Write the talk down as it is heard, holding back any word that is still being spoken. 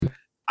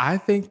I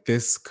think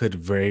this could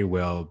very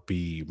well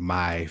be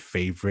my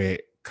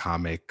favorite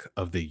comic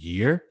of the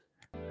year.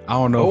 I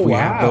don't know Oh if we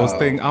have those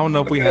things. wow. I don't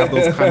know if we have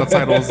those kind of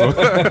titles.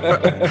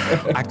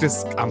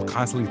 I'm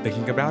constantly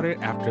thinking about it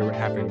after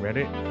having read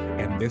it,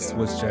 and this Yeah.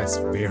 was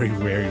just very,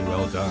 very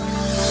well done.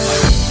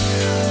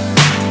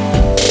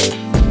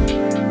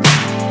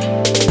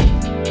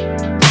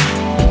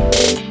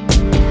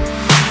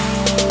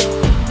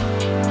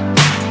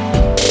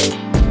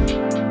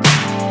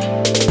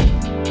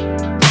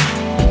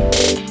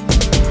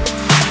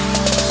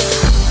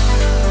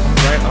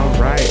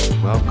 All right.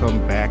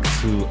 Welcome back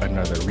to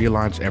another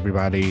relaunch,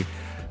 everybody.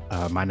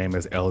 My name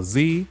is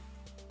LZ.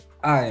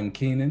 I am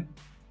Keenan.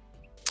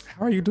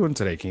 How are you doing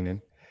today,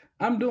 Keenan?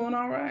 I'm doing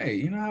all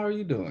right. How are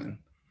you doing?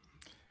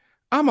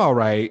 I'm all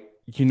right.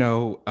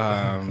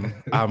 I'm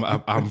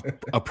I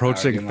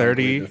approaching already like where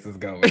 30. this is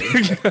going.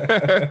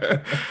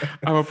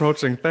 I'm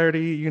approaching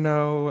 30,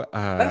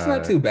 That's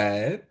not too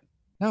bad.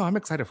 No, I'm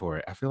excited for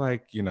it. I feel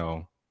like,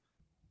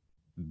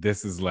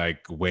 this is like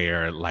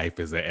where life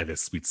is at a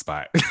sweet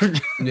spot.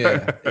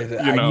 Yeah.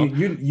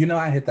 you know?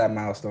 I hit that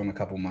milestone a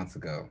couple months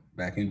ago,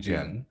 back in Yeah.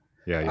 June.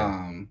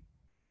 Yeah.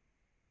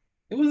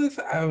 It was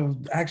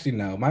actually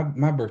no,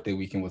 my birthday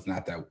weekend was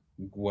not that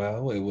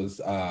well. It was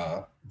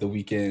the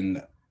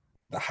weekend,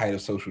 the height of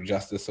social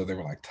justice. So there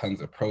were like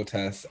tons of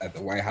protests at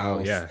the White Oh,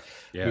 House. yeah.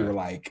 We Yeah. were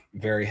like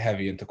very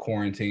heavy into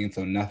quarantine,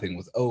 so nothing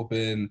was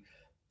open.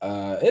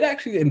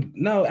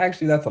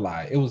 Actually, that's a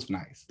lie. It was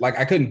nice. Like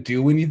I couldn't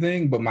do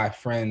anything, but my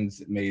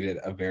friends made it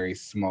a very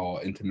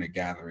small, intimate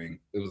gathering.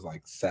 It was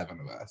like 7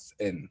 of us,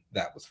 and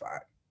that was fine.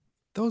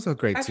 Those are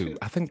great Actually, too.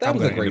 I think that I'm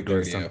was a going to end up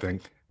great doing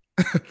 30th.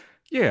 something.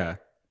 Yeah.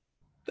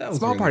 That was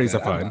Small really parties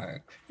good. are I'm fun.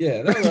 lying.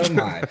 Yeah, I'm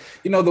lying.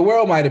 The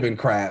world might have been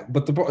crap,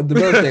 but the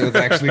birthday was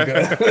actually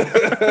good.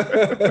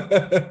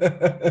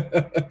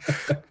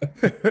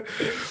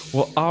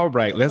 Well, all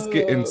right, let's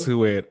get Uh,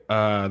 into it.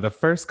 The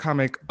first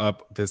comic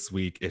up this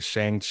week is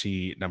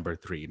Shang-Chi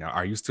 #3. Now,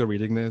 are you still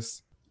reading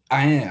this?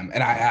 I am,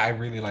 and I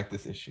really like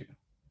this issue.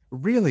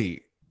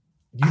 Really?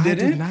 You I did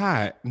didn't?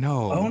 not. Oh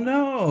No.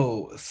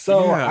 no.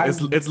 So Yeah,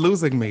 it's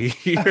losing me.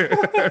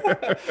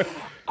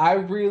 I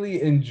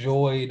really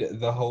enjoyed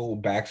the whole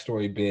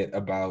backstory bit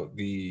about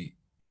the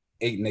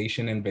 8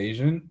 Nation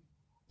invasion.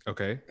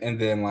 Okay. And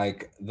then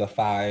like the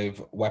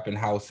 5 weapon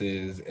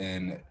houses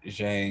and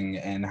Zhang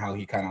and how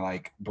he kind of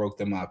like broke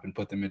them up and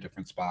put them in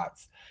different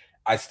spots.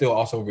 I still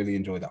also really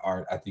enjoy the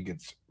art. I think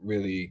it's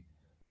really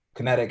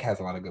kinetic, has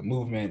a lot of good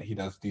movement. He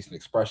does decent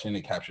expression.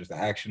 It captures the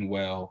action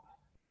well.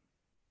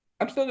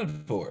 I'm still in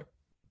for it.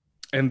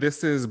 And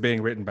this is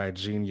being written by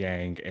Gene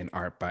Yang and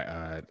art by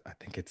I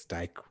think it's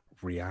Dyke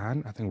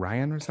Ryan. I think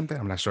Ryan or something.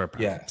 I'm not sure.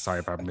 Yes, Sorry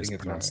if I I think it's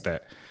mispronounced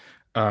right.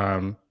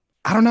 that.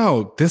 I don't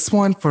know. This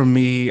one for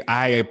me,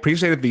 I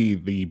appreciated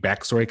the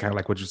backstory, kind of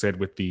like what you said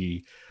with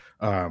the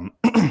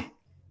the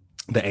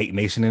 8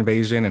 Nation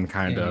invasion and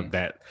kind of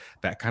that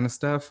kind of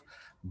stuff.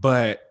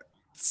 But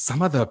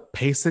some of the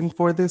pacing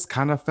for this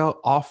kind of felt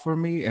off for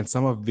me, and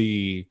some of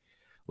the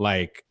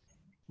like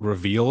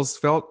reveals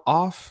felt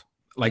off.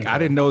 Like I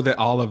didn't know that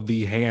all of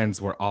the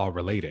hands were all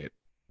related.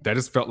 That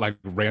just felt like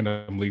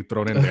randomly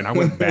thrown in there. And I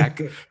went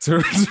back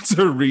to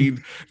read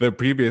the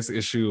previous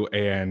issue,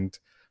 and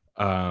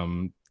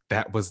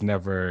that was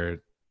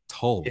never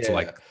told. Yeah. So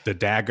like the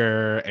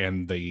dagger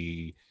and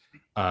the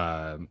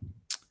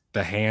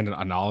hand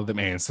and all of them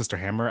and Sister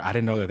Hammer, I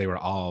didn't know that they were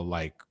all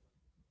like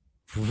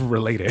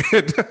related.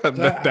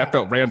 that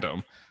felt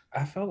random.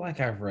 I felt like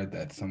I've read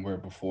that somewhere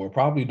before,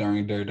 probably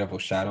during Daredevil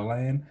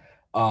Shadowland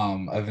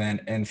event,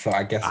 and so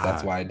I guess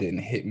that's why it didn't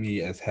hit me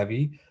as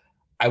heavy.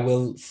 I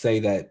will say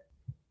that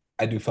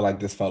I do feel like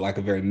this felt like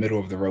a very middle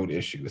of the road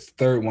issue. It's the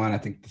third one. I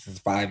think this is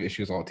 5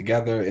 issues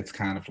altogether. It's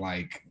kind of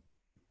like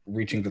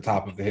reaching the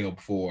top of the hill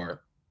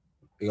before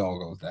it all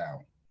goes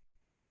down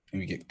and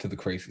we get to the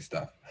crazy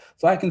stuff.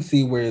 So I can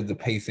see where the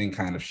pacing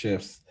kind of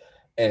shifts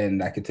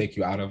and that could take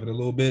you out of it a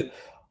little bit.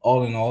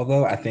 All in all,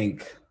 though, I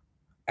think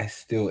I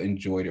still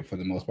enjoyed it for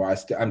the most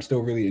part. I'm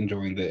still really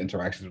enjoying the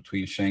interactions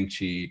between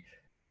Shang-Chi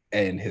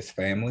and his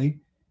family.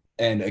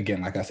 And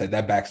again, like I said,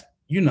 that backs,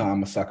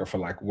 I'm a sucker for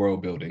like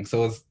world building.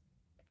 So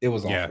it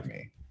was all for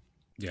me.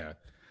 Yeah.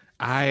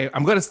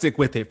 I'm going to stick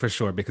with it for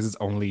sure because it's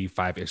only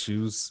 5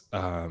 issues.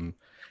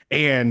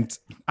 And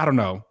I don't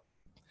know.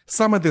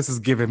 Some of this is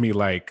giving me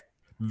like,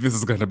 this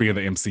is going to be in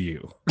the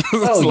MCU.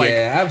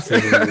 Yeah,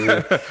 absolutely.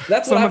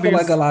 That's what I feel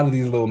like a lot of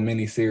these little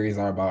mini series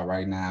are about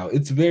right now.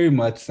 It's very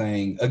much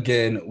saying,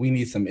 again, we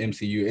need some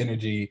MCU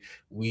energy.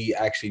 We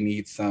actually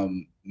need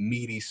some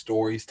meaty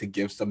stories to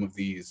give some of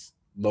these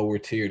lower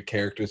tiered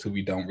characters who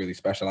we don't really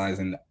specialize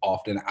in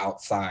often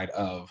outside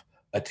of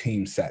a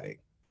team setting.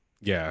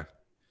 Yeah.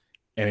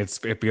 And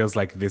it feels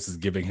like this is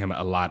giving him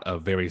a lot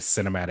of very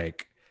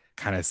cinematic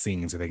kind of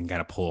scenes that they can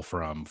kind of pull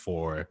from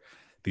for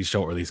the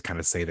show, or at least kind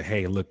of say that,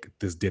 hey, look,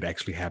 this did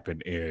actually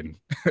happen in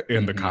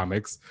the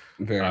comics.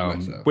 Very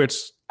much so. Which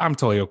I'm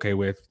totally okay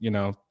with.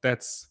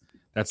 That's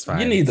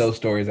fine. You need those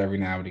stories every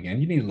now and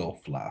again. You need a little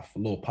fluff, a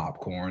little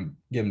popcorn.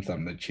 Give them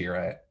something to cheer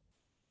at.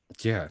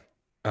 Yeah.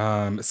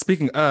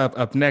 Speaking of,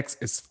 up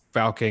next is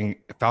Falcon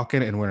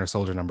and Winter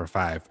Soldier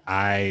 #5.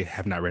 I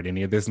have not read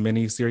any of this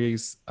mini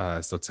series,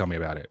 so tell me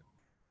about it.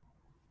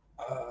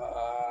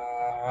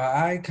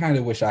 I kind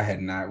of wish I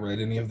had not read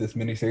any of this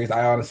miniseries.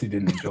 I honestly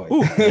didn't enjoy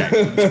Ooh, it.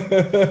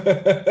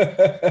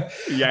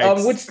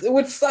 yikes.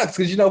 Which sucks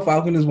because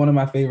Falcon is one of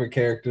my favorite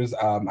characters.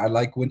 I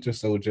like Winter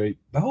Soldier.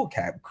 The whole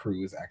Cap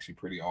crew is actually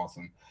pretty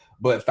awesome,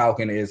 but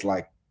Falcon is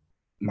like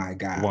my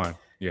guy. One,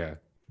 yeah.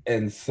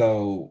 And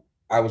so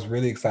I was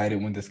really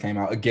excited when this came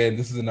out. Again,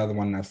 this is another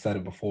one, and I've said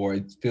it before.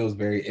 It feels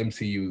very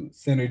MCU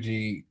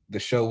synergy. The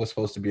show was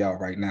supposed to be out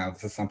right now.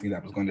 This is something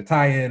that was going to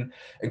tie in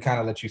and kind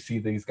of let you see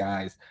these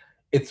guys.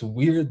 It's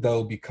weird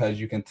though, because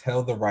you can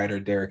tell the writer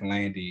Derek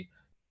Landy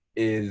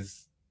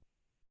is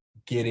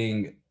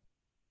getting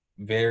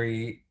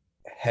very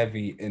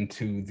heavy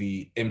into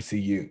the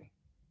MCU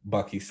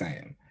Bucky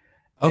Sam.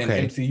 Okay.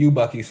 And MCU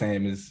Bucky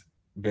Sam is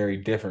very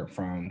different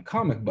from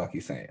comic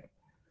Bucky Sam.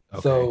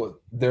 Okay. So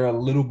they're a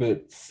little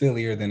bit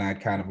sillier than I'd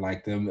kind of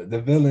like them.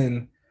 The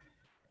villain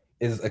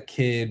is a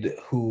kid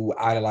who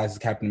idolizes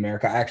Captain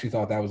America. I actually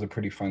thought that was a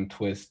pretty fun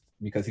twist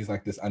because he's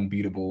like this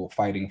unbeatable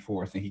fighting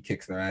force and he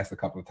kicks their ass a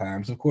couple of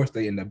times. Of course,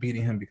 they end up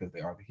beating him because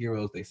they are the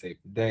heroes. They save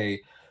the day.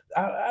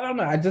 I don't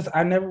know.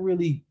 I never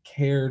really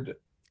cared.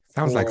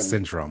 Sounds like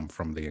Syndrome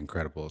from The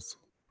Incredibles.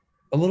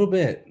 A little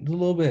bit.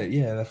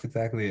 Yeah, that's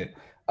exactly it.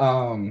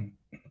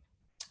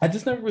 I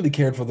just never really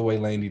cared for the way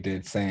Landy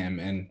did Sam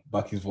and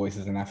Bucky's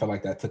voices, and I felt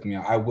like that took me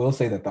out. I will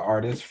say that the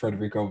artist,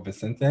 Federico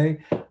Vicentini,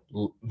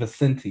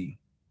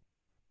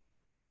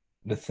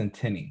 that's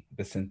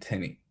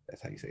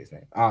how you say his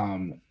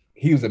name.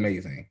 He was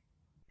amazing.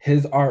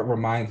 His art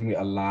reminds me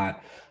a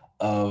lot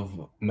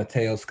of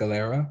Matteo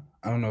Scalera.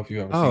 I don't know if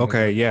you ever seen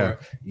okay, yeah.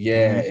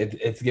 Yeah,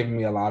 it's giving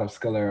me a lot of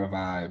Scalera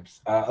vibes.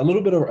 A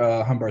little bit of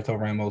Humberto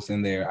Ramos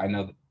in there. I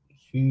know that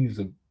he's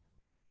a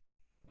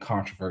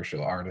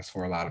controversial artist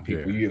for a lot of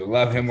people. Yeah. You either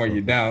love him or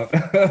you don't.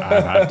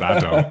 I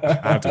don't.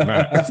 I do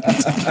not.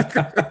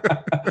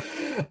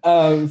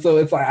 So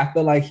it's like I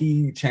feel like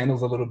he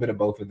channels a little bit of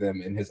both of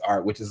them in his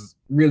art, which is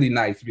really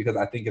nice because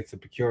I think it's a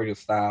peculiar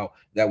style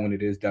that when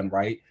it is done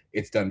right,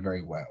 it's done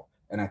very well.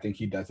 And I think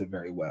he does it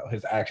very well.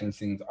 His action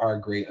scenes are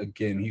great.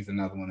 Again, he's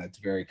another one that's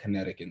very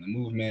kinetic in the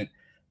movement.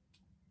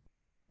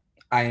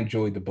 I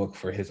enjoyed the book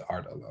for his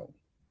art alone.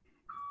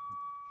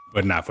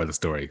 But not for the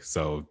story.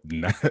 So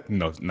not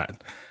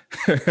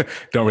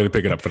don't really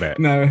pick it up for that.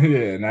 No,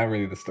 yeah, not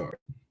really the story.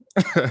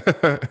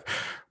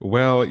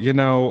 Well,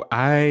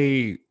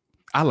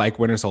 I like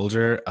Winter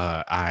Soldier.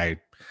 I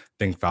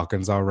think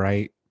Falcon's all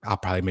right. I'll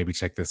probably maybe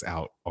check this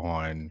out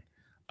on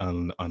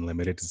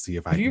Unlimited to see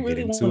if I can really get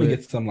into want it. To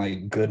get some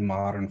like good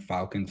modern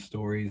Falcon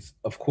stories.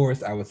 Of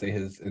course, I would say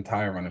his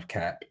entire run of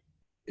Cap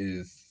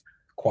is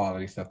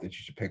quality stuff that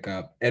you should pick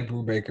up. Ed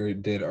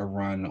Brubaker did a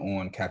run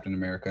on Captain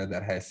America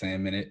that has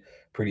Sam in it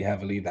pretty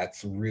heavily.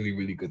 That's really,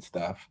 really good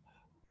stuff.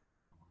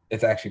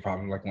 It's actually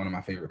probably like one of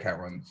my favorite Cap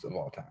runs of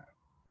all time.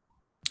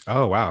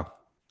 Oh, wow.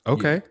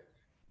 Okay. Yeah,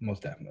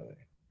 most definitely.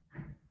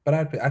 But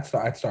I'd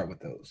start with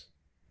those.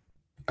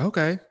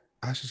 Okay.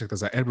 I should check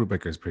those out. Ed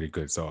Brubaker is pretty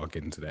good, so I'll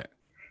get into that.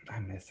 I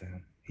miss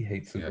him. He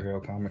hates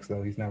superhero comics,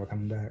 though. He's never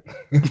coming back.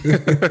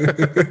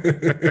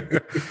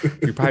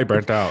 He probably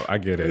burnt out. I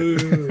get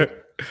it.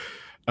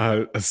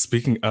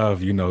 Speaking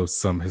of,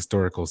 some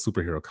historical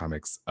superhero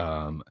comics,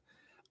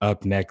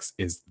 up next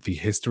is The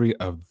History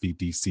of the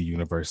DC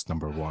Universe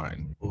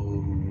 #1.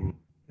 Ooh,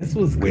 this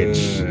was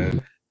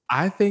good.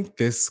 I think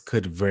this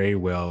could very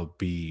well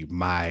be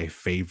my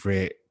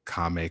favorite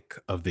comic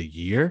of the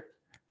year.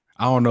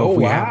 I don't know if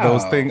we have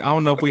those things. I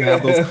don't know if we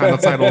have those kind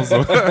of titles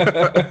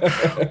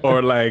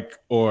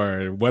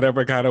or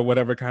whatever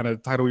kind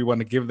of title we want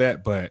to give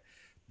that. But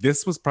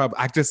this was probably,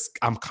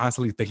 I'm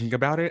constantly thinking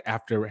about it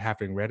after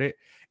having read it.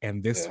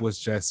 And this was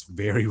just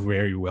very,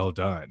 very well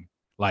done.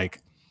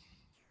 Like,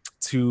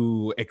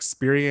 to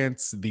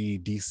experience the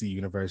DC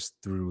universe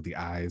through the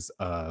eyes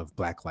of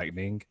Black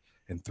Lightning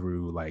and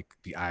through like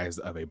the eyes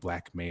of a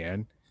Black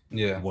man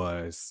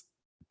was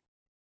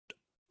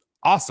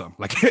awesome.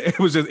 Like it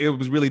was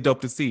really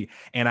dope to see.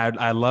 And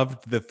I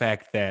loved the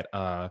fact that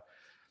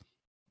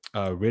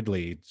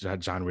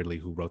John Ridley,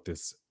 who wrote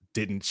this,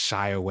 didn't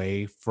shy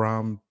away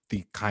from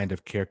the kind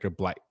of character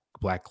Black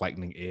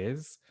Lightning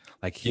is.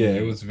 Like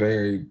it was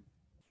very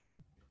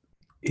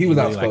he was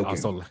really outspoken. Like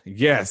also,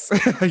 yes,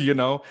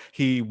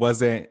 he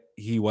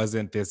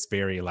wasn't this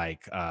very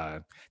like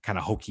kind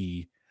of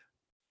hokey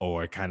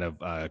or kind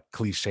of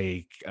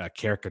cliche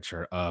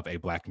caricature of a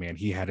Black man.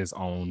 He had his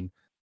own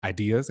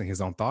ideas and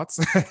his own thoughts,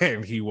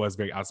 and he was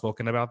very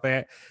outspoken about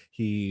that.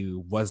 He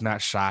was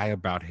not shy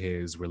about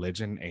his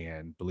religion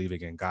and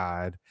believing in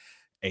God,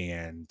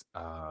 and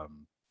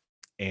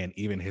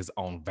even his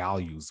own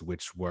values,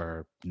 which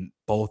were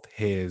both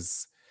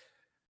his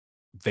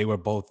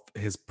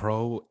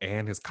pro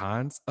and his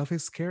cons of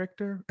his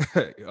character,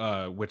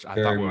 which I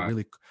thought were a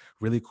really,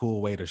 really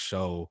cool way to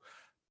show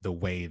the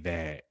way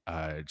that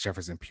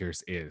Jefferson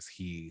Pierce is.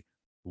 He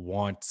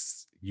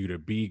wants you to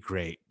be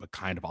great, but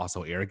kind of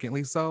also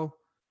arrogantly so.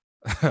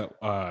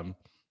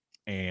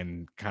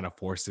 and kind of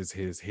forces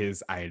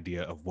his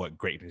idea of what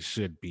greatness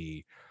should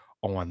be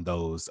on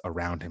those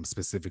around him,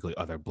 specifically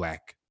other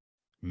Black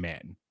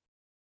men.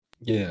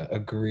 Yeah,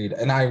 agreed.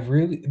 And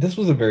this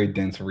was a very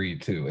dense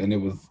read too, and it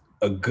was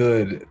a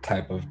good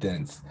type of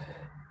dense.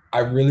 I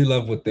really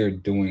love what they're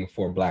doing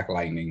for Black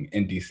Lightning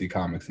in DC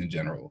Comics in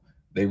general.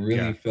 They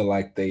really feel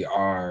like they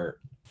are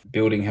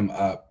building him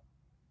up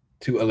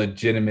to a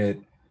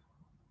legitimate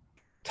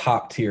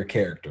top tier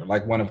character,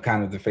 like one of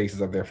kind of the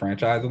faces of their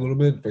franchise a little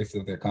bit, faces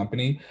of their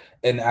company.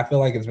 And I feel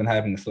like it's been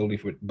happening slowly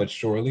but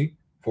surely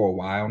for a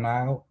while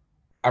now.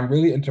 I'm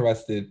really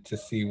interested to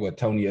see what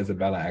Tony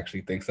Isabella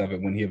actually thinks of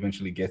it when he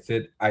eventually gets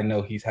it. I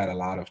know he's had a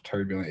lot of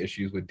turbulent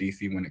issues with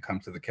DC when it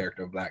comes to the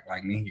character of Black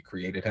Lightning. He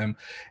created him,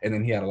 and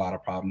then he had a lot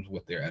of problems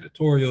with their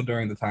editorial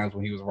during the times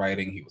when he was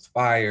writing. He was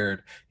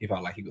fired. He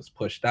felt like he was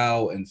pushed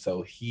out, and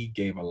so he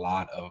gave a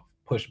lot of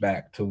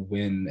pushback to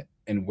when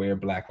and where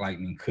Black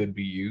Lightning could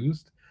be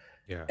used.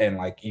 Yeah. And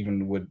like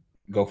even would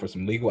go for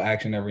some legal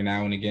action every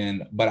now and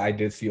again. But I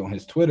did see on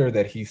his Twitter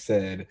that he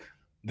said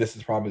this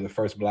is probably the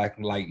first Black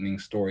Lightning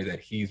story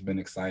that he's been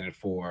excited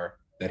for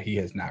that he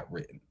has not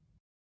written.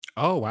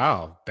 Oh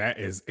wow, that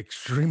is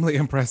extremely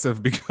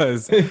impressive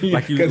because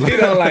like he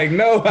don't like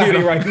nobody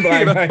writing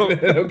Black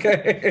Lightning.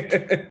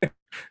 Okay.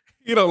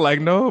 He don't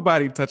like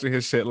nobody touching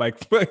his shit. Like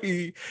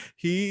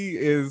he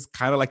is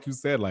kind of like you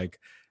said, like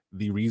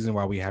the reason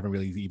why we haven't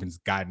really even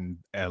gotten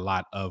a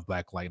lot of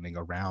Black Lightning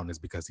around is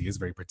because he is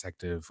very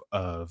protective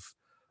of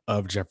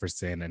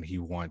Jefferson, and he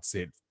wants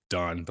it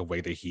done the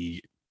way that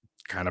he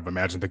kind of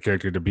imagined the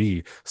character to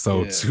be.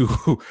 So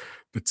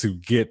to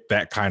get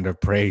that kind of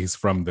praise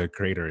from the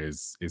creator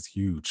is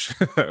huge.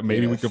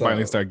 Maybe we can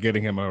finally start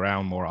getting him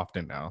around more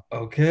often now.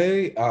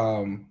 Okay.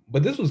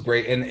 But this was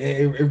great, and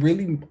it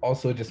really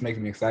also just makes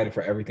me excited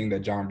for everything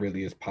that John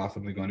Ridley is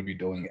possibly going to be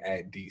doing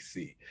at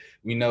DC.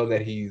 We know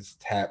that he's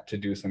tapped to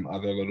do some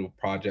other little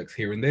projects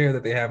here and there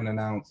that they haven't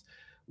announced.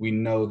 We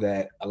know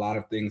that a lot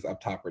of things up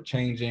top are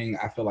changing.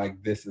 I feel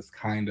like this is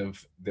kind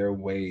of their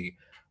way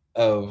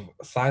of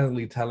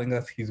silently telling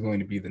us he's going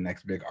to be the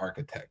next big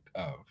architect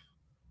of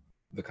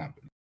the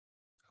company.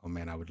 Oh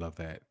man, I would love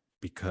that,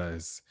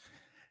 because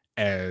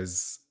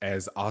as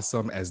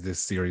awesome as this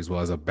series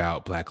was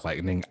about Black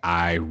Lightning,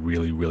 I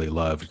really, really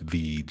loved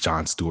the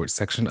John Stewart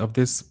section of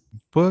this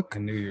book. I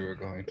knew you were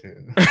going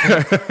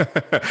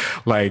to.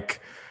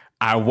 Like,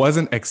 I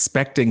wasn't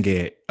expecting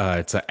it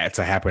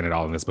to happen at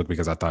all in this book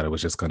because I thought it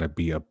was just going to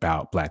be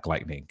about Black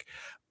Lightning.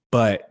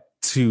 But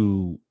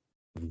to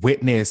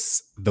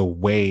witness the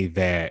way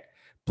that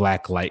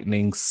Black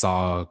Lightning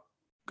saw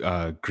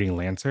Green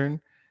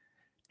Lantern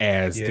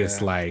as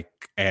this, like,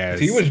 as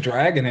he was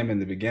dragging him in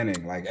the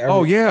beginning, like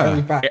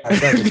every 5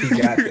 seconds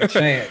he got the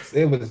chance,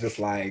 it was just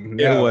like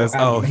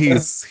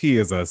he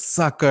is a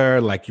sucker,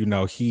 like, you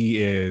know,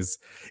 he is,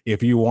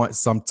 if you want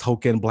some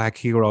token Black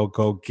hero,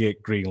 go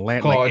get Green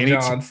Lantern. Call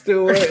John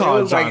Stewart. It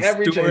was like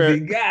every chance he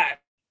got,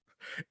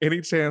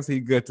 any chance he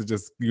got to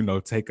just, you know,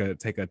 take a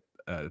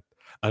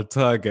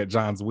tug at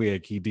John's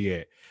wig, he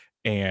did.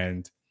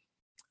 And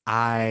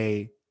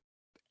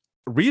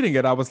reading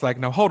it, I was like,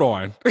 no, hold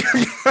on.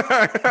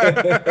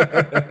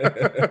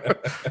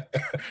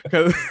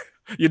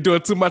 You're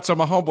doing too much on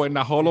my homeboy.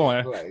 Now hold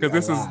on. Because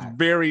this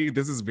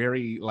is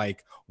very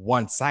like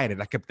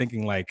one-sided. I kept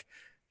thinking, like,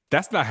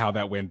 that's not how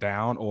that went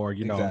down. Or,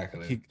 you know,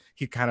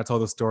 he kind of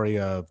told the story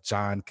of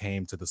John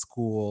came to the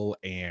school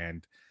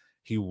and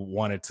he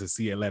wanted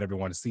to let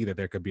everyone see that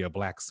there could be a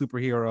Black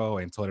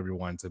superhero, and told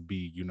everyone to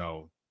be, you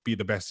know, be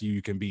the best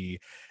you can be.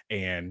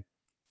 And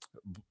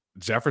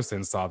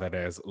Jefferson saw that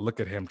as, look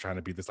at him trying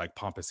to be this like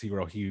pompous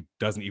hero. He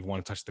doesn't even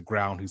want to touch the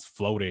ground. He's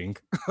floating.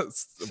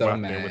 So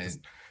mad.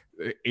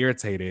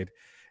 Irritated.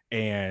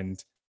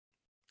 And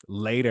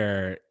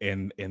later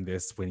in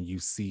this, when you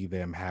see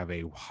them have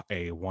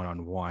a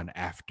one-on-one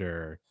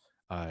after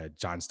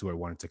John Stewart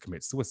wanted to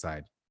commit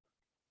suicide,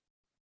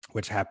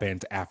 which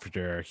happened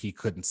after he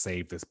couldn't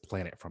save this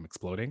planet from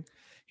exploding.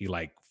 He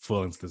like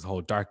fell into this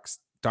whole dark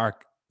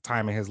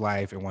time in his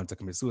life and wanted to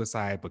commit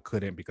suicide, but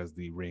couldn't because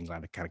the ring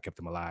kind of kept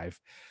him alive.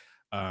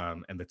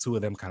 And the two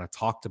of them kind of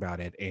talked about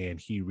it, and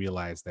he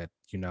realized that,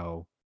 you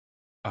know,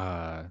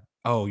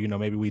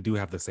 maybe we do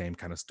have the same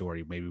kind of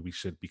story. Maybe we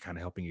should be kind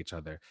of helping each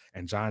other.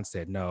 And John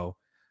said, no,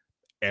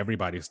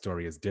 everybody's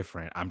story is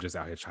different. I'm just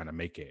out here trying to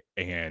make it.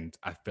 And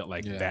I felt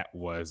like that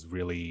was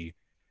really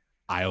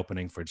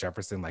eye-opening for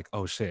Jefferson. Like,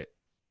 oh shit,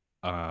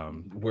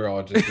 we're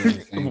all just doing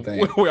the same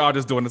thing. We're all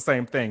just doing the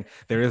same thing.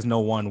 There is no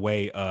one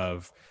way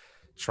of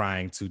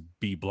trying to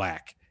be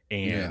Black.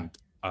 And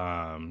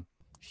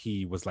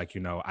he was like,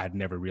 you know, I'd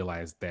never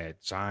realized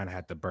that John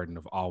had the burden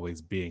of always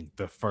being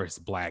the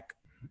first Black,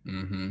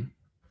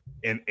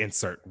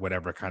 insert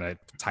whatever kind of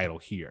title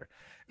here,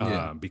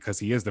 because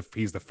he's the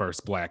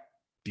first Black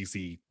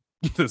DC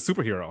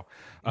superhero.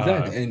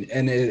 Exactly.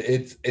 And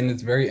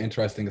it's very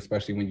interesting,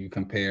 especially when you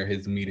compare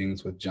his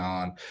meetings with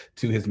John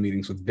to his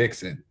meetings with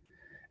Vixen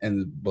in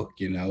the book.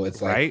 You know,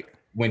 it's like,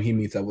 when he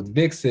meets up with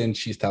Vixen,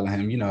 she's telling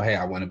him, you know, hey,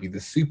 I want to be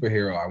this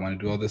superhero. I want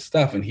to do all this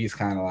stuff. And he's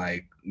kind of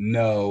like,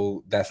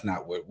 no, that's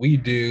not what we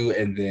do.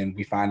 And then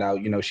we find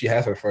out, you know, she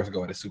has her first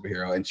go at a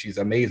superhero and she's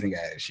amazing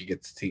at it. She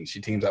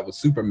teams up with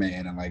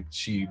Superman and like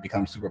she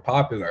becomes super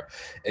popular.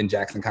 And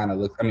Jefferson kind of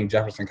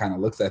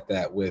looks at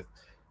that with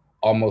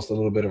almost a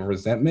little bit of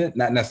resentment,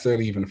 not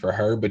necessarily even for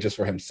her, but just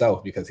for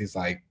himself, because he's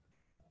like,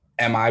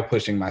 am I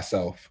pushing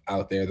myself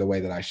out there the way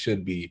that I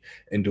should be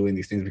in doing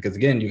these things? Because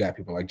again, you got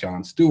people like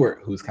Jon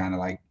Stewart, who's kind of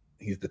like,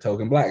 he's the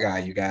token black guy.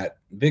 You got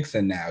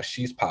Vixen now.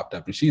 She's popped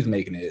up and she's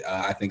making it.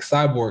 I think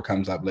Cyborg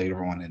comes up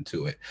later on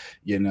into it.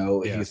 You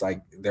know, he's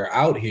like, they're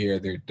out here,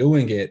 they're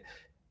doing it,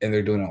 and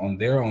they're doing it on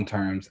their own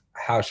terms.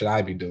 How should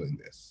I be doing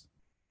this?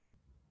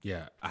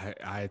 Yeah,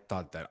 I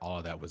thought that all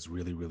of that was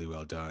really, really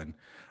well done.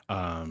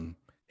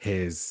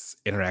 His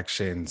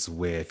interactions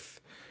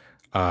with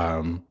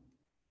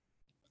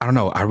I don't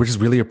know. I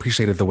just really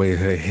appreciated the way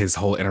his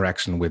whole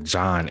interaction with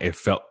John, it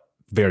felt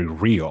very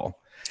real.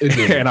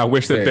 And I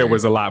wish that there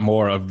was a lot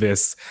more of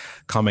this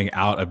coming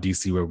out of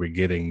DC where we're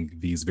getting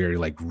these very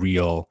like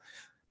real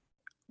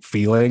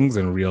feelings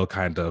and real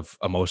kind of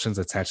emotions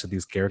attached to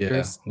these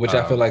characters. Yeah, which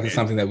I feel like is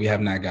something that we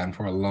have not gotten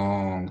for a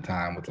long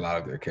time with a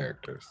lot of their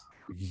characters.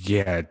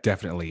 Yeah,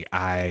 definitely.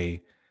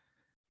 I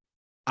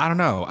don't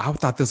know. I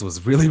thought this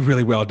was really,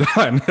 really well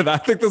done. And I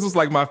think this was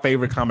like my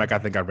favorite comic I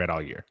think I read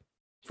all year,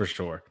 for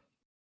sure.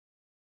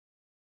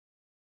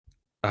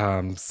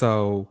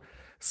 So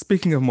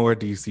speaking of more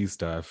DC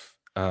stuff,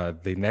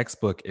 the next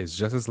book is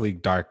Justice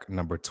League Dark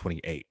number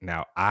 28.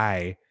 Now,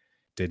 I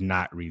did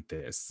not read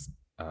this.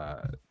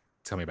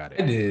 Tell me about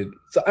it. I did.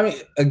 So, I mean,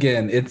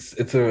 again, it's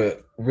a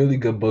really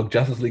good book.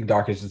 Justice League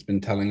Dark has just been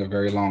telling a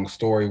very long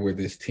story where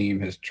this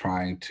team is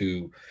trying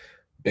to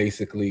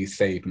basically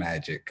save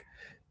magic.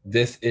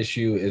 This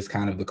issue is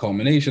kind of the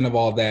culmination of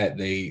all that.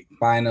 They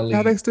finally...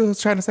 Are they still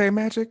trying to save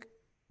magic?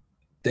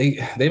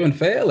 They've been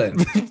failing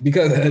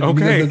because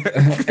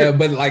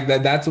but like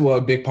that's what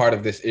a big part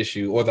of this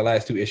issue, or the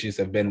last two issues,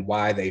 have been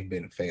why they've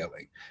been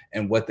failing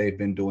and what they've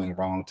been doing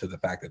wrong, to the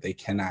fact that they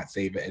cannot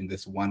save it, and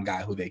this one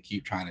guy who they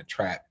keep trying to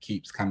trap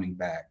keeps coming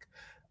back.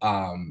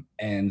 And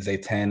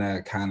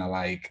Zatanna kind of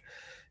like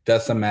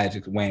does some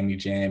magic whammy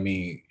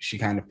jammy. She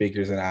kind of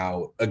figures it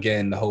out.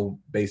 Again, the whole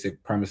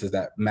basic premise is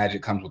that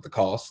magic comes with the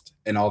cost,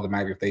 and all the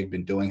magic they've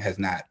been doing has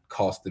not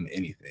cost them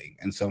anything.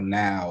 And so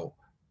now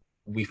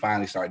we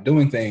finally start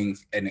doing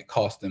things and it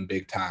costs them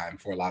big time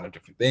for a lot of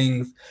different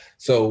things.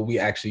 So we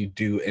actually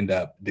do end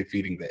up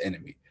defeating the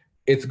enemy.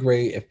 It's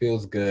great. It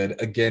feels good.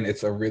 Again,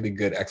 it's a really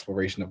good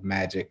exploration of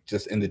magic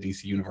just in the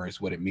DC universe,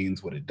 what it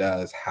means, what it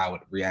does, how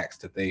it reacts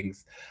to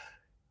things.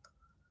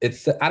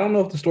 I don't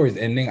know if the story's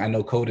ending. I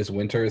know Codis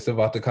Winter is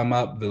about to come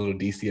up, the little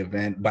DC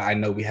event, but I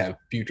know we have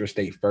Future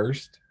State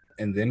first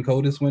and then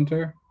Codis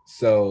Winter.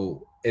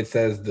 So it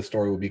says the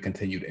story will be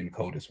continued in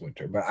Codis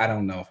Winter, but I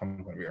don't know if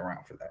I'm going to be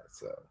around for that.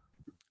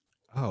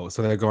 Oh,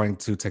 so they're going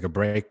to take a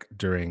break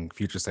during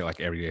Future State like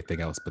everything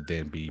else, but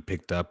then be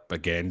picked up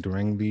again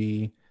during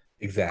the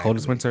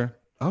Codis Winter?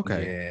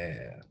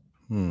 Okay.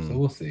 Yeah. So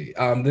we'll see.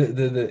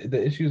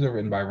 The issues are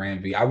written by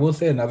Ram V. I will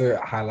say another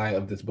highlight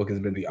of this book has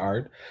been the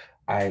art.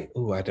 I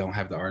don't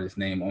have the artist's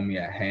name on me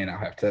at hand. I'll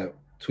have to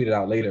tweet it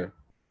out later.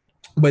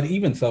 But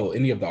even so,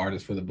 any of the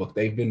artists for the book,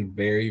 they've been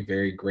very,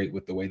 very great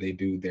with the way they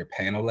do their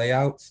panel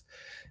layouts.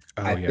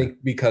 I think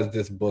because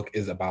this book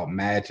is about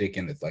magic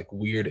and it's like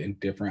weird and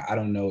different, I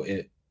don't know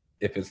if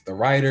it's the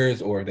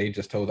writers or they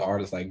just told the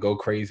artists like go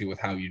crazy with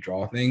how you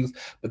draw things,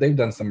 but they've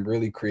done some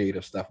really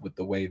creative stuff with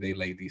the way they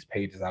lay these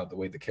pages out, the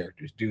way the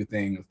characters do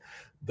things,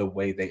 the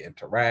way they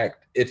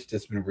interact. It's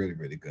just been really,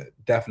 really good.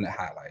 Definite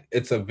highlight.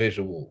 It's a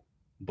visual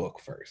book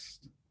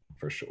first,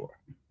 for sure.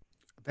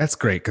 That's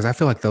great, because I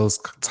feel like those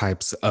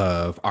types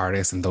of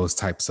artists and those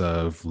types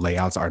of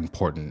layouts are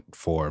important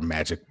for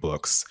magic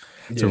books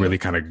to really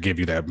kind of give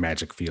you that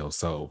magic feel.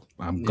 So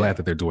I'm glad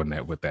that they're doing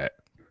that with that.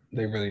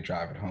 They really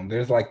drive it home.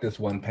 There's like this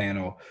one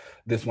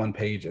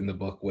page in the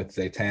book with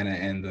Zatanna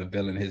and the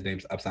villain, his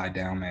name's Upside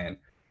Down Man.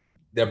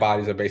 Their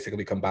bodies are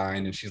basically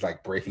combined and she's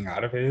like breaking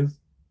out of his.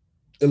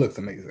 It looks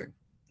amazing.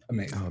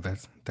 Amazing. Oh,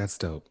 that's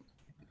dope.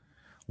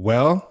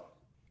 Well,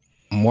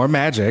 more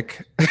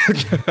magic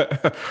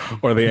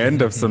or the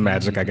end of some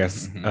magic, I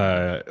guess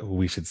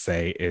we should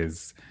say,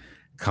 is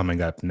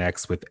coming up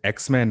next with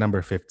X-Men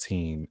number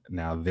 15.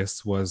 Now,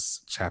 this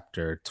was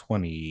chapter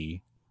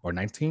 20 or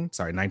 19?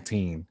 Sorry,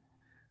 19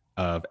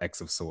 of X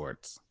of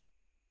Swords.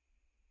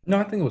 No,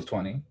 I think it was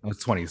 20. It was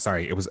 20.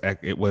 Sorry,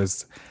 it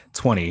was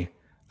 20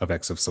 of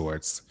X of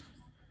Swords.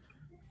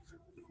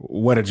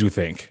 What did you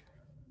think?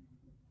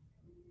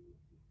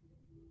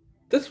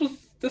 This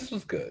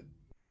was good.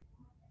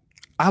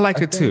 I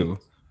liked it too.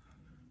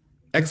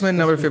 X-Men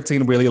number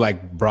 15 really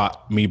like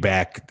brought me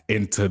back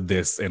into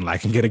this and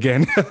liking it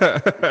again.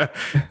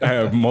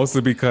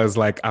 Mostly because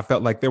like I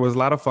felt like there was a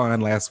lot of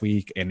fun last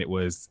week and it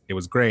was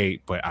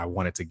great, but I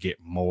wanted to get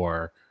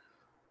more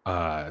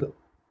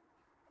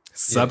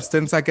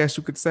substance, I guess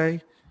you could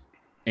say.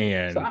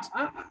 And so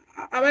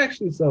I'm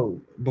actually,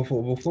 so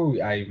before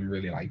I even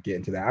really like get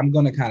into that, I'm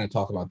gonna kind of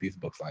talk about these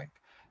books like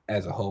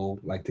as a whole,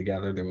 like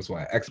together. There was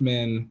what,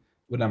 X-Men,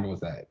 what number was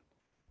that?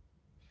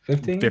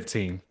 15?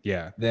 15,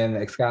 yeah. Then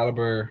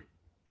Excalibur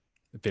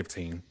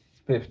 15.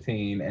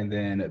 15, and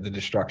then the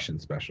Destruction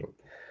special.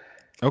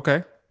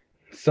 Okay.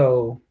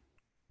 So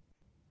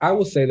I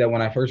will say that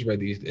when I first read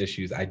these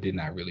issues, I did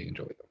not really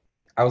enjoy them.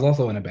 I was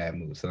also in a bad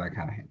mood, so that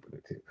kind of hampered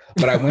it too.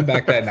 But I went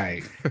back that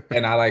night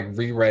and I like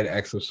reread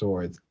X of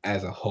Swords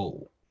as a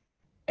whole.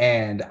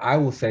 And I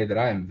will say that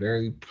I am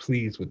very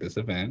pleased with this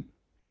event,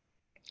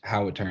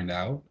 how it turned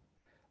out.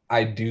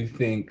 I do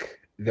think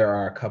there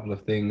are a couple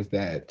of things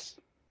that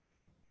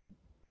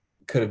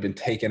could have been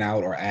taken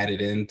out or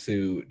added in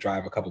to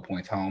drive a couple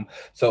points home.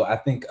 So I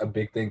think a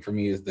big thing for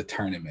me is the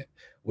tournament,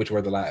 which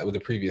were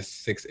the previous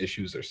 6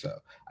 issues or so.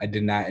 I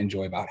did not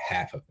enjoy about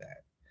half of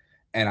that.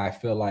 And I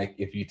feel like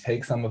if you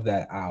take some of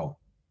that out,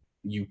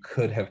 you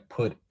could have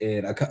put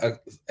in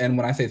and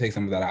when I say take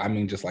some of that out, I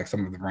mean just like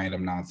some of the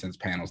random nonsense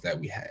panels that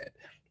we had.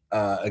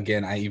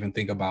 Again, I even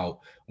think about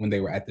when they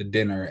were at the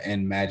dinner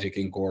and Magic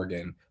and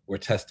Gorgon were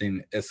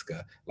testing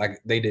Iska. Like,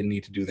 they didn't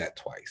need to do that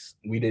twice.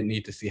 We didn't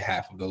need to see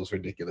half of those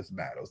ridiculous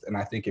battles. And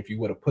I think if you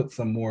would have put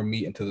some more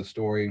meat into the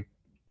story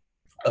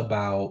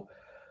about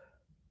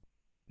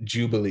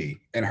Jubilee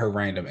and her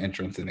random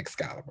entrance in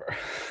Excalibur,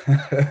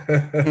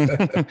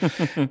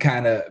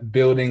 kind of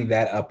building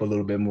that up a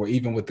little bit more,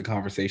 even with the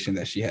conversation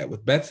that she had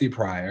with Betsy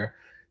prior,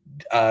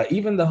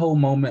 even the whole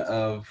moment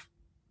of,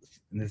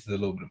 and this is a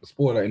little bit of a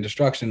spoiler, in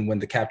Destruction, when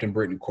the Captain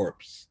Britain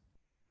corpse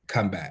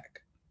come back.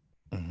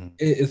 Mm-hmm.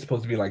 It is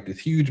supposed to be like this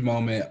huge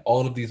moment,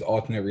 all of these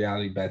alternate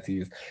reality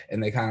Betsys,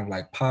 and they kind of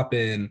like pop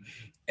in,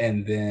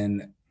 and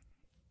then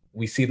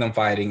we see them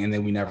fighting, and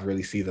then we never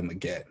really see them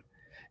again.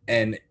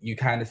 And you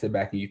kind of sit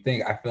back and you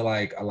think, I feel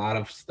like a lot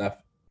of stuff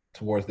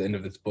towards the end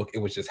of this book, it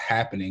was just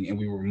happening and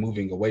we were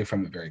moving away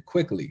from it very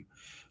quickly.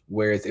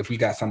 Whereas if we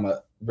got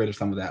rid of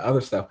some of that other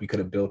stuff, we could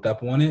have built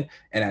up on it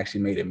and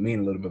actually made it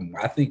mean a little bit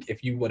more. I think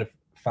if you would have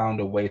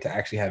found a way to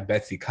actually have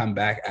Betsy come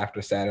back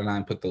after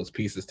Saturnine put those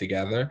pieces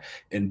together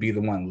and be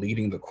the one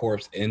leading the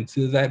corpse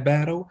into that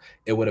battle,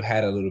 it would have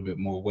had a little bit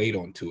more weight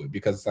onto it.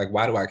 Because it's like,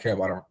 why do I care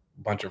about a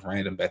bunch of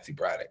random Betsy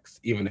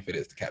Braddocks, even if it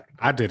is the Captain?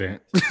 I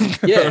didn't.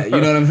 Yeah,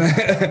 you know what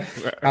I'm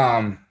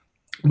saying?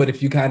 But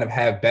if you kind of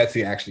have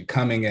Betsy actually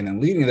coming in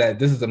and leading that,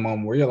 this is a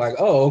moment where you're like,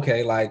 oh,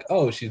 okay, like,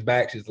 oh, she's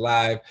back, she's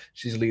alive,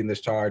 she's leading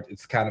this charge.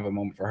 It's kind of a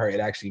moment for her.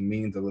 It actually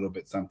means a little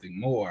bit something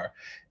more.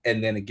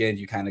 And then again,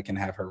 you kind of can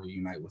have her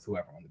reunite with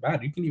whoever on the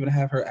battle. You can even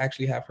have her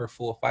actually have her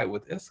full fight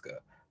with Iska,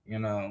 you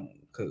know,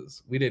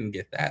 because we didn't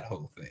get that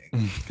whole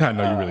thing. I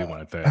know you really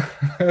wanted that.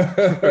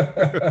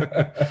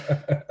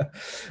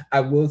 I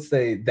will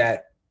say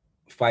that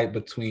fight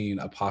between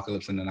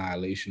Apocalypse and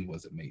Annihilation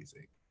was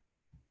amazing.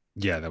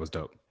 Yeah, that was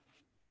dope.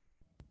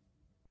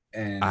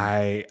 And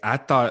I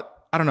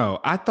thought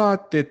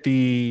that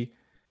the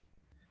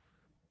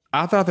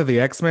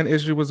X-Men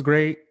issue was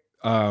great.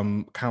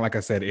 Kind of like I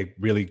said, it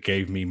really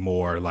gave me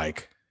more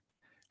like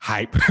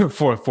hype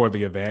for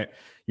the event.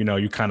 You know,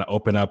 you kind of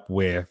open up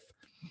with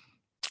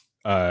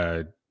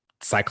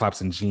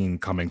Cyclops and Jean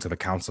coming to the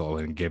council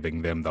and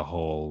giving them the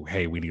whole,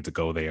 hey, we need to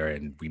go there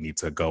and we need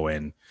to go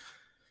and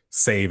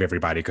save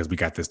everybody because we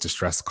got this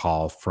distress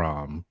call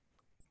from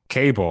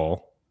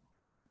Cable.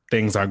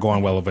 Things aren't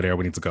going well over there.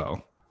 We need to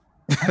go.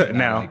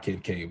 Now, I like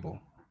Kid Cable.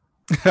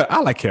 I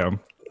like him.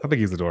 I think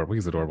he's adorable.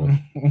 He's adorable.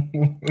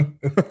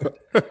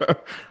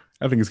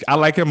 I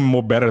like him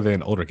more better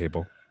than older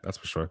Cable. That's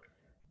for sure.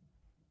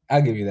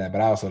 I'll give you that, but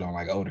I also don't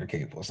like older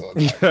Cable. So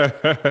it's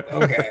like,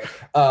 okay.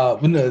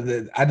 But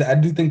no, I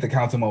do think the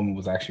council moment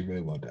was actually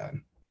really well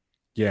done.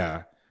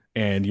 Yeah.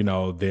 And, you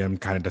know, them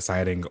kind of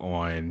deciding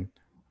on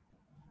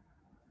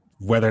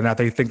whether or not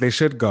they think they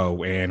should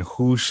go and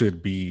who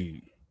should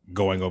be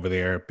going over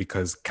there,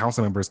 because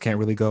council members can't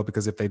really go,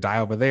 because if they die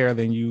over there,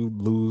 then you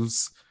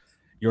lose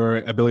your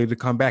ability to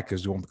come back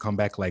because you won't come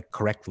back like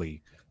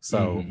correctly.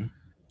 So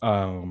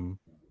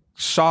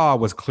Shaw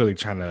was clearly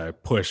trying to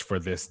push for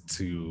this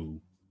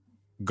to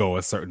go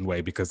a certain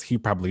way because he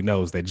probably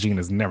knows that Jean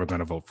is never going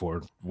to vote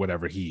for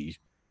whatever he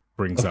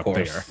brings up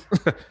there.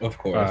 Of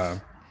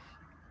course.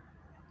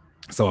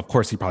 So of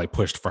course he probably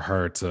pushed for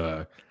her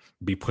to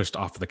be pushed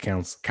off of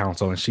the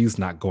council, and she's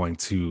not going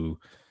to.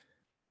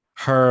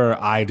 Her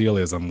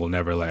idealism will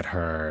never let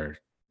her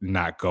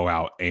not go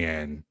out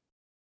and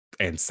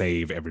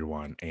save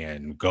everyone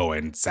and go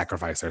and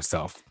sacrifice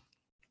herself.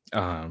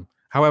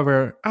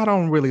 However, I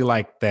don't really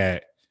like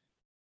that.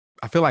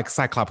 I feel like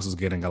Cyclops was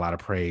getting a lot of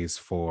praise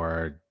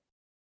for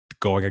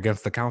going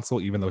against the council,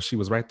 even though she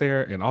was right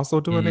there and also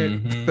doing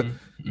it.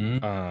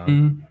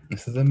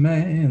 This is a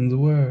man's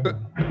world.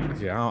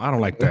 Yeah, I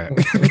don't like that.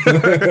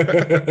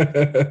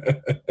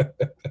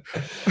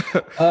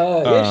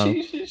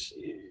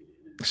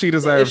 She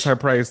deserves her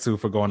praise too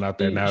for going out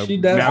there. Now, she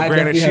does. Now, I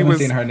granted, haven't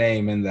seen her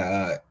name in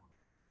that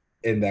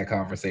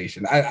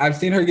conversation. I've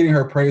seen her getting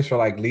her praise for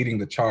like leading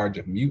the charge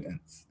of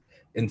mutants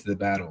into the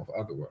Battle of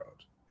Otherworld.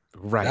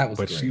 Right, that was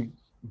great.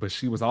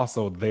 She was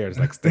also there,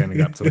 like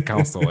standing up to the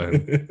council,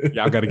 and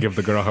y'all got to give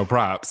the girl her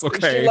props.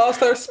 Okay, she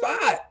lost her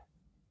spot.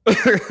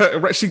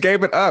 She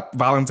gave it up,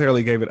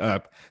 voluntarily gave it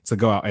up to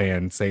go out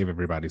and save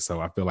everybody.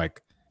 So I feel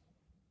like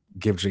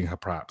give Jean her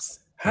props.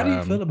 How do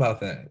you feel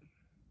about that?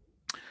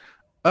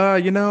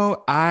 You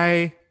know,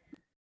 I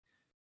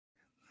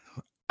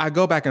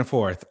go back and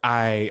forth.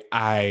 I'm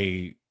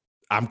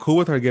cool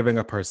with her giving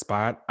up her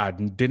spot. I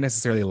didn't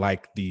necessarily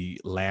like the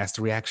last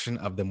reaction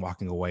of them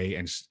walking away,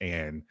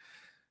 and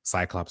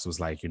Cyclops was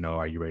like, you know,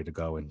 are you ready to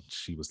go? And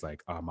she was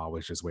like, I'm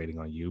always just waiting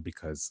on you,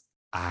 because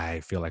I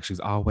feel like she's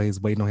always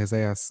waiting on his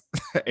ass.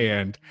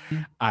 And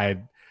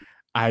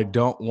I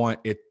don't want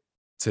it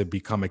to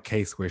become a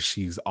case where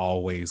she's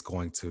always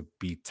going to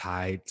be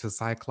tied to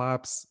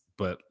Cyclops.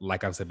 But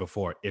like I've said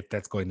before, if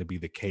that's going to be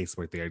the case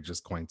where they're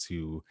just going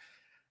to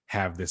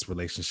have this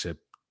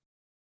relationship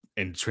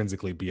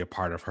intrinsically be a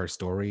part of her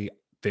story,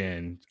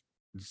 then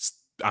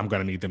I'm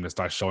going to need them to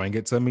start showing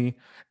it to me,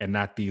 and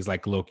not these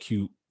like little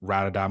cute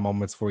ride-or-die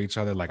moments for each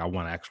other. Like I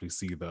want to actually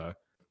see the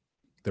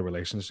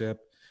relationship,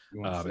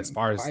 as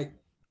far as fight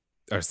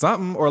or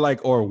something,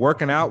 or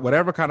working out,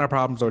 whatever kind of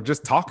problems, or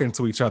just talking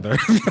to each other.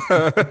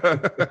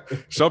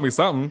 Show me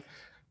something.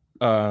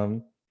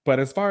 But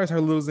as far as her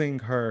losing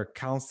her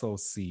council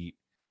seat,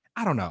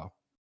 I don't know.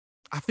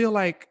 I feel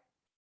like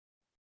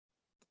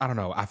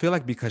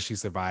because she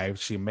survived,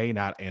 she may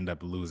not end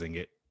up losing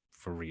it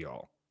for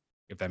real,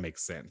 if that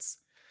makes sense.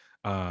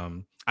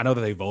 I know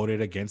that they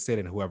voted against it,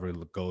 and whoever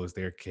goes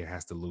there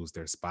has to lose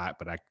their spot,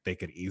 but they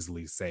could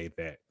easily say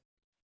that,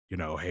 you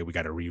know, hey, we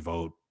got to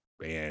revote,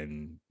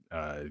 and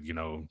you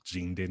know,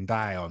 Jean didn't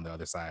die on the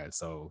other side,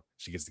 so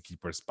she gets to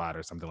keep her spot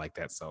or something like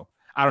that. So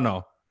I don't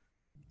know.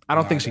 I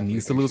don't think she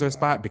needs to lose her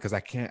spot, because I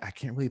can't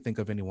really think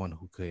of anyone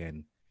who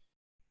can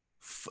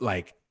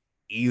like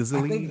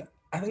easily.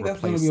 I think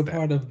that's going to be a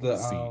part of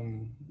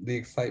the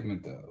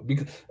excitement, though,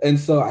 and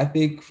so I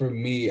think for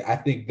me, I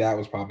think that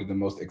was probably the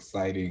most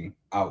exciting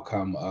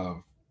outcome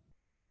of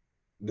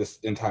this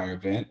entire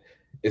event,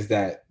 is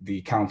that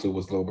the council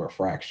was low but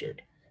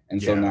fractured,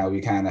 and so now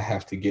we kind of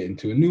have to get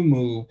into a new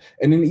move.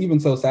 And then even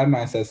so,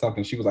 Saturnyne said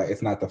something. She was like,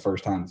 "It's not the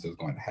first time this is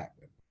going to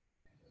happen,"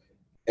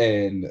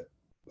 and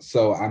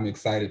so I'm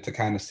excited to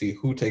kind of see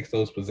who takes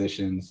those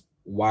positions,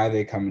 why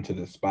they come into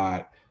this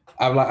spot.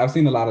 I've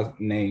seen a lot of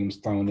names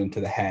thrown into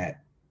the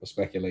hat of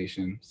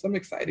speculation. Some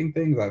exciting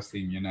things I've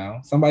seen, you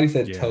know. Somebody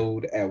said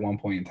Toad at one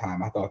point in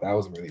time. I thought that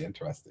was really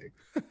interesting.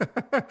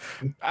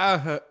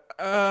 You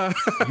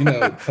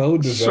know,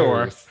 Toad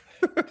deserves.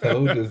 Sure.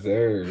 Toad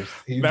deserves.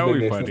 He's been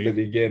there since the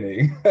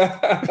beginning.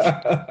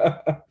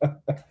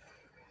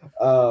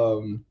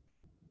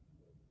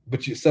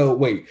 But you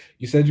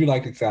said you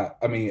liked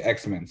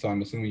X-Men, so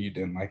I'm assuming you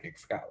didn't like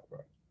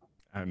Excalibur.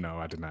 No,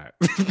 I did not.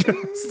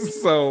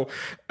 So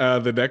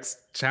the next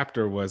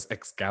chapter was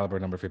Excalibur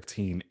number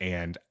 15,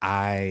 and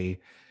I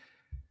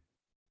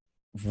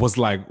was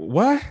like,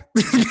 what?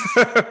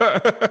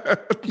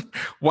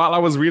 While I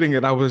was reading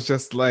it, I was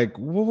just like,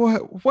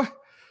 what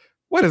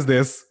is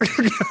this?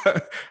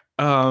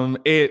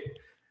 I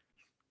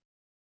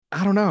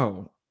don't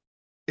know.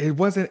 It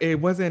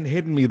wasn't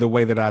hitting me the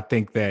way that I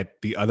think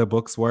that the other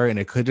books were, and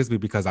it could just be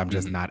because I'm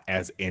just not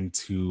as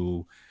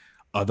into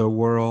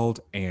Otherworld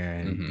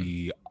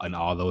and and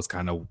all those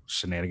kind of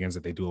shenanigans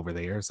that they do over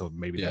there. So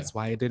maybe that's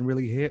why it didn't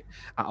really hit.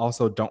 I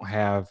also don't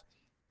have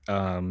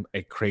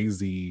a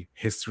crazy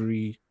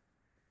history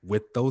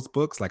with those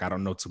books. Like I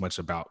don't know too much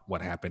about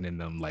what happened in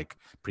them like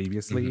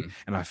previously,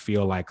 and I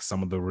feel like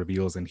some of the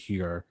reveals in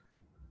here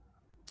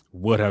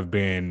would have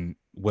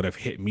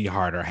hit me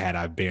harder had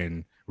I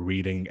been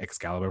reading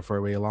Excalibur for a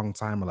really long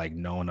time, or like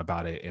known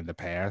about it in the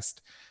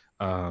past.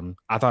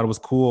 I thought it was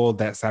cool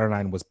that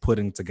Saturnyne was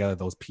putting together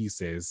those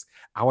pieces.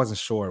 I wasn't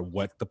sure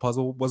what the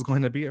puzzle was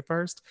going to be at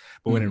first,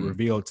 but when it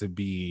revealed to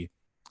be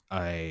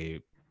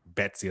a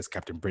Betsy as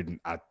Captain Britain,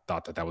 I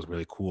thought that was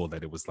really cool,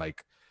 that it was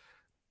like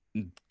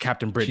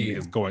Captain Britain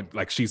is going,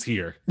 like, she's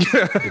here.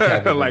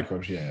 Like,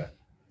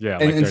 yeah,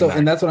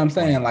 and that's what I'm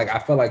saying. Like, I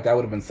felt like that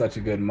would have been such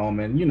a good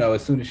moment. You know,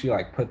 as soon as she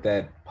like put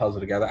that puzzle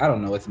together, I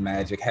don't know, it's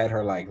magic. Had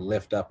her like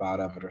lift up out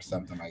of it or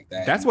something like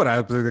that. That's what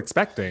I was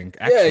expecting.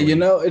 Actually. Yeah, you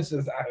know, it's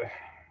just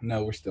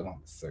no, we're still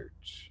on the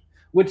search.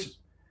 Which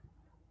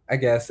I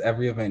guess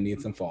every event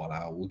needs some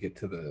fallout. We'll get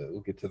to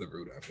the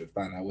root of it,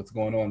 find out what's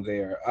going on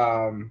there.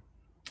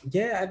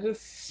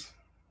 This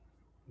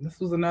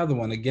was another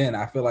one. Again,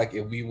 I feel like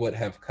if we would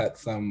have cut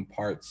some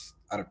parts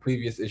out of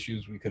previous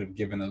issues, we could have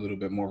given a little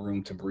bit more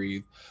room to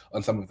breathe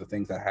on some of the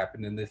things that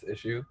happened in this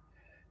issue,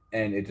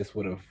 and it just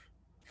would have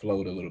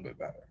flowed a little bit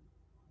better.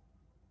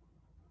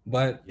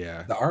 But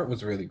the art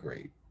was really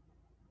great.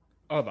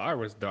 Oh, the art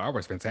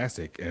was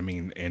fantastic. I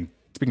mean, and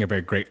speaking of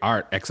very great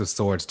art, X of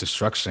Swords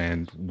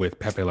Destruction with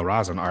Pepe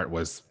Larrazón art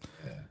was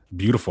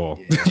beautiful.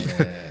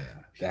 Yeah,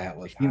 that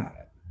was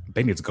hot.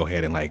 They need to go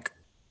ahead and like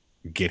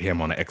get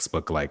him on an X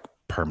book like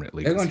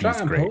permanently. They're gonna try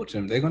and poach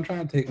him. They're gonna try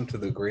and take him to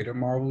the greater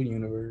Marvel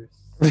universe.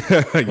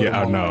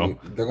 Yeah, I know.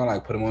 They're gonna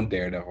like put him on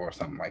Daredevil or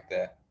something like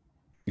that.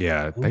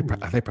 Yeah, they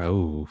probably.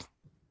 Ooh,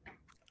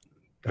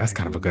 that's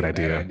kind of a good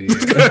idea.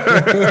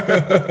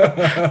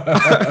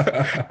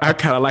 I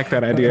kind of like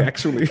that idea,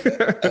 actually.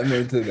 I'm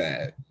into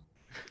that.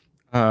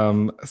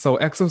 So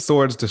X of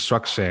Swords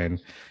Destruction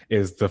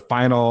is the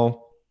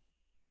final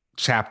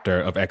chapter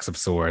of X of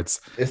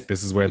Swords. It's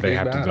This is where the they big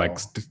have to like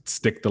battle.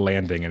 stick the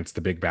landing, and it's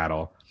the big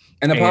battle.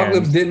 And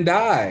Apocalypse And didn't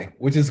die,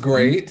 which is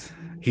great.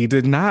 he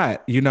did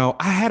not. I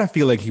had a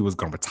feeling he was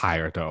gonna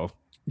retire though.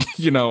 I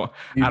You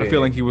had a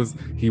feeling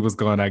did. he was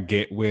gonna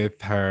get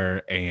with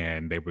her,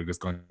 and they were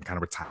just gonna kind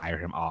of retire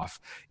him off.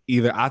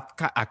 Either I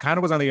kind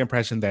of was under the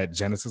impression that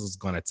Genesis was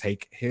gonna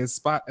take his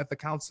spot at the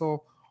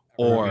council,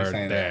 I remember you or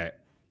saying that.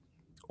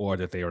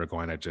 that they were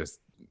going to just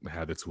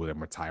have the two of them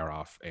retire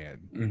off and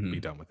Mhm. be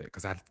done with it.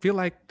 Because I feel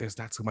like there's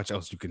not too much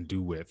else you can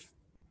do with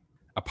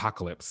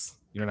Apocalypse.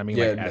 You know what I mean?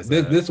 Yeah, Like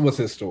this was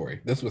his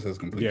story. This was his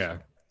complete yeah,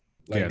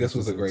 story. Like this this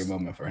was was a great his,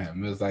 moment for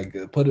him. It was like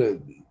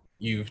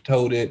you've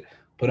told it,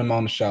 put him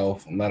on the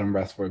shelf and let him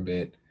rest for a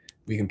bit.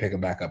 We can pick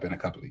him back up in a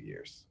couple of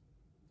years.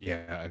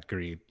 yeah,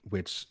 agreed.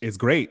 Which is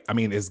great. I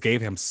mean, it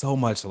gave him so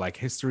much like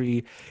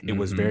history. It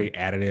was very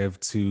additive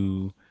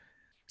to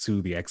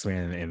the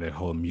X-Men and the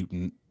whole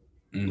mutant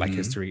like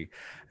history.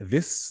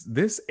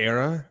 This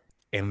era,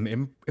 and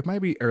it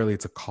might be early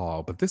to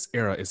call, but this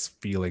era is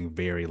feeling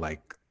very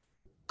like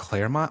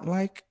Claremont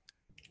like.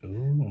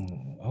 Ooh,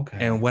 okay.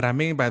 And what I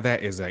mean by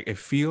that is like it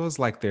feels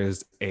like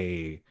there's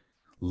a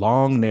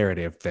long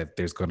narrative that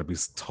there's going to be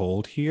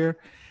told here,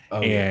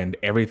 and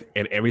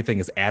everything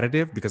is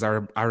additive, because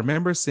I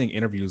remember seeing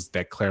interviews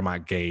that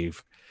Claremont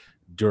gave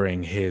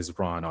during his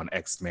run on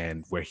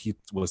X-Men where he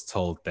was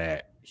told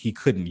that he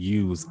couldn't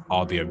use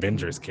all the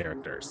Avengers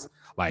characters.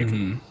 Like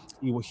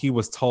he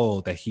was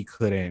told that he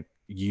couldn't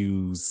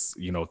use,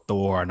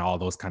 Thor and all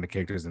those kind of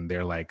characters and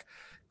they're like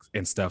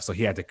and stuff. So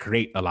he had to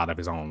create a lot of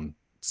his own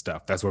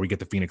stuff. That's where we get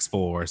the Phoenix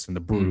Force and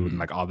the Brood and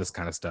like all this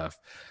kind of stuff.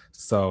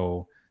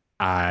 So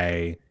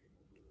I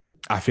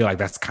feel like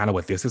that's kind of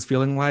what this is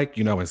feeling like,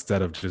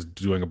 instead of just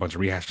doing a bunch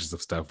of rehashes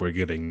of stuff, we're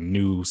getting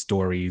new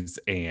stories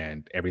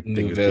and everything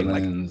New is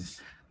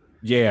villains.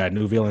 being like,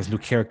 new villains, new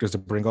characters to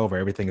bring over.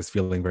 Everything is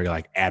feeling very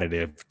like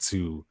additive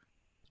to.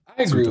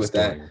 I agree with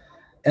that.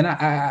 And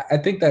I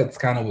think that's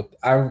kind of what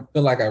I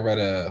feel like I read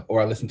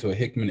I listened to a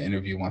Hickman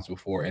interview once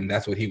before, and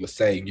that's what he was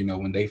saying.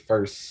 When they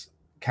first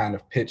kind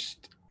of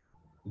pitched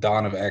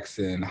Dawn of X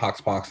and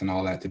Hoxpox and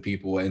all that to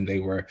people, and they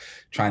were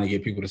trying to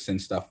get people to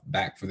send stuff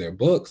back for their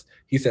books,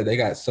 he said they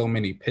got so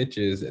many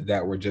pitches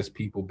that were just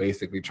people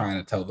basically trying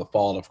to tell the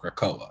fall of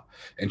Krakoa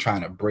and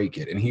trying to break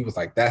it. And he was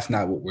like, that's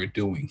not what we're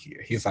doing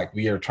here. He's like,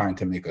 we are trying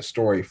to make a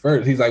story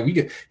first. He's like,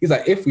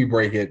 if we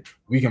break it,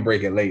 we can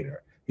break it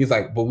later. He's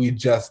like, but we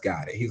just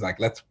got it. He's like,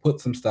 let's put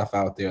some stuff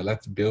out there.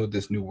 Let's build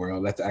this new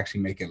world. Let's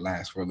actually make it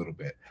last for a little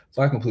bit.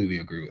 So I completely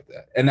agree with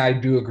that. And I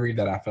do agree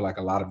that I feel like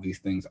a lot of these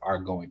things are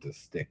going to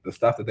stick. The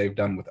stuff that they've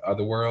done with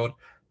Otherworld,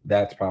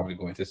 that's probably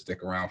going to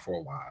stick around for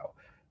a while.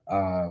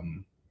 I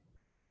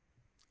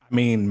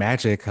mean,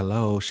 Magik,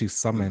 hello, she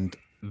summoned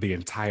the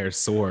entire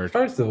sword.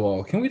 First of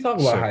all, can we talk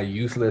about how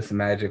useless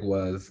Magik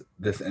was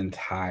this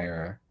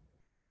entire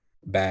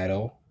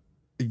battle?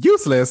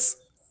 Useless?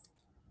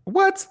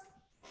 What?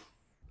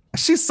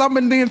 She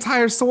summoned the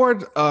entire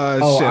sword. Ship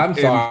I'm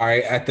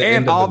sorry. At the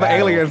end of all the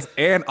aliens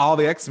and all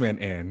the X-Men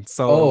in.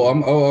 So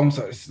I'm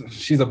sorry.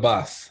 She's a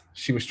bus.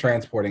 She was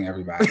transporting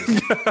everybody.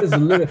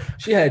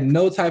 She had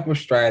no type of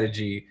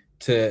strategy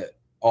to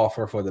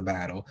offer for the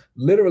battle.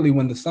 Literally,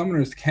 when the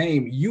summoners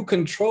came, you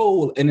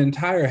control an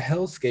entire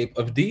hellscape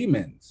of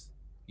demons.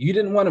 You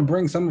didn't want to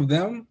bring some of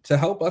them to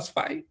help us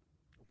fight?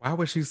 Why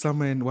would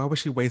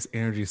she waste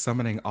energy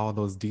summoning all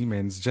those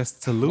demons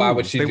just to lose? Why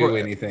would she do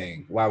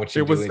anything? Why would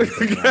she do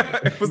anything?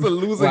 It was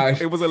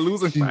a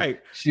losing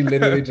fight. She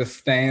literally just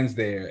stands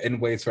there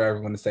and waits for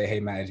everyone to say, hey,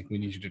 Magik, we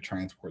need you to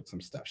transport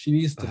some stuff. She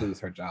needs to lose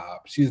her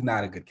job. She's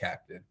not a good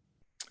captain.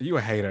 You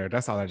a hater.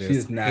 That's all it is.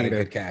 She's not a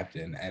good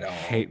captain at all.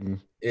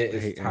 Hating. It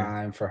is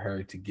time for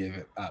her to give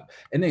it up.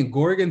 And then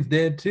Gorgon's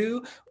dead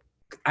too.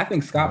 I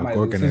think Scott might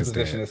lose his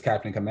position as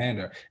Captain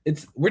Commander.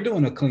 We're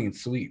doing a clean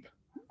sweep.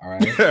 All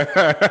right.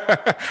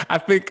 I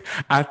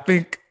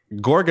think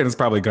Gorgon is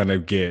probably gonna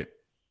get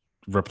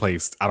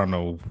replaced. I don't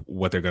know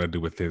what they're gonna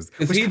do with his.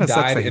 Because he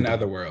died in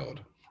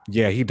Otherworld.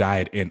 Yeah, he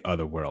died in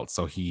Otherworld.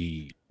 So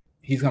he's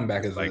come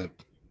back as like a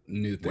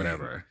new thing.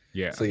 Whatever.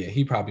 Yeah. So yeah,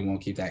 he probably won't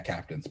keep that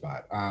captain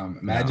spot.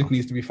 Magik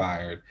needs to be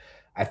fired.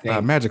 I think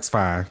Magik's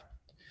fine.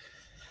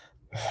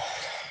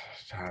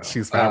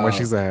 She's fine where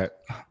she's at.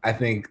 I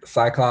think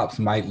Cyclops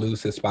might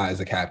lose his spot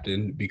as a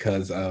captain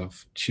because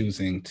of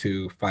choosing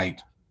to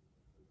fight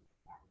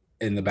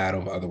in the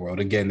Battle of Otherworld.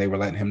 Again, they were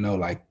letting him know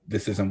like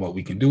this isn't what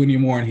we can do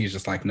anymore, and he's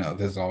just like, no,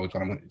 this is always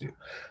what I'm going to do.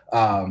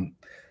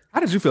 How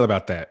did you feel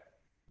about that?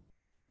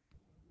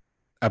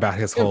 About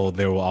his whole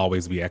 "there will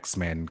always be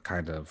X-Men"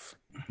 kind of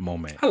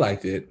moment. I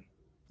liked it.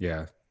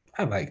 Yeah,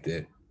 I liked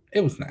it.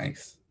 It was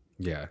nice.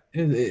 Yeah,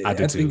 I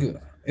did too. Think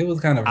it was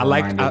kind of I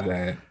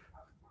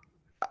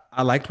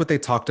liked what they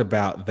talked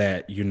about,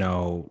 that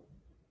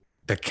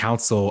the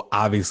council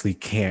obviously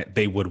can't.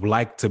 They would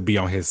like to be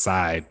on his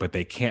side, but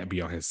they can't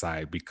be on his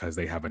side because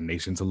they have a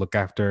nation to look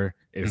after.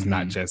 It's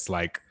not just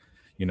like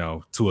 2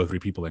 or 3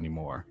 people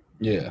anymore.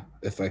 Yeah,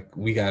 it's like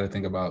we got to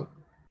think about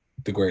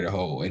the greater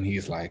whole, and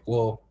he's like,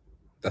 well,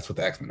 that's what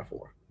the X-Men are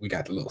for. We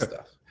got the little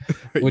stuff,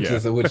 Yeah.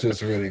 which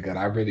is really good.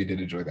 I really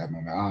did enjoy that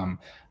moment.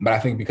 But I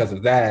think because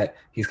of that,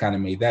 he's kind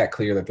of made that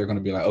clear that they're going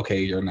to be like, okay,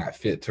 you're not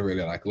fit to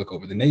really like look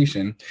over the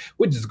nation,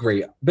 which is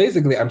great.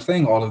 Basically, I'm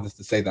saying all of this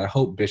to say that I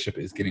hope Bishop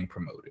is getting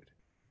promoted.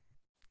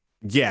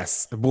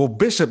 Yes. Well,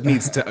 Bishop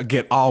needs to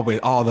get all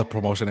the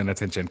promotion and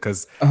attention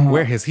because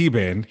where Uh, has he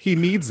been? He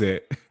needs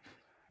it.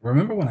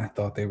 remember when I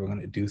thought they were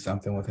going to do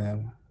something with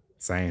him?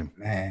 Same.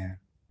 Man,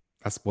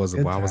 That was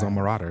good why I was on times.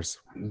 Marauders.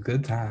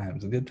 Good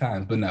times, good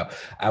times. But no,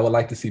 I would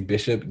like to see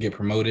Bishop get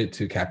promoted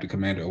to Captain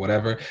Commander or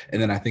whatever. And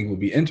then I think it would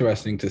be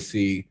interesting to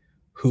see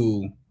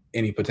who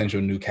any potential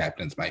new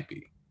captains might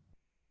be.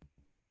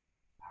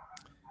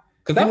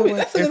 Because that would be,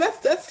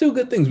 that's two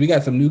good things. We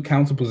got some new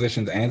council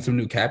positions and some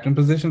new captain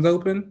positions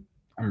open.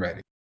 I'm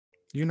ready.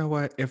 You know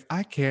what? If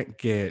I can't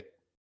get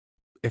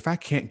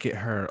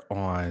her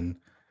on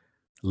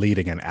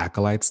leading an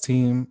Acolytes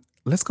team,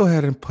 let's go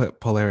ahead and put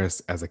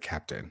Polaris as a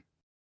captain.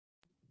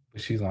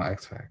 She's on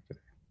X Factor.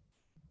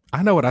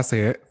 I know what I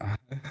said.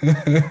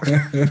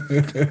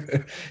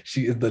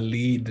 She is the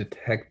lead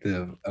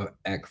detective of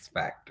X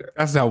Factor.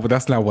 That's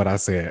not what I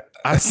said.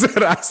 I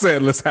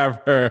said let's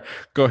have her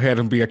go ahead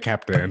and be a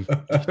captain.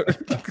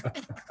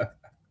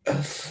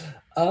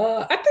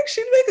 I think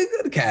she'd make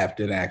a good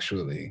captain,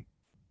 actually.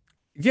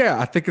 Yeah,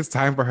 I think it's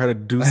time for her to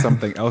do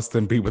something else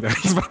than be with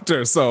X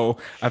Factor. So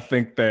I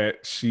think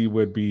that she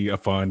would be a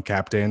fun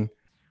captain.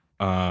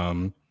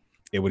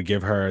 It would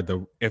give her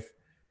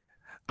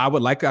I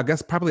would like, I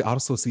guess, probably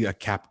also see a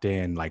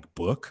captain like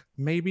book,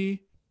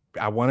 maybe.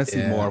 I want to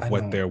see more of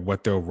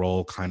what their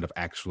role kind of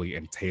actually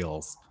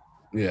entails.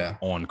 Yeah.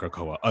 On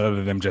Krakoa, other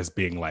than them just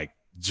being like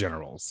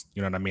generals.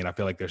 You know what I mean? I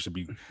feel like there should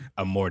be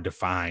a more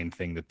defined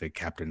thing that the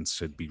captains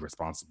should be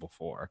responsible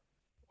for.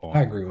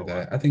 I agree with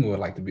that. I think I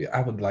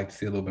would like to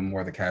see a little bit more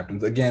of the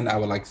captains. Again, I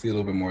would like to see a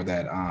little bit more of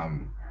that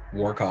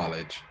War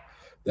College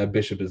that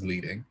Bishop is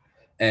leading.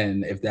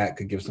 And if that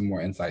could give some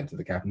more insight to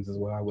the captains as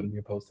well, I wouldn't be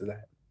opposed to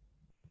that.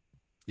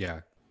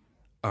 Yeah.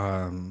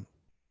 I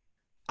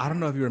don't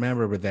know if you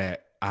remember, but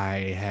that I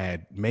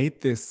had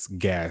made this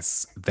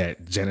guess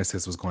that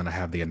Genesis was going to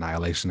have the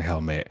Annihilation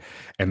helmet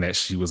and that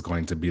she was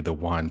going to be the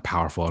one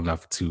powerful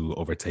enough to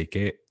overtake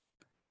it.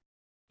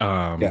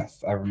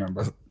 Yes, I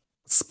remember.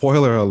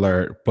 Spoiler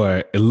alert,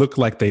 but it looked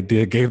like they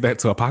gave that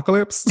to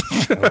Apocalypse.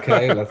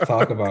 Okay, let's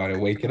talk about it.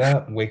 Wake it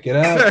up.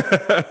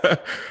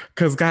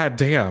 Because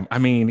goddamn, I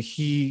mean,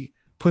 he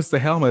puts the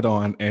helmet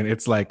on and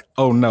it's like,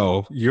 oh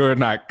no, you're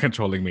not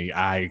controlling me.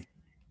 I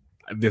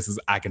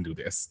can do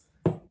this.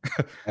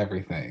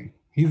 Everything.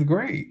 He's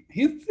great.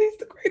 He's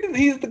the greatest.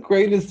 He's the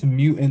greatest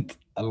mutant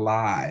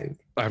alive.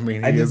 I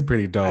mean, he is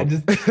pretty dope. I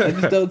just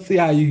don't see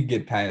how you can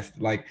get past.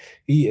 Like,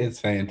 he is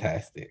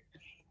fantastic.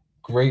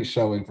 Great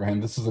showing for him.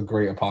 This is a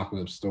great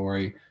Apocalypse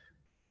story.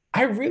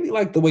 I really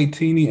like the way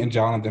Teenie and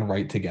Jonathan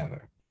write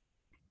together.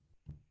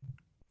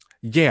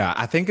 Yeah,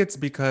 I think it's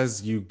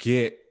because you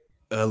get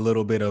a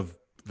little bit of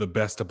the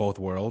best of both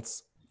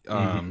worlds.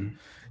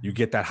 You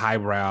get that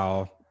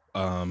highbrow,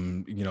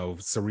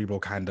 cerebral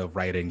kind of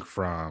writing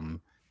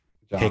from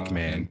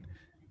Hickman.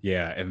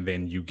 Yeah, and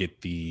then you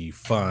get the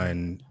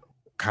fun,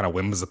 kind of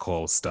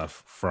whimsical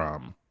stuff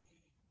from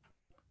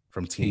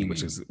Teenie,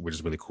 which is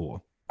really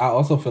cool. I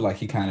also feel like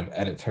he kind of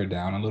edits her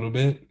down a little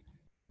bit.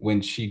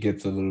 When she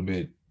gets a little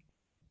bit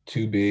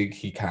too big,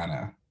 he kind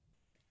of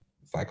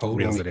like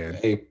reels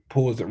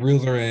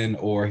her in,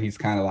 or he's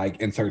kind of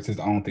like inserts his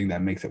own thing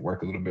that makes it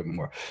work a little bit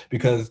more.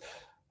 Because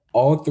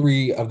all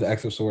three of the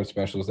X of Swords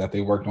specials that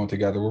they worked on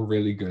together were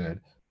really good.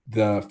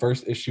 The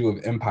first issue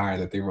of Empire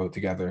that they wrote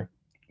together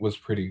was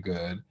pretty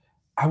good.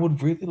 I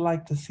would really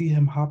like to see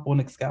him hop on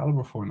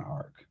Excalibur for an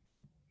arc,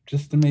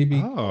 just to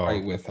maybe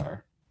fight with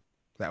her.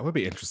 That would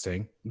be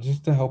interesting.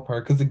 Just to help her,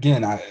 because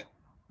again, I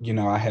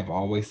have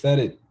always said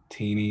it.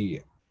 Teenie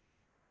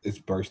is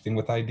bursting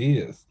with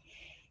ideas.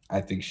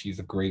 I think she's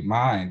a great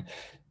mind.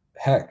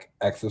 Heck,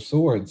 X of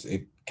Swords,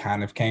 it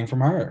kind of came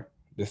from her.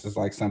 This is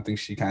like something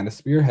she kind of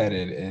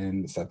spearheaded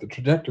and set the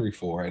trajectory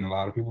for, and a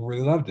lot of people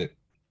really loved it.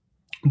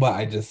 But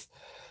I just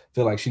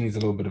feel like she needs a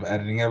little bit of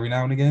editing every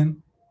now and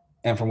again.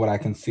 And from what I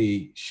can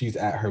see, she's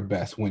at her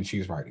best when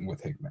she's writing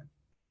with Hickman.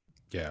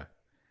 Yeah.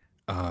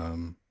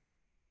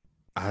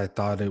 I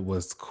thought it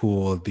was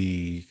cool,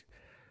 the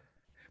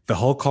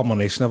whole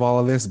culmination of all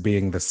of this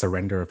being the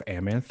surrender of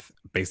Amenth,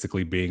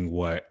 basically being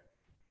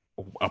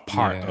a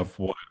part of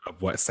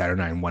what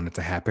Saturnine wanted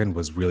to happen,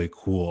 was really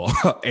cool.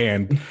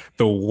 And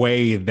the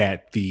way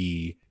that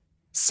the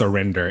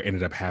surrender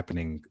ended up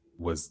happening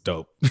was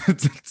dope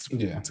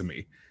to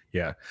me.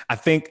 Yeah. I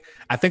think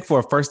for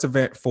a first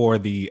event for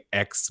the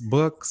X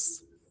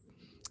books,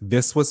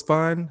 this was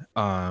fun.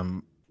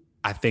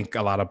 I think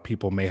a lot of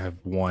people may have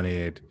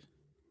wanted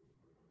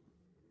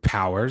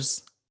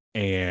Powers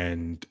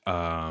and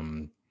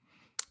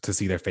to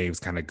see their faves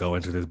kind of go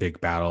into this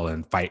big battle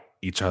and fight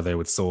each other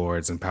with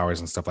swords and powers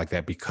and stuff like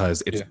that,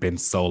 because it's been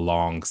so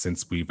long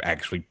since we've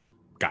actually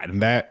gotten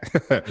that.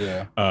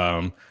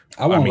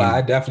 I won't lie,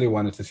 I definitely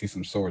wanted to see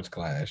some swords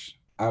clash.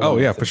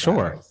 For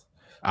sure.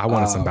 I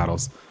wanted some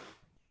battles.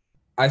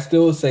 I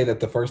still say that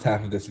the first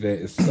half of this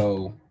event is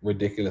so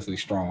ridiculously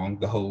strong.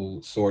 The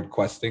whole sword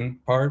questing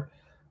part,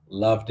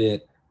 loved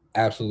it,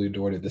 absolutely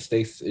adored it. The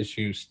stasis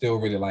issue, still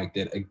really liked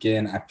it.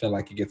 Again, I feel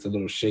like it gets a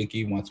little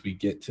shaky once we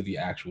get to the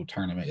actual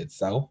tournament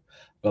itself.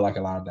 I feel like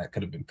a lot of that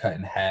could have been cut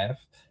in half.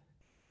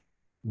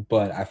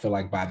 But I feel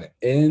like by the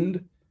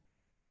end,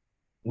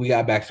 we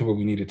got back to where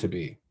we needed to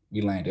be.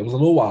 We landed. It was a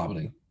little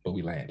wobbly, but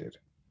we landed.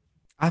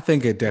 I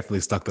think it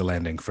definitely stuck the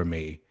landing for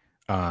me.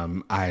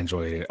 I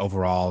enjoyed it.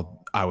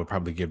 Overall, I would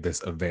probably give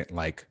this event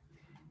like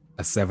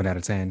a 7 out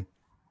of 10.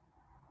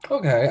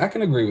 Okay, I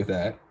can agree with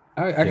that.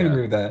 I can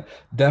agree with that.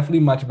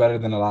 Definitely much better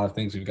than a lot of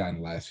things we've gotten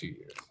the last few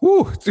years.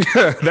 Woo,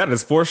 that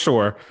is for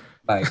sure.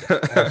 Like,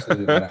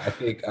 absolutely better. I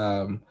think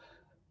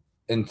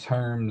in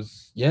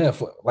terms,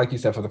 like you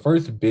said, for the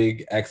first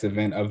big X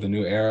event of the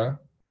new era,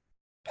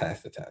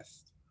 pass the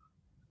test.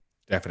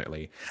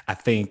 Definitely. I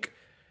think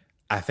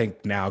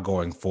now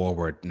going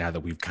forward, now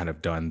that we've kind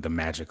of done the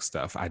magic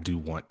stuff, I do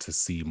want to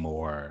see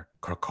more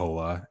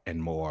Krakoa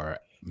and more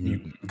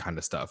mutant kind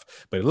of stuff.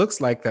 But it looks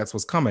like that's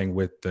what's coming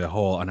with the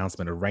whole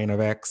announcement of Reign of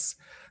X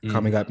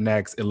coming up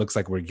next. It looks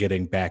like we're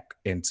getting back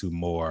into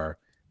more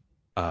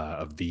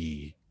of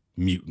the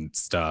mutant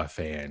stuff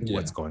and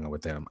what's going on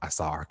with them. I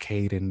saw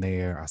Arcade in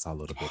there. I saw a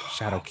little bit of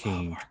Shadow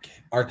King.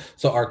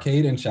 So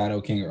Arcade and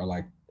Shadow King are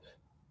like,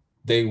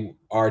 they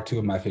are two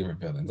of my favorite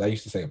villains. I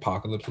used to say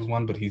Apocalypse was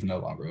one, but he's no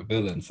longer a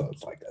villain, so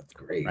it's like, that's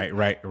great.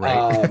 Right.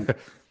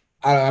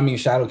 I mean,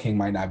 Shadow King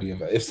might not be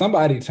if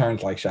somebody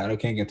turns like Shadow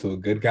King into a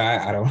good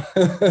guy, I don't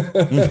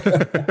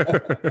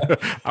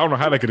I don't know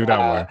how they could do that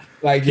one.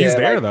 Like, he's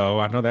there though.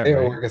 I know that they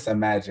work as some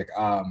magic.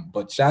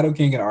 But Shadow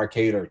King and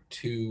Arcade are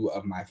two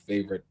of my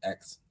favorite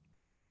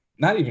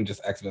not even just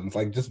X villains,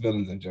 like just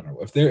villains in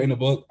general. If they're in a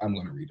book, I'm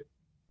gonna read it.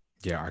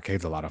 Yeah,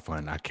 Arcade's a lot of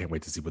fun. I can't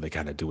wait to see what they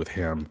kind of do with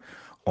him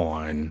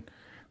on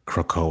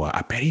Krakoa.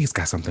 I bet he's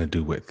got something to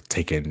do with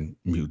taking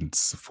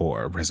mutants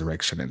for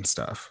resurrection and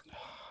stuff.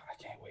 I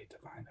can't wait to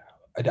find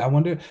out. I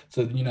wonder.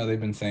 So they've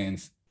been saying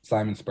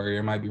Simon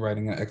Spurrier might be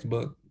writing an X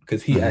book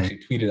because he actually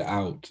tweeted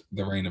out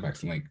the Reign of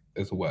X link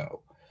as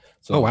well.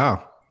 So, oh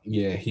wow.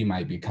 Yeah, he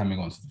might be coming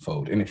onto the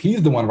fold. And if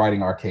he's the one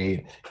writing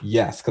Arcade,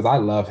 yes, because I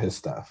love his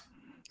stuff.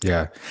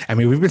 Yeah. I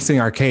mean, we've been seeing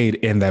Arcade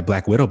in that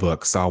Black Widow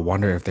book, so I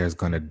wonder if there's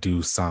going to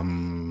do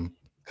some...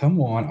 Come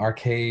on,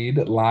 Arcade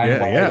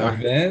line-wide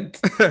event.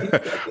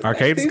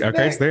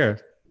 Arcade's there.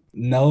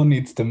 No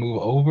needs to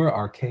move over.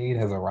 Arcade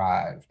has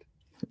arrived.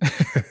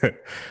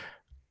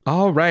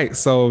 All right.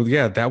 So,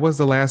 yeah, that was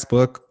the last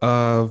book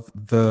on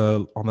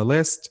the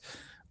list.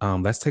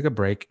 Let's take a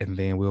break, and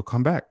then we'll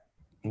come back.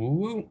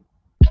 Ooh.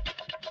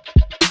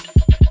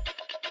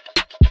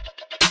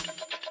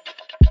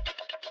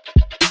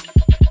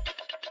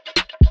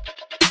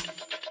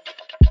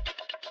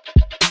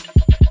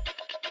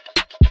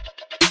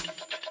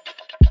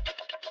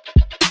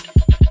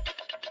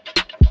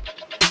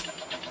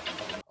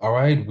 All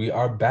right, we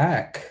are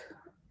back.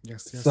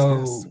 Yes.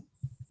 So,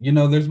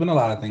 there's been a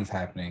lot of things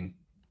happening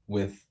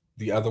with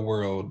the other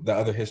world, the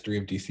other history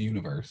of DC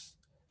Universe.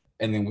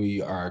 And then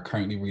we are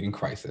currently reading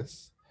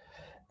Crisis.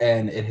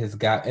 And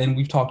and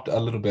we've talked a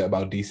little bit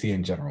about DC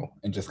in general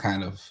and just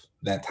kind of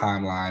that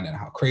timeline and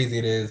how crazy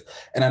it is.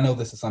 And I know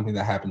this is something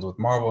that happens with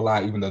Marvel a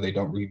lot, even though they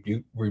don't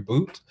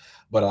reboot,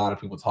 but a lot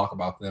of people talk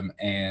about them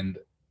and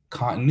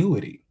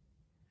continuity.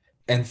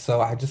 And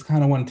so I just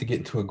kind of wanted to get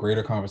into a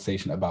greater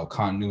conversation about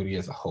continuity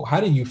as a whole.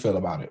 How do you feel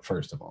about it,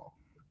 first of all?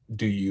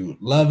 Do you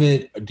love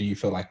it? Or do you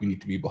feel like we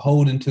need to be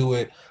beholden to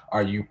it?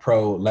 Are you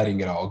pro letting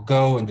it all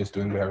go and just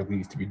doing whatever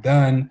needs to be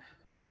done?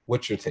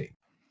 What's your take?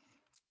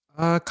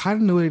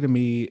 Continuity to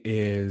me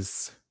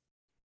is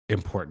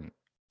important.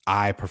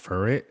 I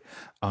prefer it.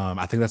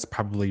 I think that's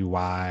probably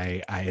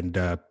why I end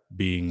up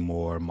being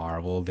more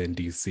Marvel than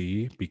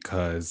DC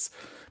because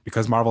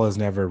Marvel has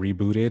never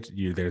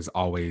rebooted. There's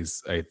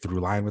always a through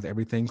line with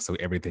everything, so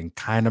everything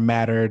kind of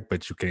mattered,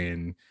 but you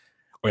can,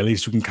 or at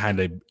least you can kind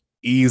of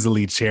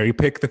easily cherry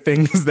pick the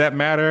things that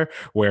matter.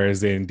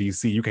 Whereas in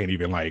DC, you can't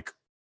even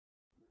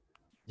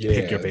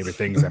pick your favorite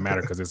things that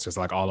matter because it's just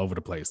like all over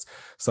the place.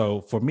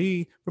 So for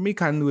me,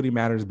 continuity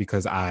matters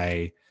because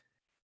I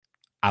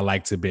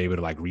like to be able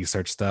to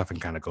research stuff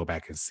and kind of go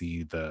back and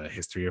see the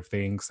history of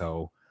things.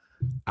 So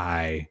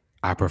I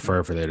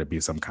prefer for there to be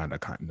some kind of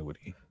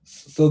continuity.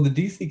 So the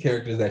DC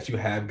characters that you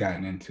have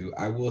gotten into,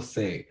 I will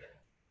say,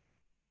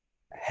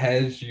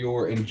 has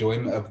your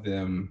enjoyment of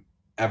them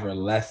ever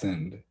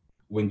lessened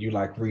when you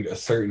read a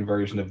certain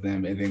version of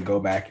them and then go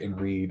back and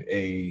read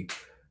a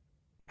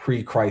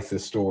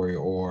pre-crisis story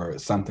or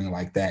something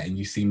like that, and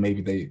you see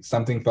maybe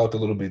something felt a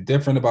little bit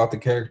different about the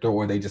character,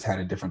 or they just had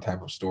a different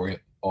type of story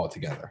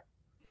altogether?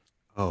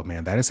 Oh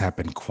man, that has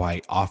happened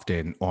quite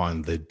often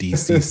on the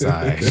DC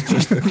side.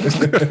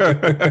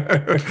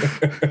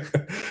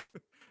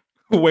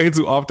 Way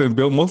too often,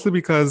 Bill, mostly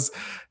because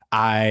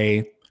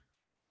I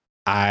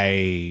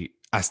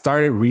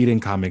started reading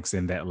comics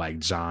in that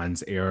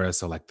John's era,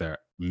 so the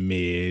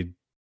mid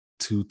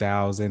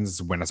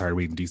 2000s when I started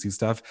reading DC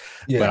stuff.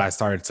 Yeah. But I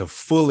started to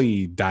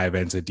fully dive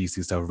into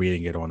DC stuff,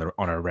 reading it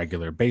on a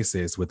regular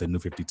basis with the New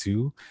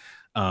 52.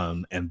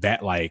 And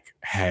that like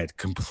had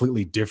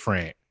completely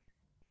different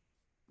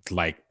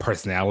like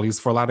personalities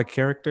for a lot of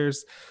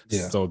characters.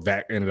 Yeah. So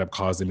that ended up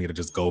causing me to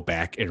just go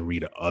back and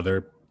read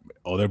other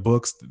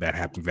books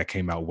that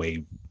came out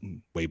way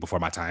before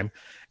my time.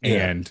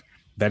 Yeah. And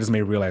that just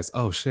made me realize,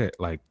 oh shit,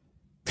 like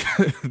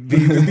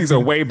these are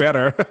way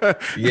better.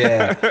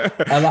 Yeah.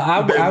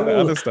 I will,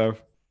 other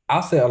stuff.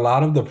 I'll say a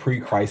lot of the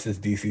pre-crisis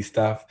DC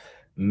stuff,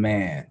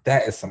 man,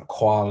 that is some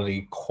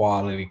quality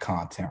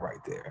content right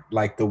there.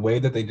 Like the way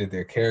that they did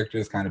their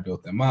characters, kind of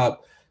built them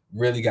up,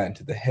 really got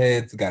into the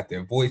heads, got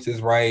their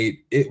voices right.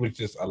 It was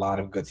just a lot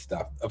of good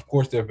stuff. Of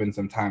course, there have been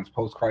some times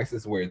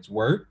post-crisis where it's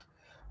worked,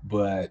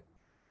 but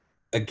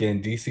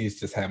again, DC's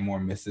just had more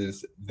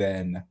misses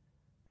than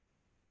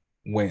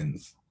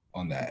wins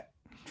on that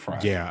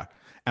front. Yeah.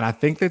 And I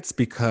think that's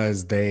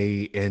because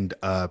they end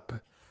up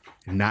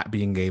not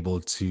being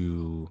able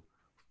to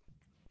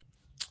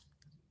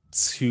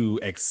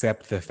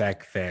accept the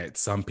fact that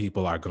some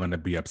people are going to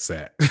be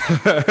upset.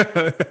 If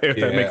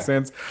that makes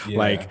sense. Yeah.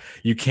 Like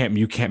you can't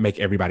make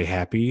everybody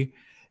happy.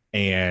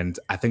 And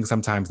I think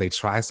sometimes they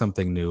try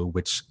something new,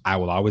 which I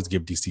will always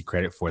give DC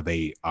credit for.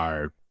 They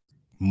are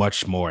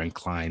much more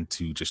inclined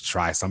to just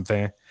try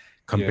something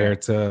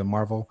compared to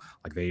Marvel.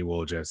 Like they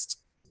will just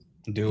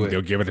do it.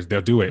 They'll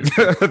do it.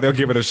 They'll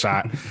give it a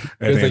shot.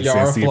 And then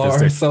Yara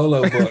Flor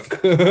solo book.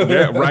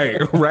 Yeah,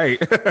 right.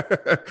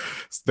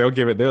 They'll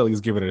at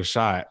least give it a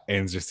shot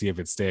and just see if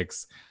it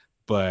sticks.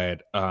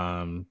 But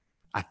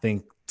I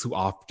think too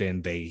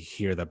often they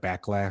hear the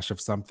backlash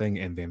of something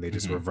and then they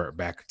just revert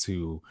back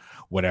to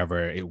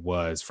whatever it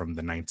was from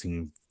the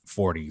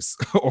 1940s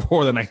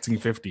or the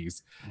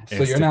 1950s.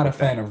 So you're not a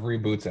fan of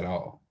reboots at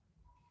all?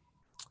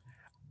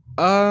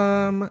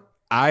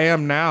 I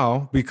am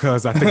now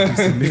because I think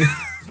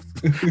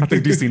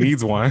DC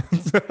needs one.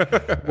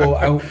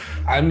 Well,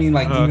 I mean,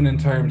 like even in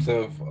terms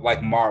of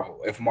like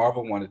Marvel, if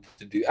Marvel wanted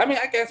to do, I mean,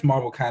 I guess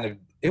Marvel kind of,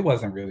 it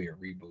wasn't really a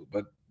reboot,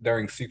 but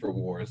during Secret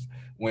Wars,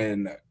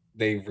 when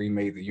they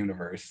remade the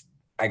universe,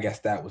 I guess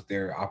that was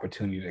their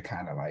opportunity to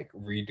kind of like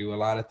redo a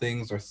lot of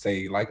things or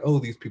say like, oh,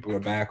 these people are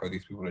back or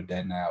these people are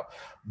dead now.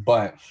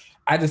 But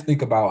I just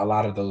think about a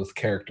lot of those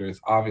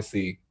characters,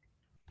 obviously,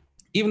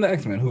 even the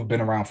X-Men who've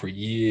been around for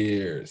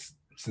years,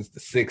 since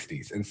the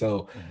 60s. And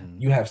so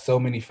you have so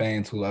many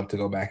fans who love to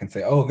go back and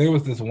say, oh, there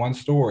was this one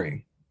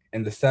story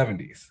in the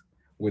 70s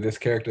where this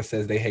character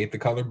says they hate the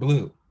color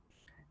blue.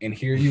 And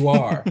here you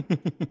are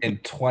in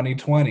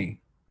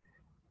 2020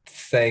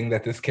 saying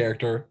that this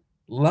character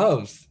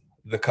loves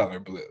the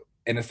color blue.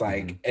 And it's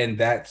like, and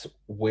that's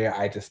where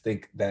I just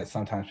think that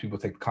sometimes people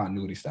take the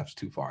continuity stuff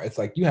too far. It's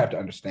like, you have to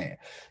understand,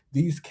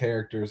 these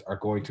characters are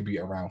going to be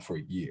around for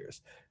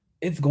years.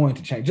 It's going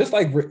to change. Just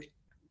like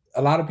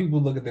a lot of people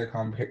look at their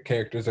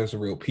characters as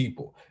real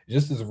people.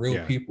 Just as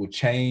real people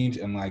change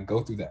and like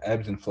go through the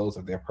ebbs and flows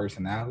of their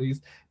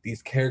personalities,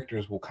 these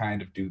characters will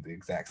kind of do the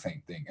exact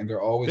same thing. And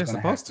they're always going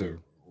to have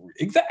to.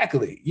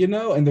 Exactly. You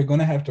know, and they're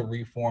going to have to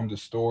reform the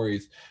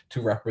stories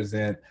to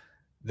represent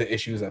the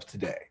issues of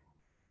today.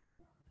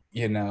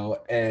 You know,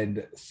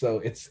 and so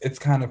it's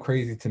kind of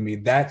crazy to me.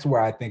 That's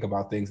where I think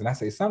about things. And I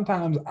say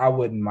sometimes I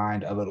wouldn't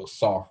mind a little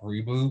soft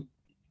reboot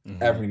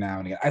every now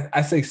and again.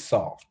 I say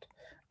soft.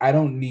 I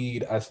don't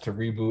need us to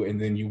reboot and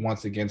then you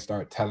once again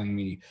start telling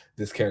me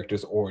this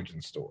character's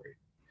origin story.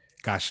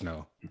 Gosh,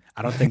 no.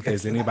 I don't think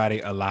there's anybody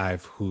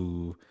alive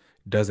who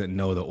doesn't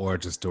know the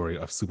origin story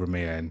of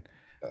Superman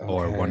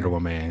or Wonder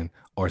Woman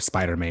or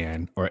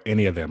Spider-Man or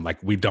any of them.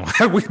 Like we don't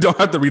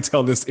have to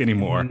retell this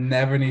anymore.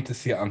 Never need to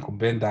see Uncle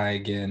Ben die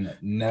again.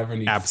 Never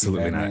need to see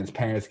Batman's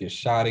parents get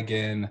shot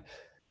again.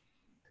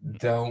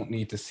 Don't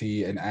need to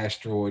see an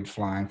asteroid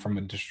flying from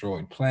a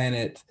destroyed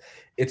planet.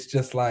 It's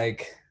just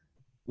like,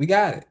 we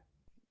got it.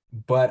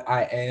 But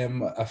I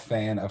am a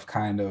fan of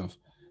kind of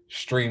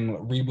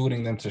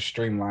rebooting them to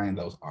streamline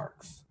those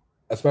arcs,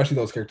 especially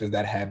those characters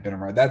that have been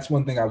around. That's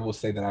one thing I will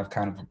say that I've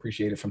kind of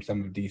appreciated from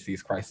some of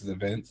DC's crisis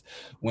events.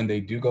 When they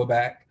do go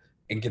back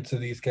and get to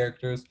these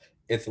characters,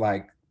 it's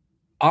like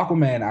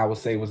Aquaman, I would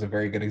say, was a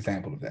very good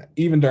example of that.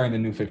 Even during the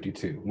New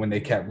 52, when they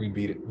kept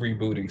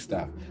rebooting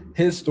stuff,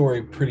 his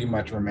story pretty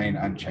much remained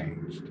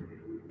unchanged.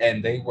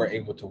 And they were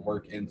able to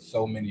work in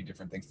so many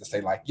different things to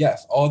say, like,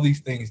 yes, all these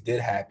things did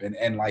happen.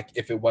 And like,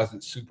 if it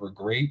wasn't super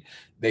great,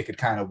 they could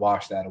kind of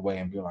wash that away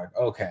and be like,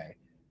 okay,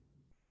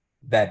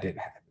 that didn't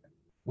happen,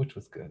 which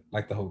was good.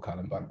 Like the whole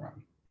Colin Bunn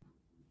run.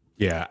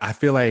 Yeah, I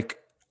feel like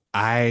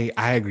I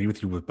agree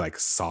with you with like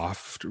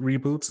soft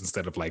reboots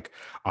instead of like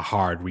a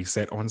hard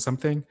reset on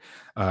something.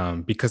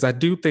 Because I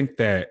do think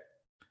that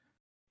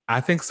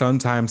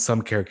sometimes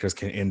some characters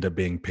can end up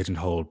being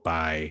pigeonholed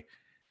by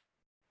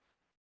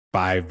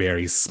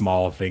very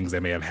small things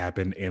that may have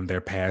happened in their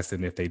past,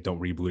 and if they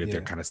don't reboot it, they're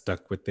kind of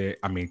stuck with it.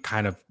 I mean,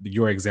 kind of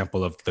your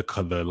example of the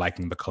color,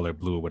 liking the color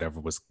blue or whatever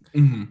was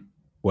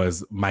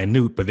was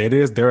minute, but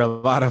there are a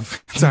lot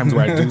of times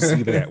where I do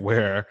see that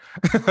where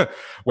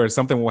where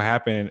something will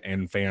happen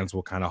and fans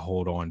will kind of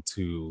hold on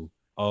to,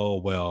 oh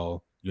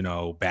well,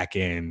 back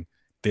in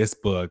this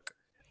book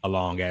a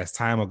long ass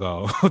time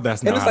ago,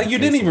 that's And not it's how like the you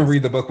didn't case even was.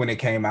 read the book when it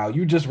came out.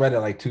 You just read it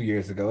like 2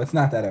 years ago. It's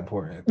not that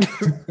important.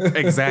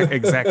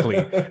 Exactly.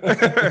 And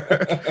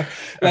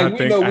Like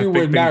we know I we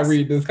were think not things.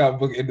 reading this comic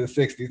book in the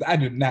 60s. I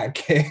do not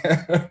care.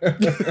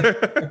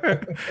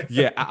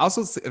 Yeah, I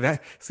also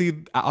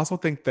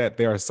think that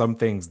there are some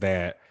things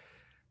that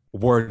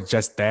were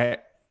just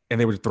that and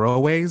they were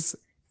throwaways.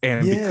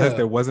 And because Yeah.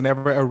 there wasn't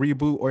ever a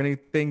reboot or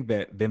anything,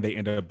 that then they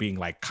ended up being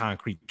like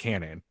concrete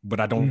canon. But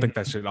I don't think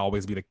that Mhm. should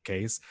always be the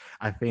case.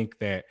 I think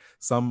that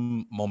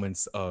some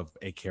moments of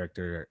a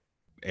character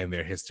and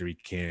their history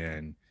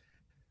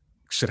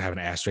should have an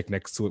asterisk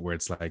next to it where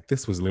it's like,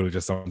 this was literally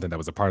just something that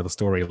was a part of the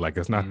story. Like,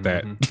 it's not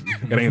that,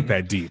 it ain't Mhm.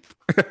 that deep.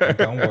 Like,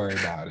 don't worry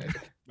about it.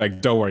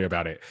 Like, don't worry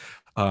about it.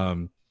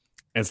 Um,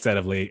 instead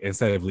of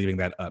leaving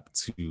that up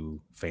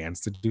to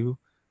fans to do.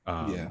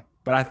 Yeah.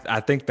 But I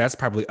think that's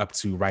probably up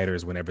to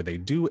writers whenever they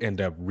do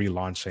end up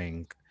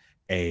relaunching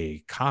a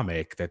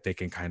comic, that they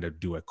can kind of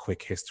do a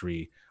quick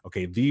history.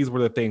 Okay, these were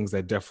the things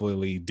that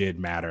definitely did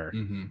matter.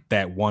 Mhm.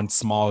 That one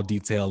small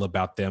detail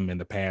about them in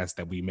the past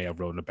that we may have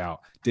written about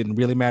didn't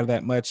really matter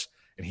that much.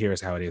 And here's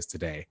how it is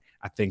today.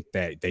 I think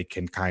that they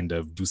can kind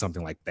of do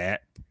something like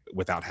that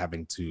without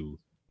having to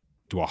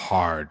do a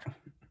hard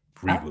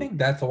I reboot. think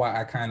that's why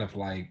I kind of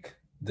like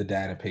the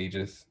data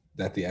pages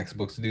that the X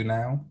books do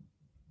now.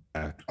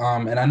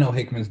 And I know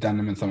Hickman's done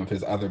them in some of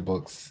his other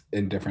books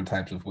in different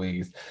types of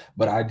ways,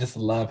 but I just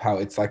love how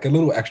it's like a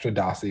little extra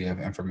dossier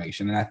of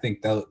information. And I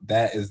think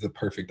that is the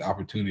perfect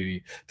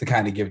opportunity to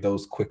kind of give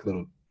those quick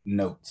little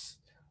notes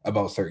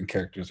about certain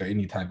characters or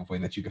any type of way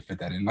that you could fit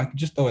that in. Like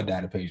just throw a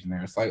data page in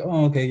there. It's like,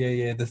 oh, okay,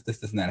 yeah, this,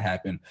 and that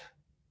happened.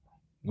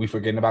 We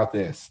forgetting about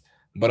this,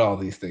 but all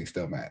these things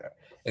still matter.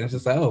 And it's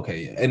just like,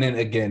 okay, yeah. And then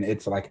again,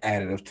 it's like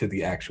additive to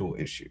the actual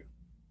issue.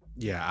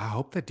 Yeah, I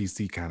hope that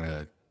DC kind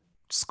of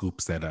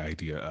scoops that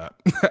idea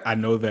up. I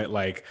know that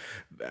like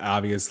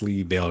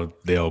obviously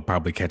they'll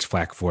probably catch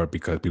flack for it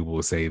because people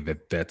will say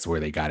that that's where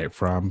they got it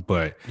from,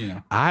 but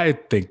Yeah. I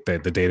think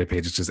that the data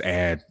pages just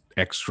add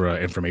extra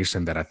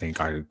information that I think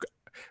are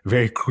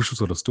very crucial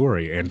to the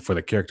story and for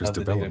the character's Of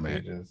the data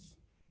development. pages.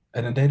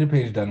 And a data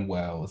page done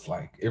well is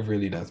like it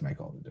really does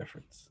make all the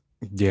difference.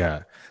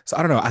 Yeah. So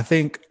I don't know. I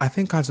think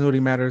continuity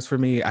matters for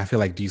me. I feel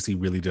like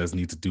DC really does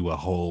need to do a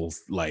whole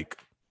like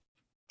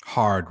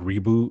hard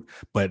reboot,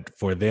 but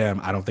for them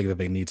I don't think that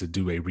they need to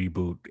do a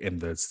reboot in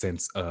the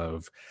sense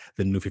of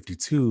the New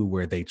 52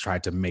 where they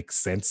tried to make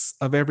sense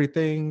of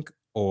everything,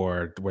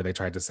 or where they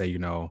tried to say,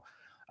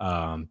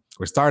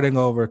 we're starting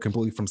over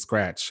completely from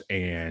scratch,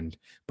 and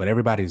but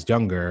everybody's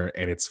younger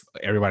and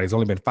everybody's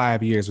only been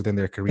 5 years within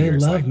their They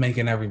careers. love Like,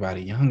 making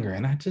everybody younger,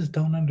 and I just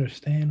don't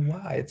understand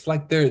why. It's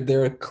like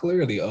they're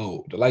clearly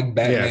old. Like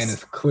Batman yes.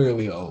 is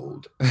clearly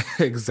old.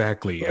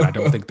 Exactly. And I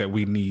don't think that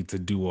we need to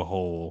do a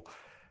whole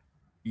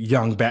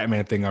young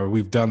Batman thing, or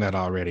we've done that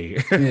already.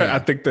 I Yeah.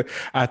 think that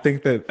I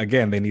think that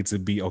again they need to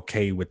be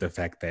okay with the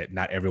fact that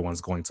not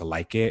everyone's going to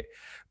like it,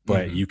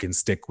 but Mhm. you can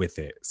stick with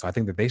it. So I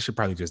think that they should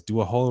probably just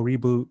do a whole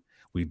reboot.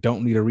 We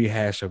don't need a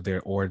rehash of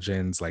their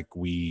origins. Like,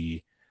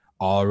 we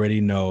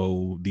already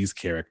know these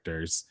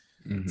characters,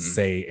 Mhm.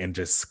 say, and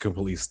just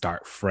completely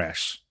start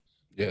fresh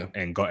Yeah.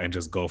 and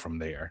go from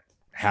there.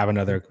 Have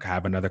another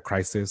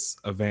crisis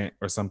event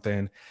or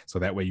something, so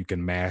that way you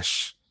can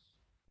mash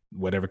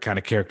whatever kind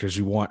of characters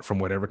you want from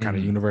whatever kind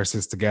of Mhm.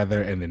 universes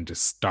together, and then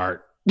just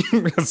start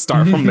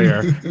from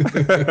there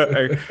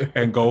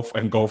and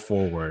go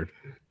forward.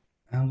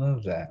 I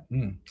love that.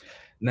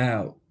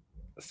 Now,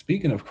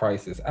 speaking of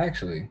crisis,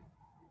 actually,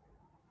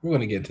 we're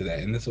going to get into that,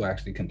 and this will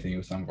actually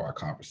continue some of our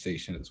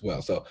conversation as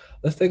well. So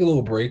let's take a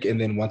little break, and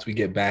then once we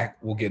get back,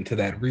 we'll get into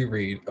that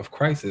reread of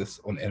Crisis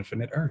on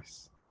Infinite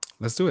Earths.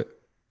 Let's do it.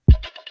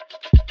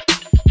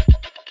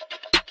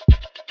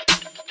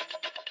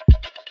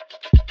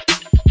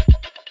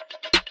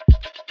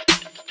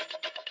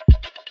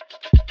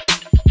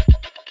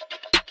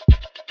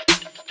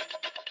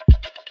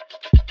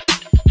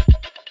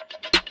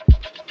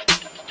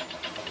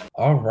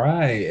 All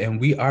right, and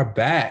we are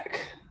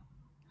back.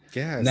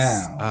 Yes.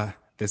 Now,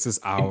 This is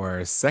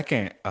our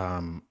second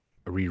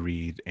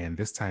reread, and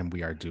this time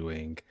we are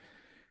doing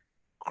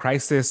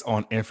Crisis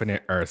on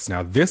Infinite Earths.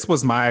 Now, this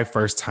was my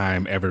first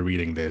time ever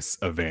reading this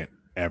event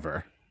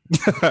ever.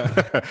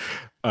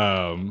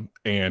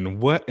 And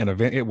what an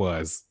event it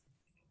was.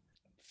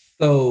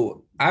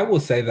 so I will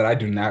say that I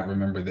do not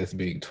remember this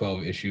being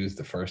 12 issues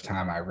the first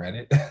time I read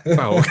it.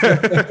 Oh.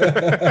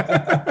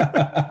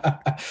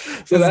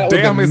 So It's that was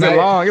a damn, is it nice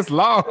long? It's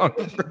long.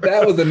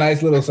 that was a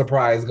nice little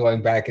surprise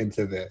going back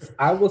into this.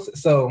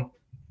 So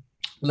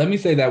let me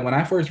say that when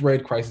I first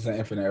read Crisis on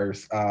Infinite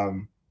Earths,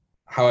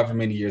 however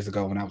many years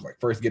ago, when I was like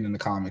first getting into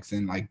comics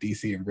and like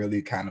DC and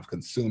really kind of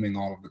consuming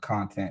all of the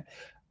content,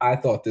 I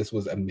thought this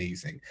was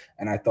amazing.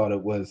 And I thought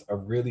it was a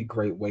really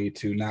great way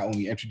to not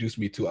only introduce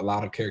me to a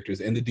lot of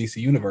characters in the DC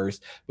universe,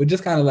 but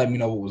just kind of let me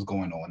know what was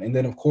going on. And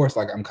then, of course,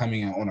 like I'm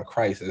coming in on a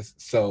crisis.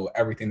 So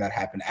everything that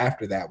happened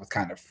after that was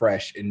kind of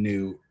fresh and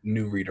new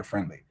reader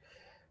friendly.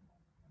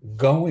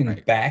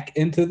 Going back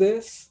into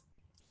this,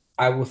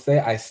 I will say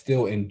I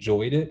still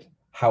enjoyed it.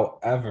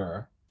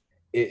 However,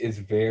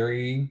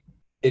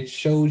 it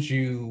shows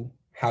you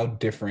how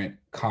different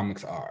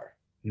comics are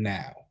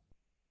now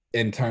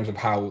in terms of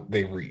how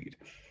they read.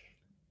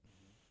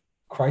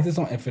 Crisis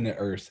on Infinite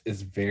Earths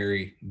is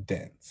very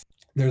dense.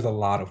 There's a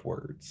lot of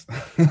words.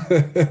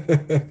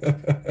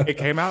 It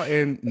came out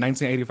in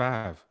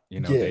 1985.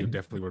 They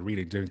definitely were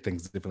doing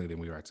things differently than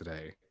we are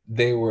today.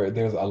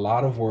 There's a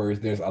lot of words,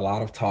 there's a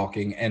lot of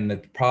talking, and the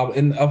problem,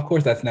 and of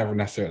course that's never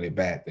necessarily a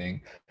bad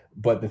thing,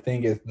 but the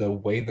thing is the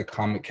way the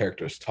comic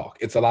characters talk,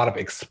 it's a lot of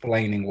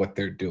explaining what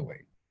they're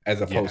doing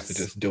as opposed to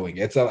just doing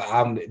it. So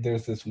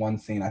there's this one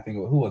scene, I think,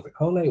 who was it,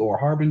 Cole or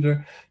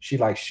Harbinger? She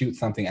like shoots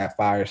something at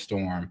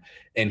Firestorm,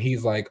 and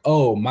he's like,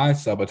 "Oh, my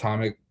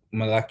subatomic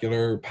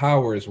molecular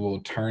powers will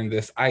turn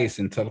this ice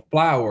into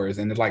flowers,"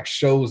 and it like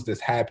shows this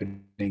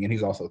happening, and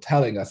he's also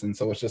telling us. And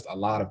so it's just a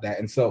lot of that.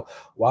 And so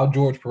while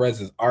George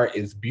Perez's art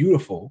is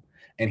beautiful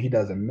and he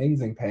does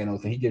amazing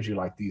panels and he gives you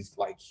like these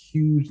like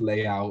huge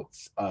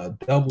layouts,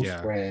 double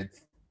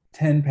spreads,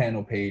 10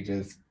 panel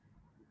pages,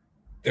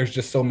 there's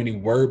just so many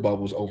word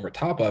bubbles over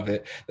top of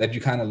it that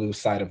you kind of lose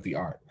sight of the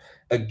art.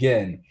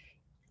 Again,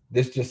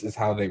 this just is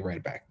how they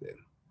read back then.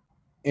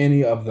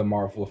 Any of the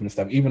Marv Wolfman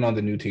stuff, even on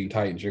the new Teen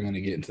Titans, you're going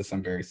to get into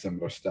some very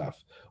similar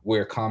stuff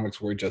where comics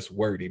were just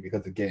wordy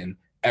because, again,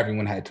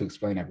 everyone had to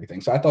explain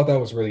everything. So I thought that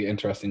was really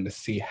interesting to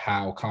see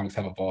how comics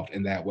have evolved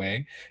in that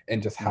way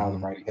and just how the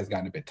writing has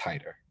gotten a bit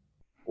tighter,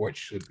 or it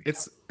should be.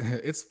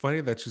 It's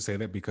funny that you say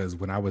that because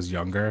when I was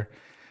younger,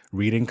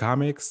 reading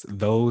comics,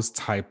 those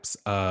types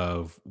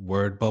of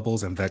word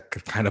bubbles and that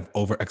kind of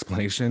over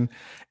explanation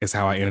is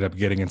how I ended up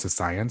getting into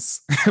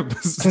science.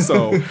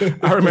 So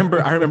I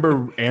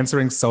remember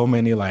answering so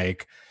many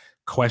like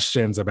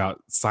questions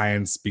about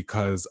science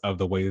because of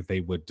the way that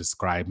they would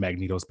describe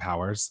Magneto's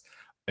powers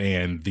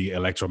and the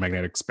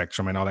electromagnetic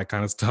spectrum and all that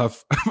kind of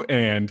stuff.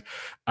 And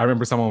I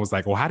remember someone was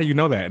like, "Well, how do you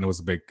know that?" And it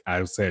was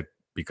I said,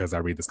 because I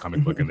read this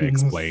comic book and they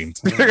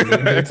explained.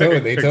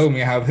 they told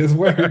me how this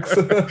works.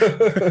 So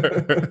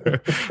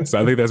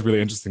I think that's really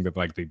interesting that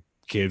like the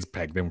kids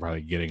back then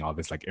probably getting all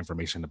this like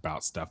information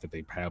about stuff that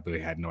they probably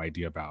had no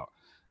idea about.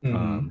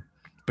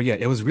 But yeah,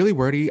 it was really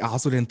wordy. I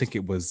also didn't think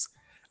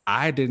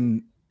I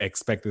didn't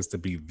expect this to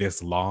be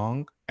this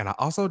long. And I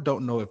also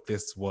don't know if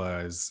this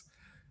was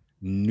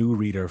new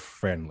reader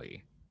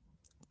friendly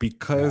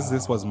because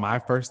this was my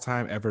first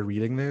time ever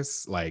reading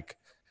this. Like,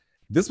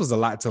 this was a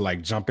lot to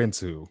like jump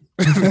into.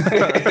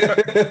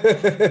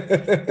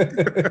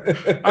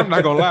 I'm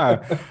not gonna lie.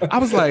 I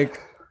was like,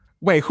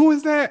 wait, who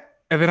is that?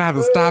 And then I had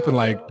to stop and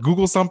like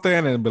Google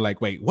something and be like,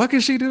 wait, what can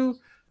she do?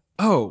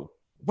 Oh,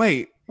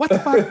 wait, what the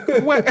fuck?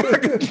 What?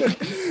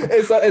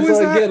 and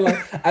so again,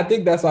 like I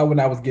think that's why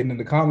when I was getting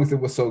into comics, it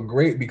was so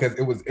great because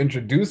it was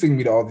introducing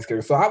me to all these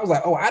characters. So I was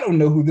like, oh, I don't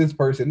know who this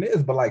person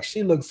is, but like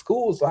she looks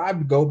cool. So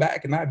I'd go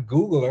back and I'd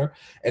Google her,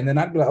 and then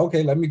I'd be like,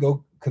 okay, let me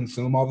go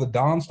consume all the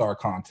Dawnstar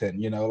content.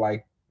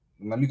 Like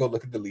let me go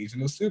look at the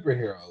Legion of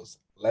Superheroes.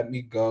 Let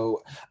me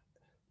go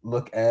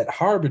look at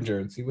Harbinger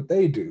and see what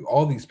they do.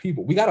 All these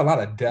people. We got a lot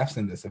of deaths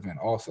in this event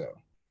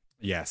also.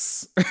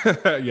 Yes.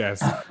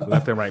 Yes.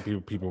 Left and right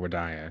people were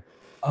dying.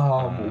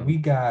 We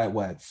got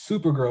what?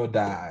 Supergirl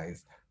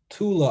dies.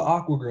 Tula,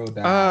 Aquagirl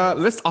dies.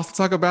 Let's also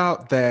talk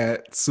about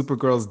that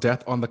Supergirl's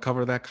death on the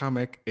cover of that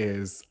comic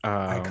is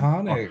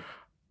iconic.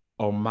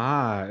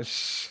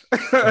 Homage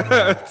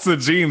to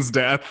Jean's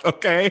death.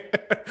 Okay.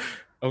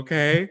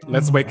 Okay,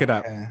 let's wake it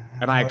up.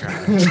 An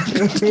icon.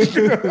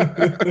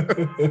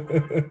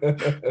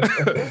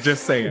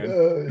 Just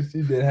saying.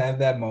 She did have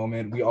that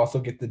moment. We also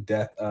get the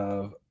death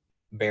of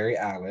Barry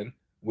Allen,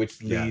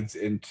 which leads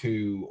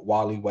into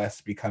Wally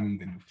West becoming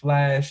the new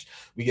Flash.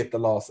 We get the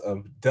loss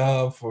of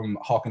Dove from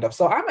Hawk and Dove.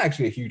 So I'm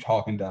actually a huge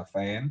Hawk and Dove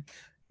fan.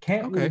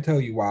 Can't really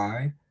tell you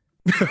why.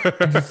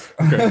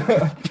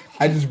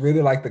 I just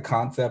really like the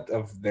concept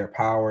of their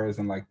powers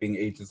and like being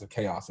agents of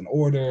chaos and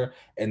order,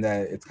 and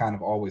that it's kind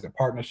of always a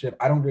partnership.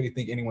 I don't really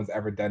think anyone's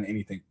ever done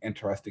anything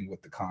interesting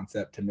with the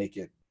concept to make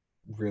it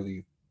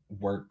really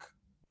work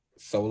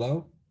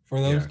solo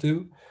for those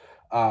two.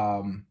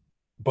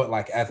 But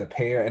like as a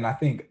pair, and I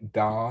think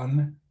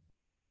Dawn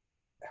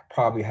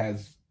probably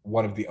has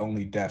one of the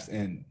only deaths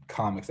in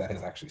comics that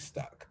has actually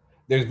stuck.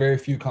 There's very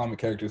few comic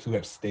characters who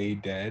have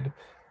stayed dead.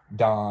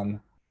 Dawn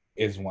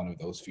is one of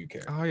those few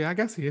characters. Oh yeah, I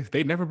guess he is.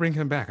 They never bring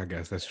him back. I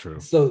guess that's true.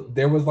 So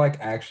there was like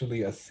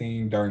actually a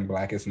scene during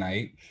Blackest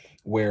Night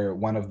where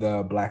one of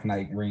the Black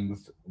Knight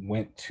rings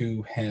went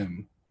to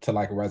him to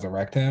like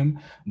resurrect him,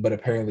 but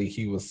apparently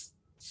he was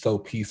so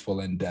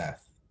peaceful in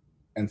death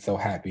and so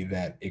happy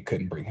that it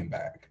couldn't bring him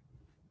back.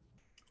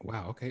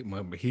 Wow. Okay.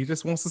 Well, he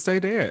just wants to stay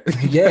dead.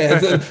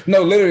 Yeah,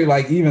 no, literally,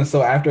 like even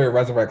so, after it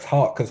resurrects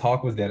Hawk, because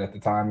Hawk was dead at the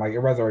time, like it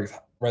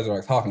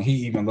resurrects Hawk, and he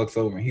even looks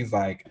over and he's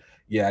like,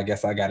 "Yeah, I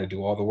guess I got to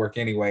do all the work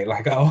anyway,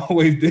 like I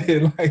always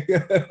did." Like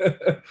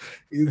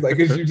he's like,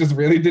 "Cause you just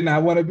really did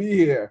not want to be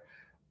here."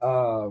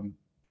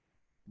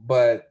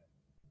 But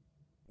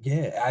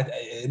yeah,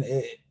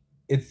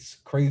 it's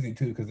crazy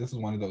too because this is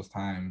one of those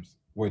times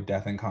where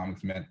death in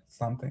comics meant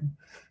something.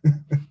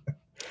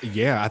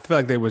 Yeah, I feel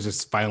like they were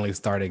just finally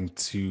starting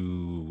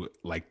to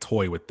like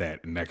toy with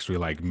that and actually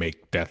like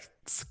make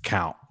deaths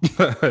count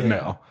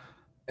now.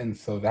 And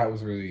so that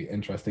was really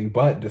interesting.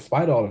 But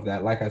despite all of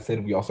that, like I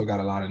said, we also got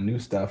a lot of new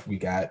stuff. We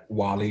got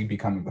Wally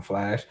becoming the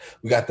Flash.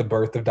 We got the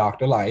birth of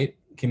Dr. Light,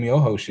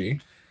 Kimio Hoshi.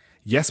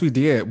 Yes, we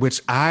did,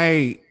 which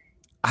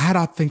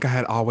don't think I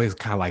had always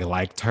kind of like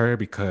liked her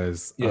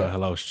because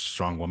hello,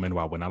 strong woman,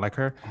 why wouldn't I like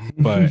her?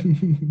 But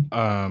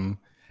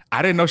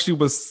I didn't know she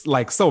was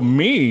like so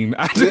mean.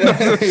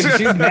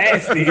 She's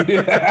nasty.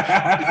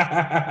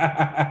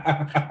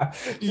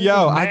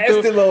 Yo,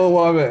 nasty little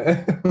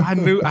woman.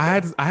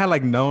 I had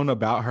like known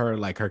about her,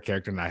 like her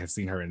character, and I had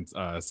seen her in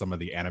some of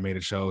the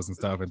animated shows and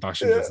stuff, and thought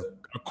she was just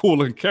a cool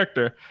looking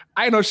character.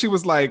 I know she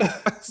was like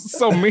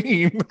so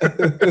mean.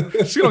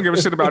 She don't give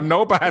a shit about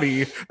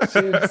nobody.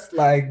 She's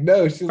like,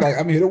 no, she's like,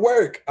 I'm here to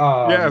work.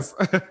 Yes.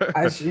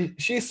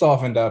 She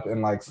softened up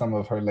in like some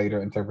of her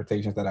later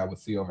interpretations that I would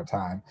see over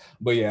time.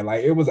 But yeah,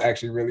 like it was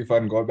actually really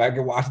fun going back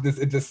and watch this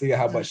and just see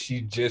how much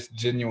she just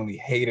genuinely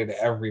hated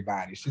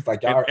everybody. She's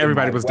like, y'all,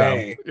 everybody was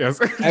dumb. Yes.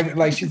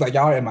 Like she's like,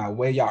 y'all are in my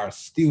way. Y'all are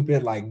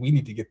stupid. Like we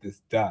need to get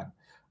this done.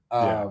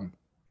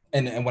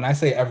 And when I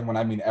say everyone,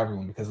 I mean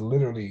everyone, because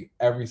literally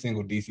every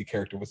single DC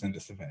character was in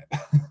this event.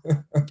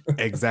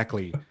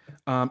 Exactly.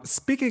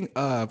 Speaking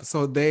of,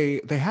 so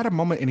they had a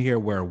moment in here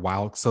where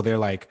so they're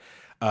like,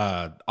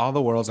 all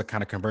the worlds are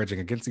kind of converging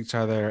against each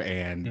other,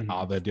 and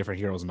all the different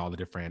heroes and all the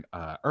different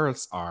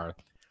Earths are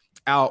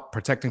out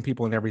protecting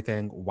people and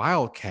everything.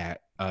 Wildcat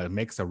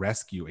makes a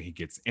rescue and he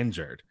gets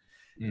injured.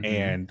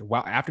 And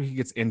after he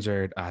gets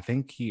injured,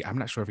 I'm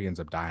not sure if he ends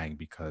up dying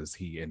because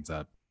he ends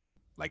up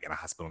like in a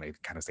hospital and they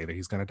kind of say that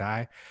he's going to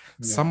die.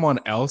 Someone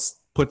else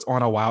puts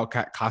on a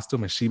Wildcat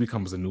costume and she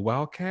becomes a new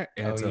Wildcat,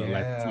 and it's a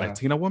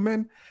Latina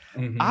woman.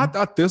 I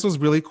thought this was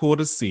really cool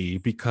to see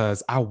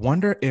because I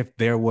wonder if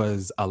there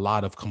was a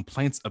lot of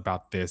complaints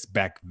about this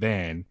back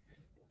then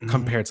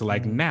compared to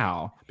like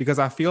now, because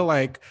I feel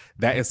like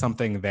that is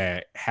something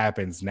that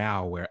happens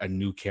now where a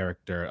new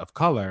character of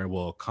color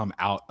will come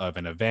out of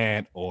an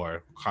event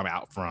or come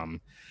out from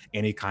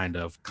any kind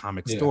of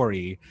comic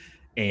story,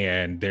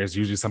 and there's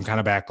usually some kind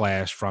of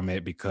backlash from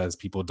it because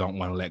people don't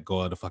want to let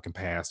go of the fucking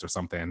past or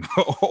something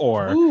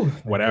or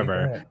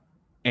whatever.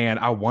 And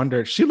I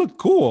wondered, she looked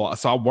cool,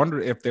 so I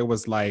wondered if there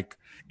was like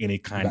any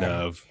kind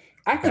of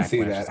I can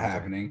see that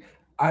happening.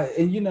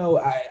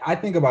 I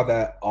think about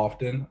that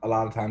often. A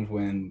lot of times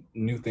when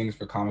new things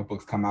for comic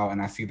books come out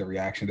and I see the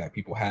reaction that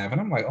people have,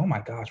 and I'm like, oh my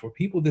gosh, were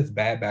people this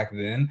bad back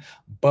then?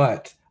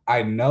 But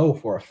I know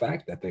for a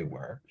fact that they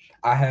were.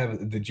 I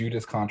have the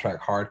Judas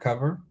Contract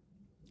hardcover.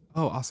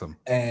 Oh, awesome.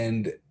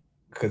 And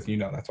because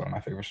that's one of my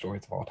favorite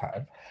stories of all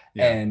time.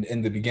 And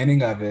in the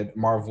beginning of it,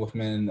 Marv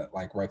Wolfman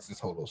like writes this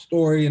whole little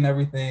story and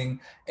everything.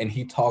 And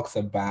he talks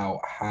about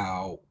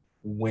how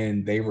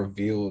when they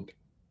revealed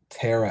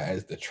Tara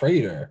as the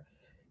traitor,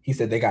 he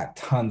said they got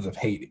tons of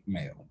hate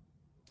mail.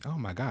 Oh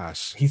my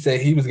gosh. He said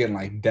he was getting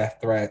like death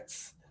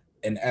threats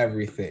and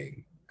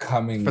everything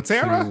coming for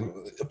Tara.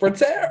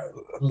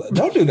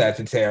 Don't do that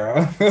to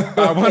Tara.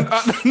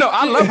 No,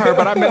 I love her,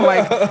 but I mean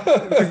like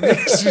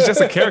she's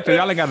just a character.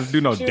 Y'all ain't got to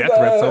do no death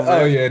threats over.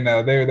 Oh yeah,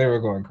 no, they were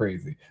going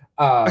crazy.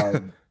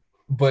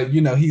 But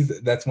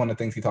that's one of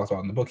the things he talks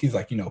about in the book. He's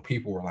like,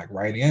 people were like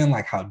writing in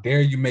like, how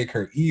dare you make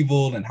her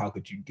evil, and how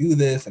could you do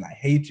this, and I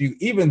hate you.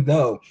 Even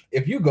though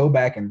if you go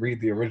back and read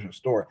the original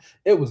story,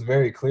 it was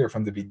very clear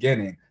from the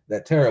beginning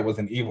that Tara was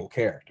an evil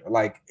character.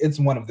 Like it's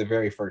one of the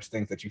very first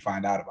things that you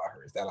find out about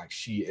her is that like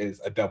she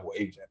is a double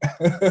agent.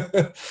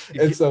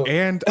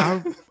 And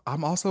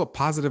I'm also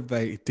positive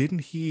that didn't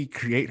he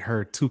create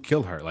her to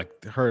kill her?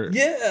 Like her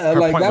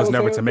like point was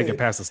never to make it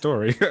past the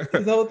story.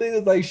 His whole thing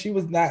is like she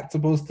was not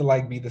supposed to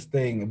like be this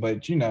thing,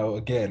 but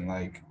again,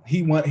 like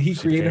he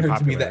created her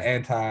to be the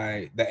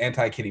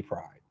anti Kitty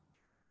Pryde.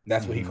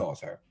 That's what he calls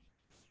her.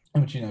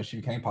 But she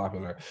became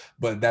popular.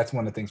 But that's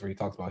one of the things where he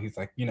talks about. He's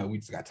like, we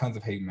just got tons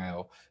of hate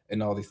mail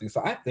and all these things.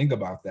 So I think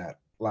about that,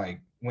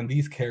 like when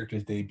these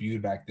characters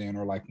debuted back then,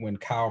 or like when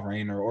Kyle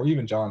Rayner or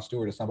even John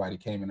Stewart or somebody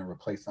came in and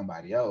replaced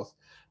somebody else,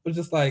 it was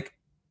just like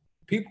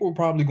people were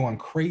probably going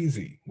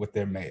crazy with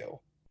their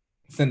mail,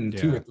 sending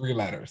 2 or 3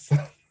 letters.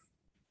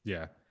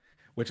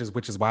 Which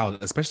is wild,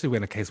 especially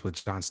in a case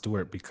with John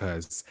Stewart,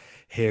 because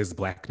his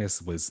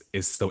blackness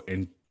is so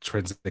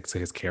intrinsic to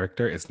his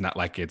character. It's not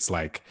like it's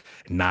like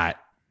not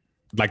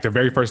like the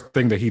very first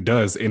thing that he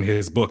does in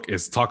his book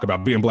is talk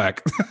about being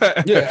black.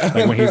 Like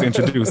when he's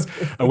introduced,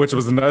 which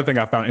was another thing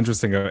I found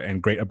interesting and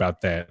great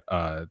about that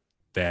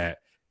that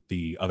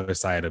the Other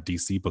Side of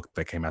DC book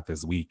that came out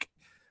this week.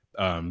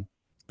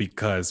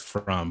 because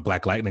from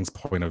Black Lightning's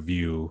point of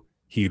view,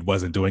 he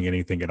wasn't doing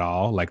anything at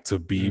all, like to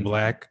be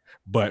black.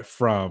 But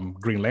from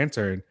Green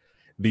Lantern,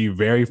 the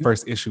very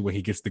first issue when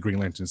he gets the Green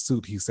Lantern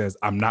suit, he says,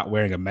 "I'm not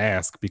wearing a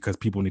mask because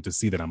people need to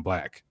see that I'm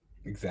black."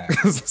 Exactly.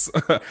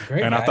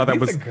 Great and guy. I thought that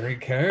was great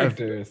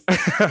characters.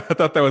 I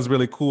thought that was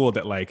really cool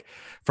that, like,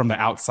 from the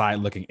outside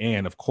looking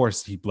in, of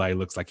course he like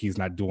looks like he's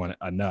not doing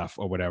enough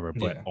or whatever,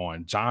 but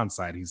on John's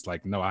side he's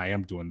like, no, I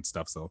am doing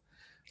stuff. So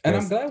and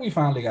I'm glad we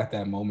finally got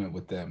that moment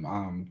with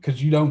them,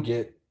 because you don't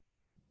get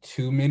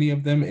too many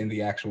of them in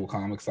the actual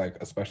comics, like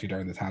especially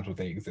during the times where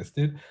they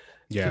existed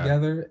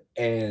together.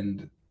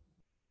 And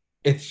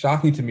it's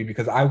shocking to me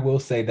because I will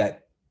say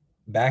that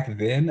back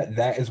then,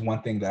 that is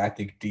one thing that I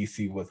think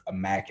DC was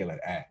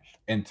immaculate at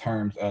in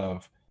terms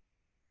of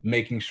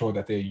making sure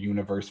that their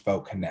universe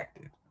felt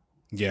connected.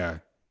 Yeah.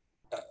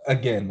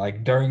 Again,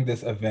 like during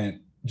this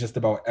event, just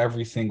about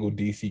every single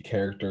DC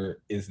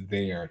character is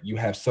there. You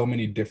have so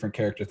many different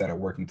characters that are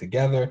working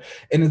together,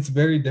 and it's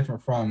very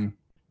different from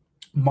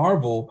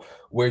Marvel,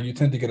 where you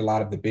tend to get a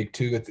lot of the big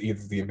two. It's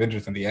either the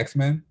Avengers and the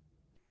X-Men,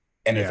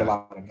 and it's a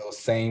lot of those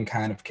same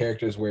kind of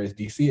characters, whereas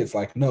DC, it's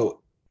like,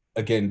 no,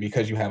 again,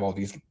 because you have all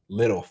these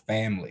little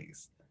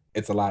families,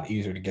 it's a lot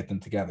easier to get them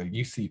together.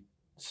 You see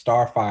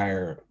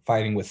Starfire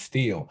fighting with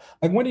Steel.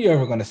 Like, when are you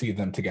ever going to see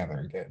them together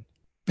again?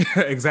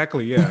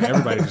 Exactly. Yeah.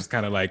 Everybody's just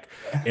kind of like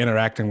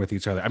interacting with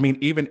each other. I mean,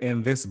 even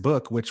in this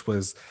book, which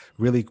probably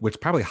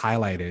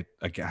highlighted,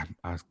 again,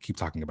 I keep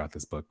talking about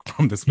this book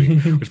from this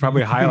week, which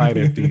probably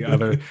highlighted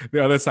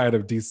the other side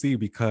of DC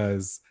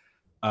because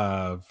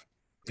of,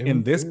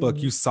 in this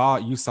book, you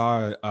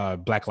saw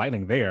Black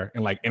Lightning there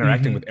and like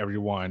interacting with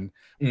everyone.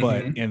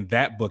 But in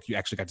that book, you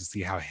actually got to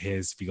see how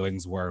his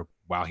feelings were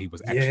while he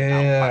was actually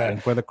out fighting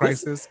for the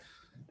Crisis.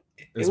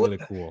 It's really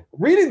cool.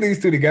 Reading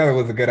these two together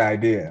was a good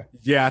idea.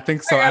 Yeah, I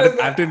think so.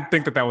 I didn't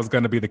think that was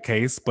going to be the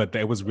case, but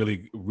it was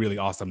really, really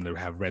awesome to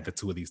have read the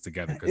two of these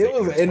together.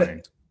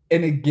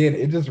 And again,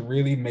 it just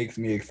really makes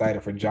me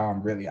excited for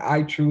John. Really,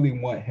 I truly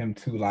want him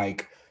to,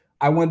 like,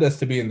 I want us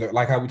to be in the,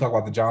 like how we talk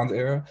about the John's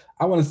era.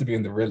 I want us to be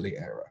in the Ridley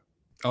era.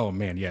 Oh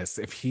man, yes.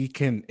 If he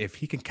can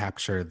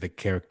capture the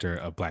character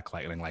of Black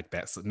Lightning like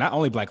that, so not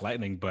only Black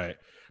Lightning, but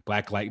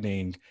Black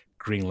Lightning,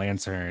 Green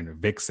Lantern,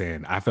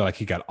 Vixen, I feel like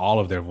he got all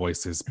of their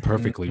voices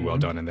perfectly well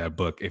done in that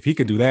book. If he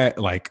could do that,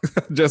 like,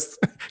 just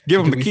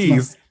give him the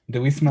keys.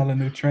 Do we smell a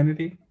new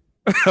Trinity?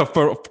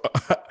 Hello.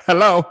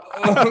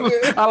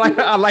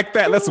 I like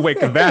that. Let's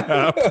wake that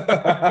up.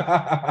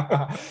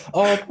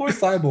 Oh, poor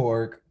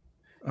Cyborg.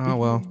 Oh,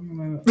 well.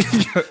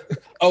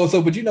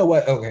 But you know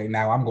what? Okay,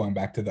 now I'm going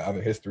back to the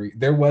other history.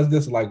 There was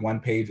this like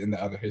one page in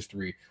the other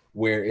history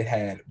where it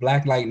had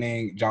Black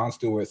Lightning, John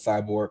Stewart,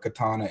 Cyborg,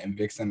 Katana, and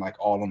Vixen like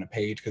all on the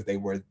page because they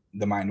were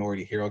the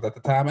minority heroes at the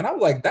time. And I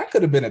was like, that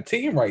could have been a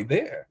team right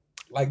there.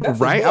 Like, that's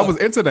right. I was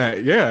into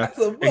that. Yeah.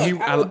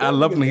 And I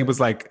loved when he was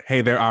like,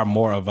 hey, there are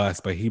more of us,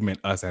 but he meant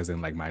us as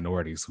in like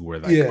minorities who were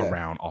like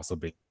around also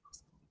big.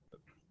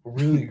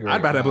 Really great.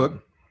 I'd buy that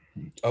book.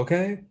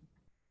 Okay.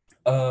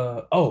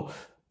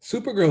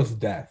 Supergirl's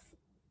death.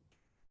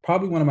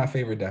 Probably one of my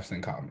favorite deaths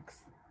in comics.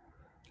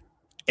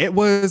 It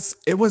was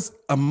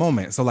a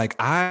moment. So like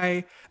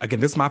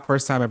this is my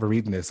first time ever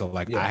reading this. So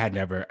like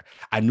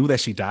I knew that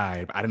she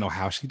died, but I didn't know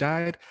how she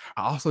died.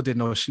 I also didn't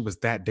know she was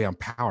that damn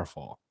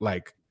powerful.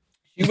 Like,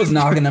 she was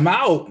knocking them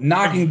out.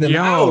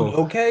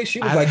 Okay. She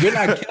was like, you're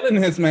not killing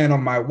this man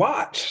on my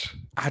watch.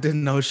 I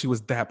didn't know she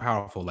was that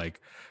powerful. Like,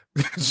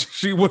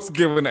 she was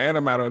giving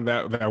Antimatter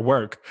that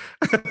work.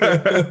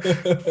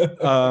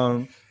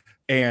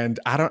 And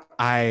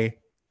I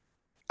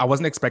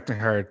wasn't expecting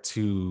her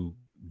to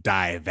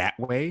die that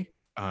way.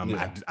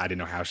 I didn't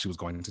know how she was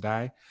going to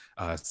die.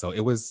 So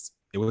it was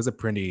a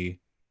pretty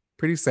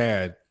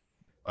sad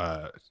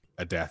a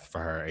death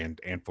for her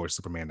and for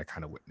Superman to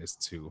kind of witness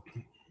too.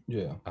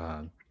 Yeah.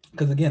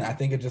 Because again, I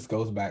think it just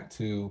goes back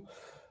to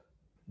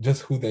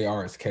just who they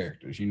are as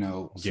characters. You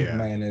know,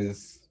 Superman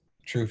is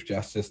truth,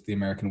 justice, the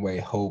American way,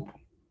 hope,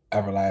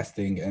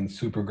 everlasting, and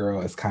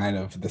Supergirl is kind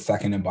of the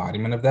second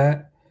embodiment of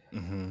that.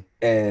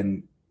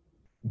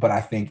 But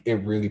I think it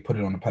really put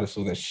it on a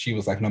pedestal that she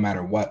was like, no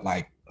matter what,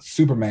 like,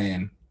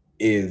 Superman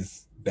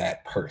is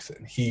that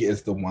person. He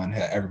is the one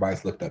that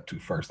everybody's looked up to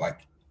first. Like,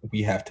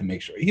 we have to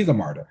make sure he's a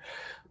martyr.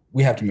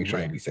 We have to make sure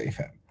that we save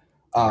him.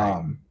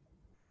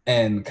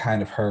 And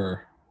kind of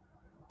her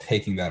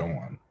taking that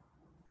on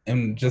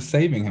and just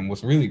saving him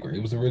was really great.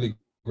 It was a really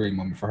great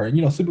moment for her. And,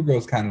 you know,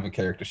 Supergirl's kind of a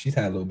character. She's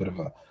had a little bit of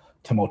a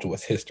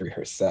tumultuous history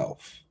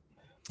herself,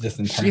 just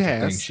in terms of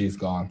things she's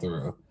gone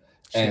through.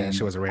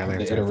 She was a Red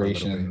Lantern. The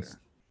iterations.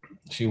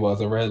 She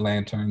was a Red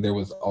Lantern. There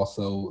was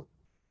also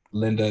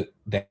Linda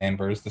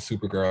Danvers, the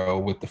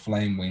Supergirl with the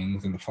flame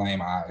wings and the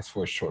flame eyes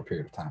for a short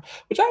period of time,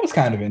 which I was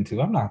kind of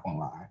into. I'm not gonna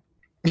lie.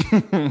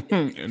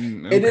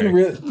 It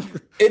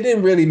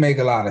didn't really make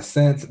a lot of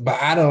sense,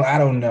 but I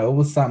don't know. It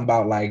was something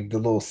about like the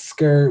little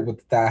skirt with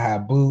the thigh-high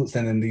boots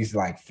and then these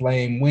like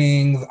flame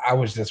wings. I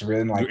was just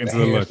really like into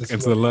the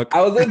look.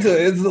 I was into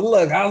it. It's the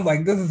look. I was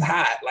like, this is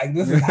hot. Like,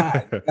 this is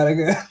hot.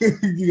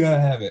 You gotta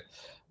have it.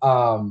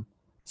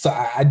 So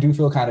I do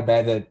feel kind of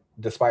bad that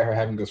despite her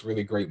having this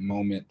really great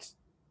moment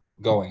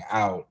going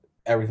out,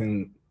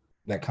 everything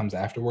that comes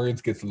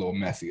afterwards gets a little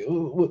messy,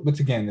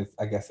 which again is,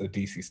 I guess, a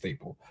DC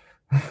staple.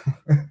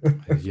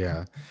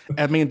 Yeah,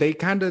 I mean they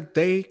kind of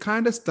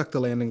stuck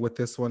the landing with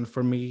this one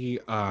for me.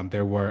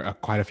 There were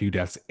quite a few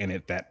deaths in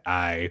it that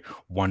I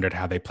wondered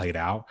how they played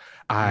out.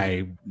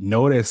 I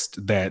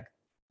noticed that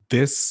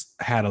this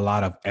had a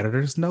lot of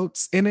editor's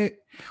notes in it,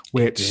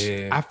 which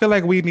I feel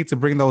like we need to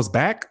bring those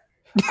back.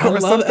 I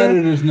love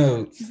editor's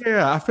notes.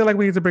 Yeah, I feel like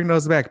we need to bring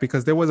those back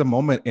because there was a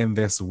moment in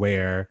this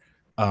where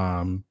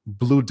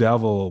Blue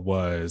Devil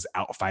was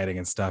out fighting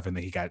and stuff, and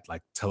then he got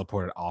like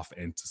teleported off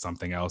into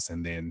something else,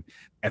 and then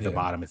at the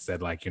bottom it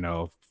said like,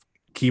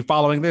 keep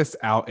following this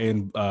out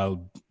in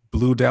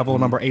Blue Devil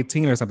number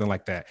 18 or something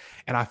like that.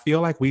 And I feel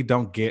like we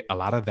don't get a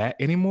lot of that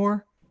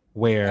anymore,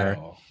 where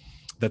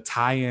the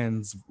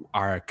tie-ins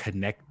are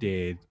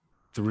connected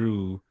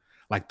through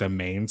like the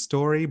main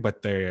story,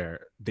 but the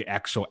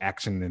actual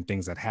action and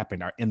things that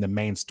happen are in the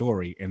main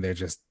story, and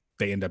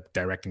they end up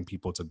directing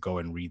people to go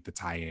and read the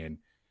tie-in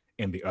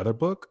in the other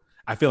book.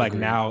 I feel like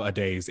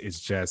nowadays it's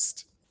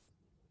just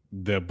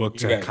the book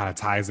just kind of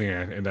ties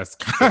in, and that's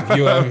if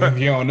you don't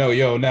know,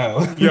 you don't know.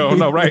 You don't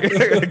know, right?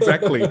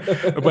 Exactly.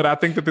 But I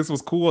think that this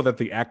was cool that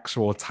the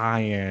actual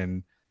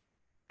tie-in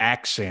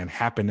action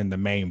happened in the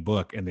main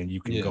book, and then you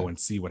can go and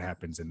see what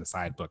happens in the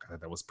side book. I thought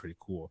that was pretty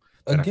cool.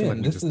 But I feel like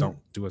we just don't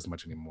do as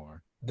much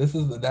anymore.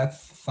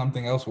 That's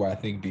something else where I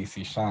think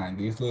DC shine.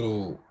 These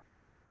little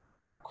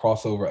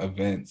crossover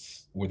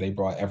events where they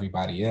brought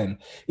everybody in.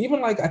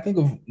 Even like I think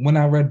of when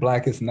I read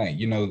Blackest Night,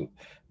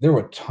 there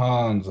were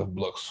tons of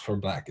books for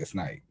Blackest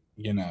Night,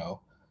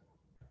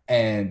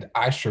 and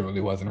I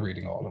surely wasn't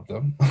reading all of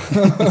them.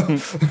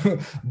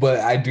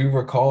 But I do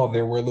recall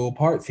there were little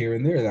parts here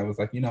and there that was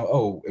like,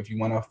 if you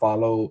want to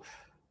follow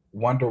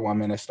Wonder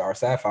Woman and Star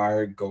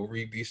Sapphire, go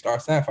read these Star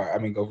Sapphire. I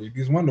mean, go read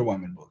these Wonder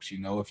Woman books.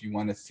 If you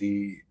want to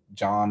see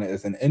John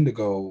as an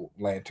Indigo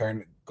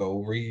Lantern,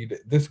 go read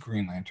this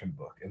Green Lantern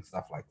book and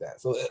stuff like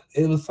that. So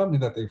it was something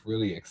that they've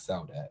really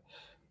excelled at.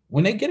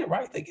 When they get it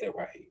right, they get it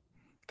right.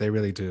 They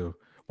really do.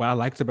 What I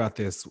liked about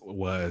this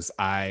was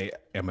I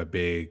am a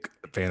big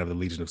fan of the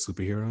Legion of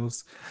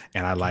Superheroes,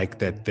 and I like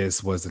that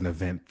this was an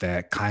event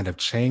that kind of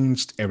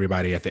changed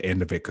everybody at the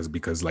end of it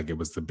because like it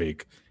was the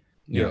big,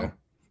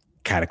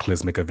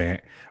 cataclysmic event.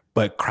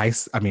 But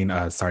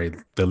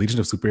the Legion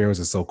of Superheroes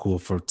is so cool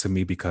to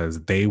me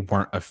because they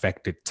weren't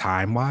affected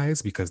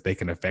time-wise, because they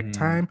can affect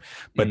time,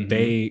 but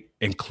they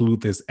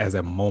include this as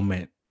a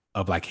moment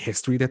of like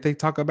history that they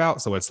talk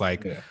about. So it's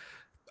like,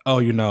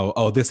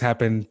 this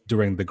happened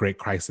during the Great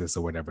Crisis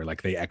or whatever.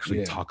 Like they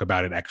actually talk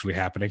about it actually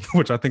happening,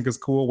 which I think is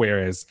cool.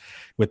 Whereas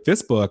with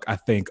this book, I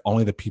think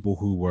only the people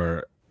who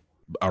were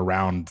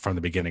around from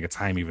the beginning of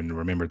time even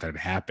remembered that it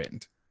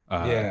happened.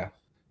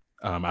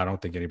 I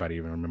don't think anybody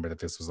even remembered that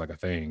this was like a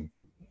thing.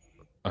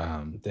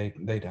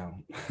 They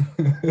don't.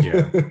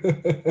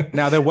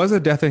 Now there was a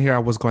death in here I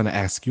was going to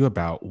ask you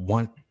about.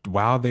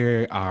 While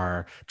they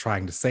are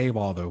trying to save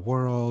all the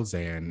worlds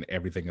and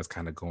everything is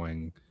kind of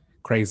going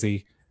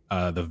crazy,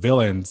 the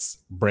villains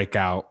break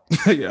out,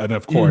 and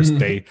of course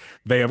they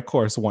of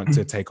course want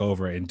to take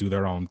over and do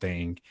their own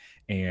thing.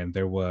 And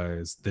there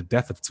was the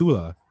death of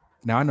Tula.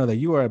 Now I know that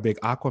you are a big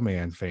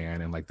Aquaman fan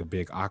and like the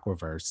big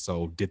Aquaverse.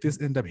 So did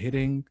this end up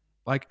hitting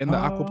like in the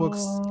Aqua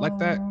books like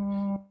that?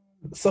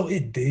 So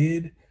it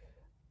did.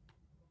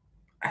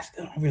 I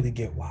still don't really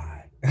get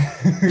why.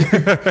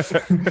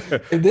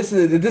 This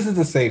is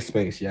a safe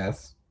space,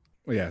 yes.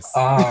 Yes.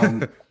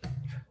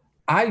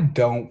 I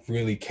don't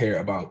really care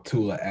about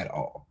Tula at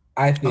all.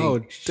 I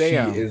think she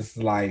is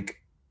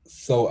like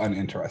so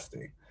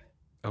uninteresting.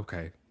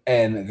 Okay.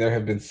 And there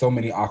have been so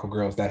many Aqua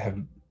girls that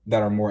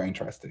are more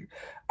interesting.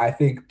 I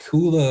think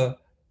Tula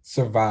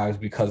survives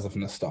because of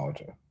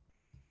nostalgia.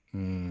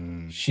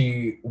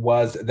 She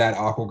was that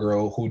Aqua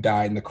girl who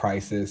died in the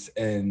crisis,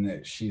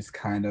 and she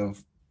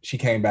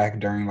came back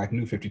during like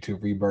New 52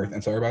 Rebirth,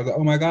 and so everybody's like,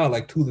 oh my god,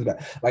 like Tula's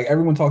back. Like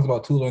everyone talks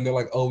about Tula and they're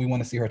like, oh, we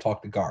want to see her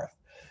talk to Garth.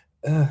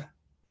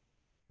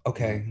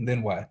 Okay,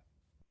 then what?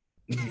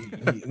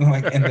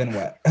 Like, and then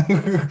what?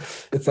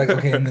 It's like,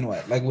 okay, and then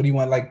what? Like, what do you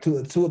want? Like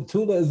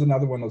Tula is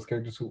another one of those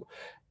characters who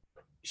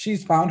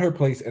she's found her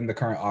place in the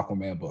current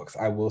Aquaman books.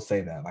 I will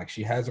say that. Like,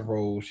 she has a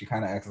role. She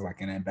kind of acts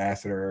like an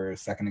ambassador,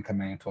 second in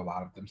command to a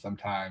lot of them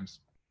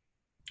sometimes.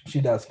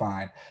 She does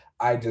fine.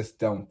 I just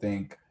don't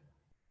think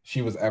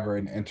she was ever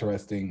an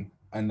interesting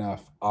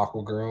enough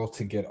Aqua girl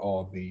to get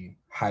all the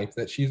hype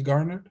that she's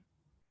garnered.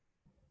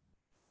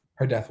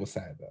 Her death was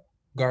sad, though.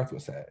 Garth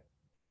was sad.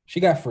 She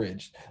got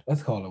fridged.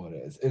 Let's call it what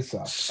it is. It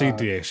sucks. She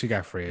did. She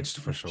got fridged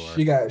for sure.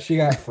 She got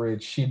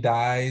fridged. She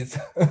dies,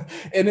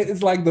 and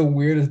it's like the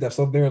weirdest death.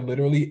 So they're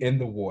literally in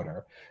the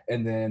water,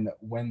 and then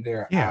when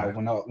they're out,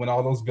 when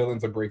all those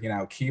villains are breaking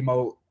out,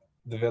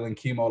 the villain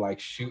Chemo,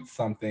 like shoots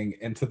something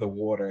into the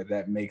water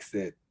that makes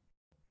it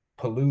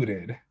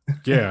polluted.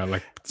 Yeah,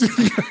 like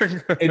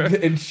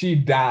and she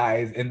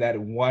dies in that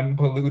one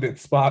polluted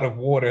spot of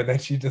water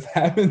that she just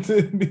happened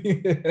to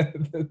be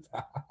at the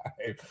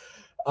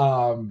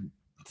time.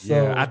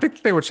 Yeah, I So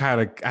think they were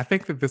trying to. I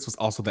think that this was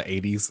also the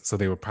 '80s, so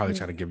they were probably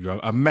trying to give you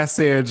a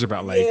message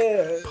about like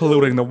yeah,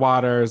 polluting the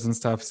waters and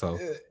stuff. So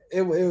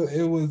it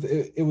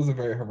was a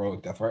very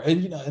heroic death, right?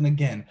 And and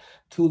again,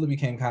 Tula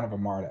became kind of a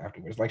martyr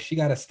afterwards. Like she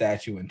got a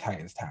statue in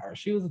Titan's Tower.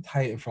 She was a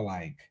Titan for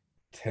like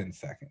 10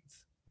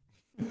 seconds.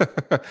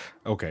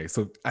 okay,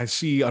 so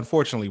she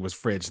unfortunately was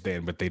fridged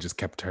then, but they just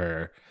kept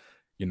her,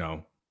 you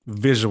know,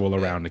 visual Yeah.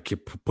 around to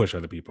keep push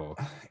other people.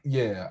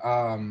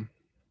 Yeah.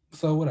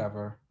 So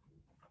whatever.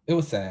 It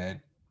was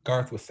sad.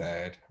 Garth was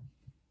sad.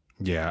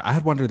 Yeah, I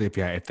had wondered if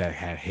if that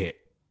had hit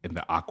in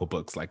the Aqua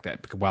books like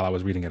that because while I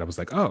was reading it, I was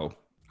like, oh,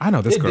 I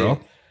know this It girl.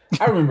 did.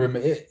 I remember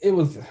it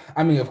was,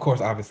 I mean, of course,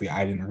 obviously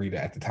I didn't read it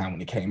at the time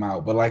when it came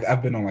out, but like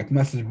I've been on like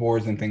message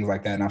boards and things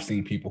like that. And I've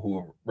seen people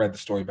who read the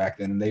story back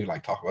then and they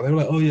like talk about it. They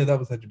were like, oh yeah, that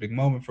was such a big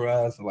moment for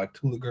us. And like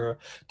Tula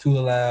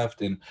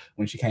left. And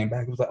when she came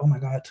back, it was like, oh my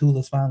God,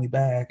 Tula's finally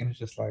back. And it's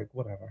just like,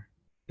 whatever.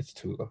 It's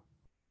Tula.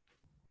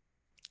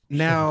 She doesn't do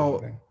Now,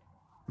 anything.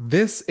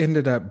 this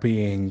ended up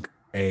being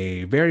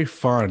a very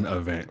fun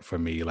event for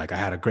me. Like I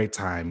had a great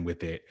time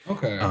with it.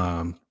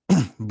 Okay.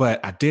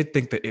 But I did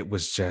think that it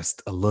was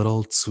just a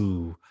little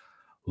too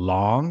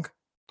long.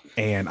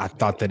 And I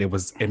thought that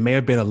it may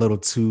have been a little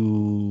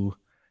too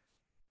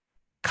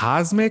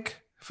cosmic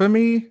for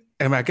me.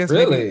 And I guess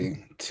maybe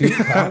Really? Too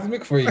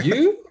cosmic for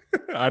you?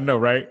 I know,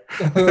 right?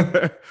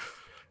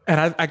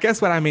 And I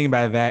guess what I mean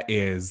by that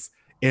is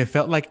it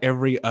felt like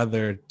every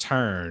other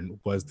turn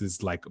was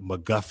this like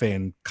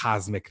MacGuffin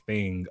cosmic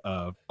thing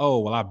of, oh,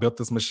 well, I built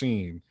this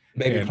machine.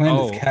 Baby, And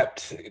planets oh,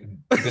 kept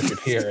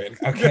disappearing.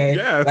 Okay,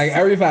 like yes.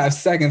 every 5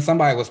 seconds,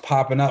 somebody was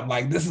popping up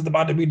like this is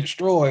about to be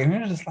destroyed, and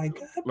you're just like,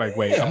 God Like,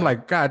 wait, I'm damn.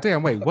 like, God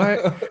damn, wait, what?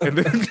 And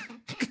then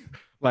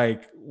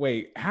like,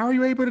 wait, how are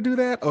you able to do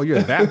that? Oh,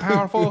 you're that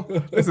powerful?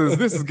 This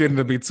is getting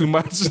to be too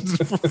much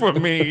for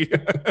me.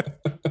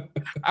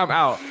 I'm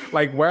out.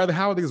 Like,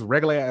 how are these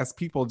regular ass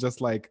people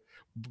just like,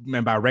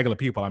 and by regular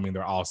people, I mean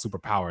they're all super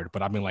powered,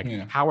 but I mean like,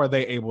 Yeah. how are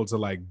they able to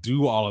like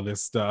do all of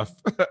this stuff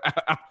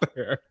out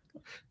there?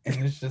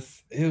 And it's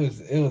just it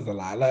was a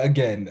lot. Like,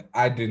 again,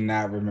 I did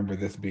not remember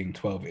this being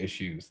 12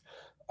 issues.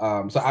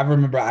 So I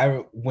remember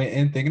I went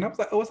in thinking I was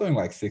like, oh, it's only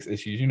like 6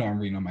 issues. You know, I'm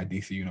reading on my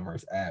DC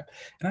Universe app,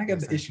 and I got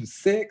the issue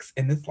 6,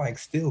 and it's like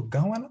still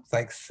going. I was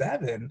like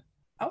 7.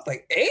 I was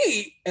like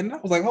 8, and I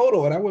was like, hold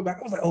on. I went back.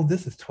 I was like, oh,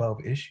 this is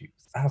 12 issues.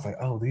 I was like,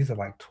 oh, these are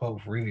like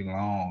 12 really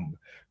long,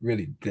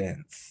 really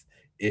dense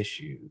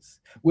issues.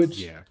 Which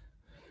Yeah.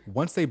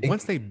 Once they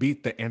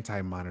beat the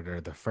anti-monitor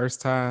the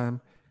first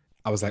time,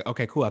 I was like,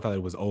 okay, cool. I thought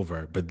it was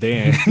over, but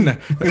then then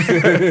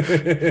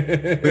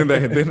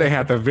they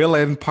had the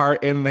villain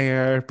part in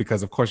there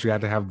because of course you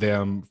had to have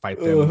them fight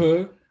them,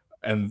 uh-huh.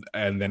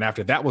 and then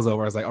after that was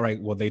over, I was like, all right,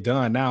 well they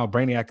done now.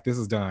 Brainiac, this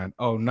is done.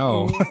 Oh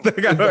no,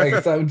 It's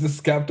like something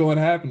just kept on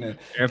happening.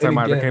 And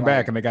anti-monitor again, came back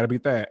like, and they got to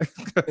beat that.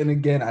 and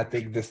again, I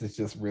think this is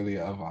just really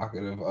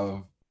evocative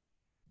of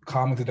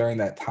comics during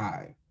that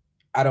time.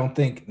 I don't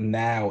think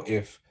now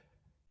if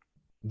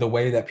the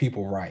way that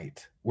people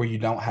write, where you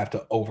don't have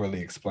to overly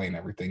explain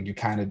everything, you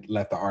kind of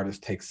let the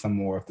artist take some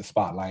more of the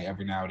spotlight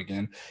every now and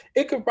again,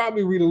 it could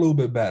probably read a little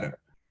bit better.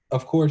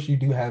 Of course, you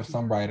do have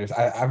some writers.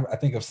 I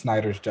think of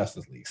Snyder's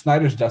Justice League.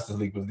 Snyder's Justice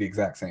League was the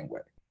exact same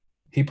way.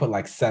 He put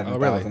like Oh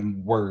really?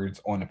 7,000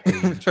 words on a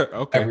page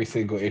Okay. every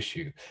single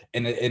issue.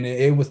 And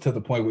it was to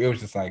the point where it was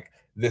just like,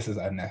 this is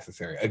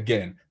unnecessary.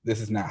 Again, this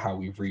is not how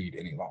we read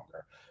any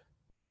longer.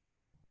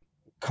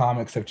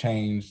 Comics have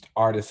changed,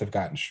 artists have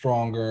gotten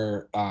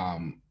stronger.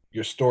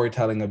 Your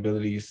storytelling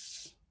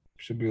abilities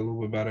should be a little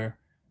bit better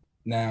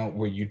now,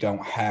 where you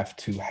don't have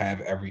to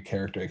have every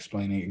character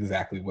explaining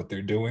exactly what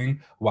they're doing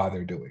while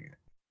they're doing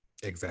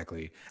it.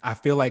 Exactly. I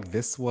feel like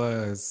this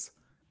was,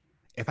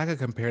 if I could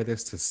compare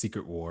this to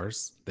Secret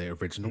Wars, the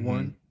original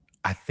one,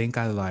 I think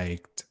I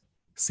liked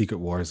Secret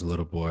Wars a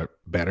little bit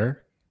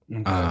better.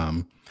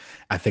 Okay.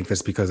 I think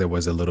that's because there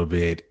was a little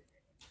bit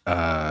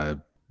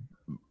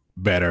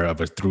better of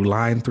a through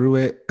line through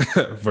it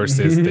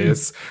versus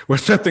this,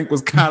 which I think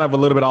was kind of a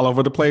little bit all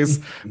over the place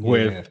Yeah.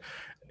 with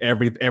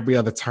every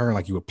other turn,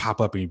 like you would pop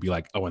up and you'd be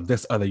like, oh, in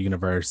this other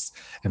universe,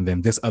 and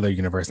then this other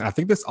universe. And I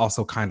think this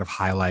also kind of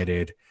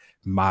highlighted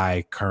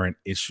my current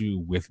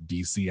issue with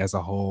DC as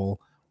a whole,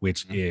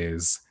 which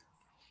is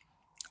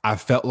I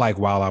felt like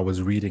while I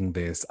was reading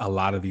this, a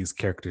lot of these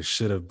characters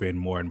should have been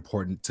more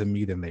important to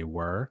me than they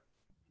were.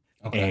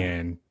 Okay.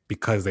 And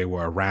because they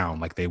were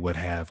around, like they would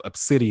have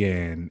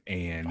Obsidian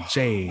and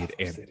Jade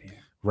and Obsidian.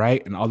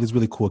 right, and all these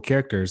really cool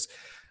characters,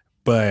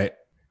 but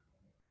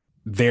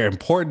their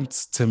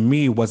importance to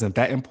me wasn't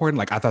that important.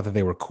 Like I thought that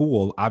they were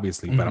cool,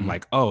 obviously, but I'm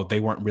like, oh, they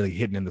weren't really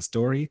hidden in the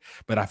story.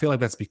 But I feel like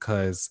that's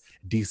because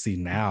DC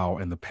now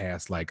in the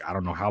past, like I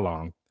don't know how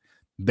long,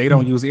 they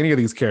don't use any of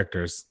these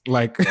characters.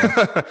 Like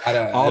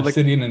all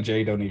Obsidian and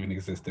Jade don't even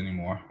exist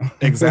anymore.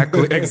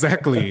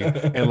 exactly.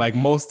 And like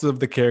most of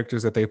the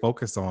characters that they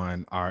focus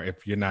on are,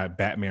 if you're not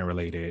Batman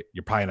related,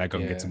 you're probably not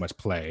going to get too much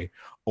play,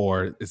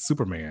 or it's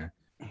Superman,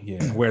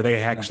 Yeah. where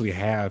they actually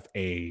have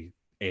a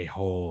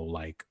whole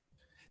like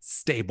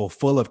stable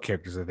full of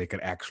characters that they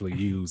could actually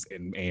use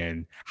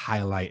and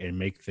highlight and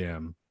make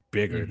them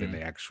bigger than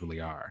they actually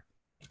are.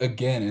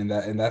 Again,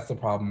 and that's the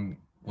problem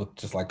with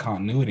just like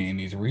continuity in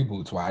these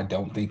reboots, why I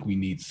don't think we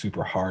need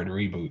super hard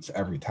reboots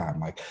every time.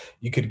 Like,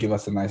 you could give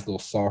us a nice little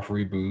soft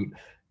reboot,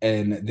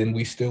 and then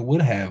we still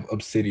would have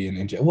Obsidian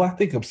and well, I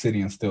think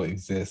Obsidian still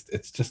exists.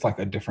 It's just like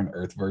a different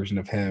Earth version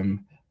of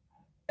him,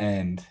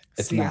 and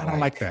it's not. I don't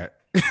like that.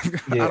 Yeah.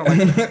 I don't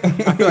like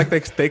that. I feel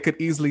like they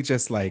could easily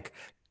just like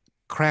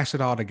crash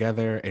it all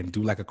together and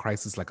do like a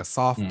crisis, like a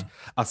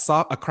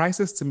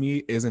crisis. To me,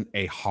 isn't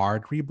a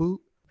hard reboot.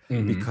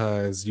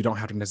 Because you don't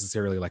have to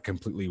necessarily like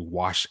completely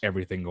wash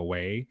everything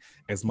away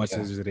as much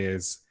as it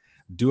is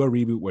do a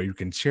reboot where you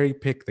can cherry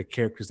pick the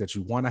characters that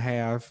you want to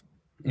have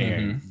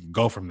and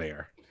go from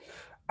there.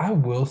 I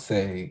will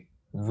say,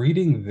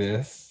 reading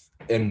this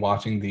and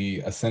watching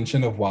the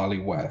ascension of Wally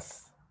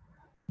West,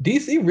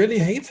 DC really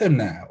hates him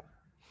now.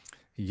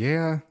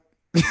 Yeah.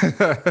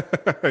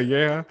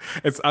 Yeah.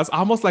 It's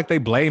almost like they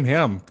blame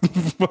him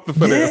for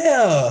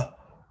this.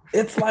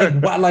 It's like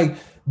why, like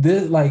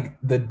this, like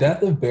the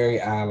death of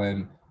Barry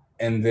Allen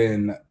and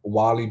then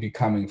Wally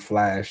becoming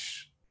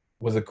Flash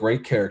was a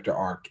great character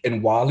arc,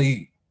 and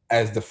Wally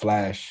as the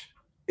Flash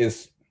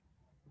is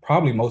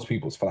probably most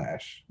people's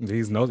Flash.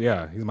 He's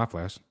my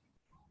Flash.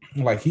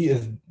 Like, he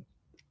is,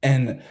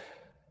 and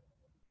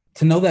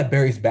to know that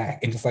Barry's back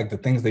and just like the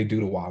things they do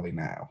to Wally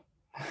now.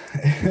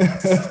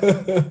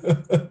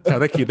 No,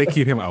 they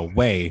keep him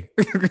away.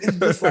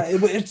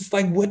 It's just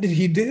like what did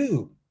he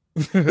do?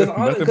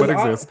 Nothing but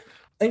exist.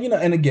 And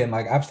and again,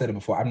 like I've said it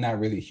before, I'm not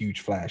really a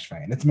huge Flash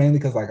fan. It's mainly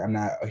because like I'm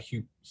not a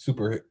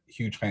super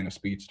huge fan of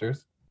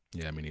speedsters.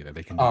 Yeah, me neither.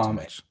 They can do too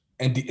much.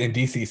 And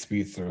DC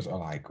speedsters are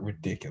like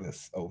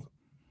ridiculous.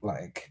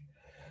 Like,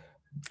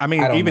 I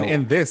mean, even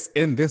in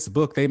this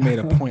book, they made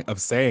a point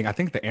of saying, I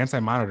think the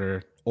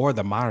Anti-Monitor or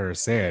the Monitor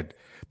said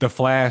the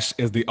Flash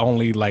is the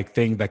only like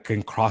thing that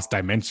can cross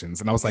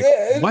dimensions, and I was like,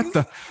 what?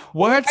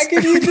 Why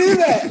can you do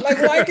that?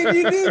 Like, why can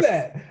you do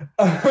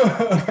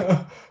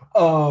that?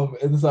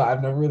 And so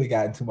I've never really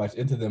gotten too much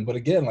into them, but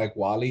again, like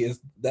Wally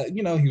is that,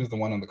 he was the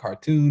one on the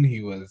cartoon.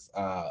 He was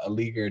a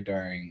leaguer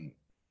during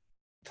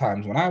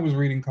times when I was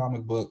reading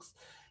comic books,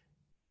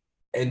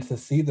 and to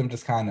see them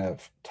just kind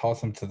of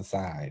toss him to the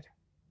side,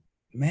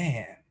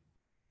 man,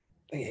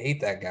 they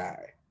hate that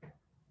guy.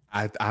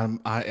 It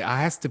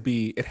has to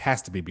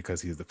be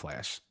because he's the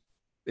Flash.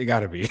 It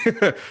gotta be.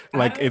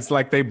 Like, it's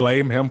like they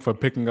blame him for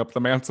picking up the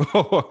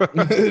mantle.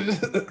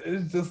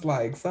 It's just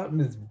like something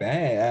is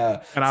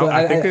bad. And so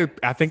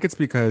I think it's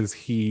because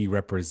he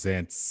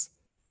represents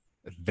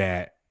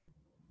that,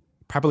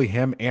 probably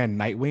him and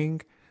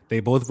Nightwing, they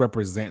both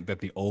represent that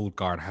the old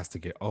guard has to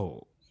get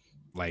old.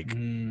 Like,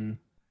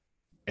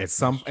 at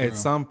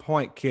some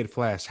point, Kid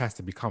Flash has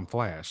to become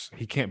Flash.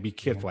 He can't be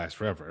Kid Flash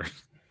forever.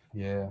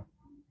 Yeah,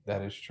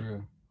 that is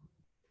true.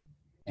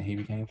 And he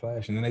became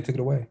Flash, and then they took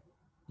it away.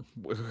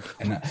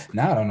 And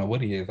now I don't know what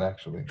he is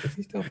actually. Is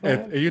he still Flash?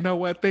 And you know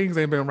what? Things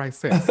ain't been right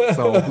since.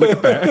 So look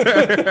at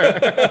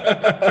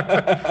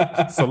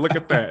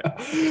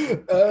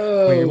that.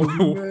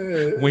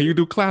 Oh, when you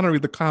do clownery,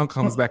 the clown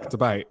comes back to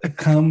bite. And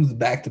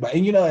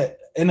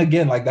and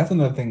again, like that's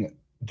another thing.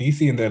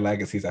 DC and their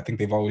legacies, I think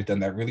they've always done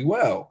that really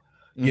well.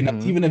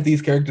 Even if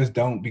these characters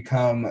don't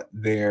become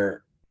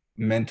their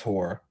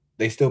mentor,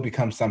 they still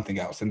become something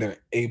else, and they're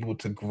able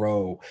to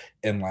grow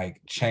and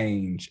like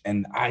change.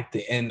 And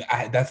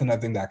that's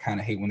another thing that I kind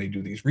of hate when they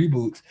do these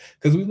reboots,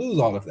 because we lose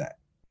all of that.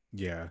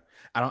 Yeah,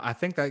 I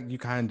think that you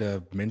kind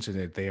of mentioned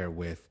it there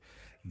with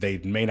they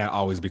may not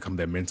always become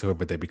their mentor,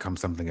 but they become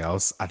something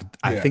else.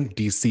 I think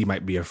DC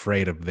might be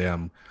afraid of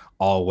them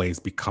always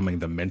becoming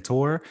the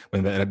mentor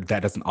when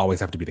that doesn't always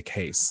have to be the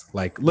case.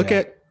 Like look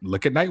at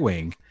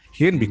Nightwing.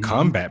 He didn't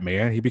become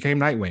Batman. He became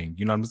Nightwing.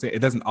 You know what I'm saying? It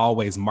doesn't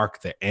always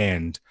mark the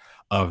end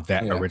of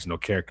that original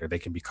character. They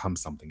can become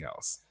something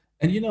else.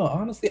 And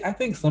honestly, I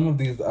think some of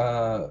these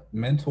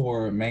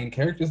mentor main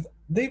characters,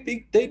 they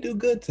do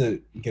good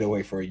to get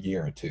away for a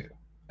year or two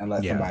and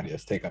let somebody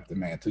else take up the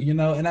mantle.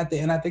 And I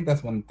think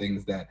that's one of the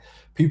things that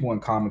people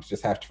in comics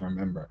just have to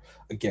remember.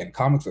 Again,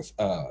 comics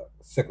are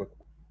cyclical.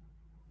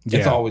 Yeah.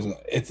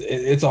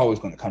 It's always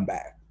going to come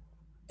back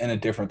in a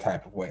different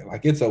type of way.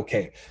 Like, it's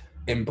okay.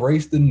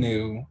 Embrace the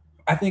new.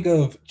 I think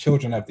of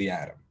Children of the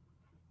Atom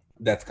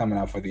that's coming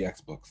out for the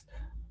X books.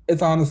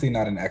 It's honestly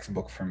not an X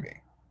book for me.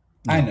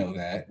 No. I know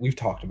that. We've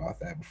talked about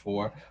that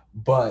before,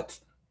 but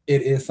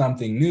it is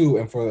something new,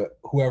 and for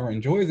whoever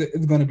enjoys it,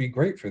 it's going to be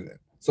great for them.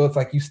 So it's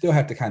like you still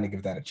have to kind of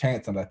give that a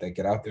chance and let that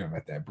get out there and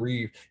let that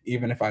breathe,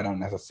 even if I don't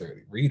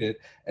necessarily read it.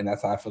 And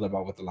that's how I feel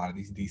about with a lot of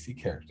these DC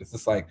characters.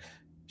 It's like,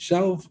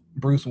 shelve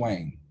Bruce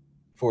Wayne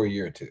for a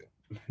year or two.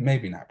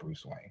 Maybe not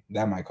Bruce Wayne.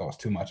 That might cause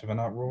too much of an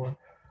uproar.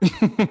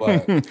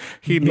 But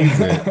he needs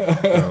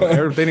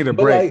it. They need a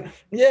break. Like,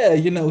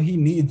 he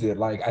needs it.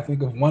 Like, I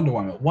think of Wonder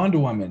Woman. Wonder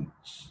Woman,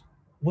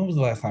 when was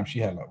the last time she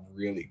had a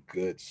really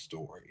good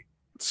story?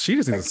 She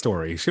just needs a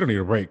story. She don't need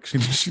a break. She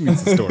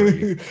needs a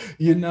story.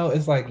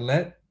 It's like,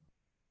 let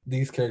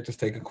these characters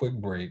take a quick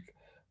break,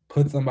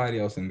 put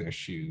somebody else in their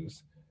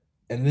shoes,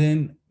 And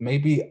then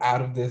maybe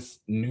out of this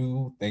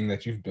new thing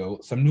that you've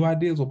built, some new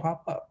ideas will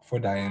pop up for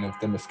Diana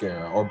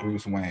Themyscira or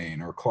Bruce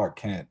Wayne or Clark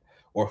Kent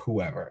or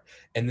whoever.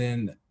 And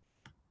then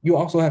you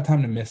also have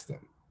time to miss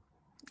them.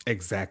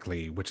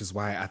 Exactly, which is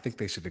why I think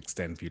they should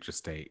extend Future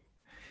State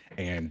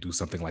and do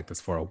something like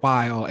this for a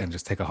while and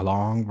just take a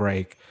long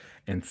break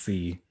and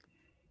see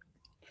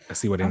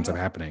what ends up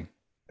happening.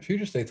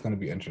 Future State's going to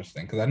be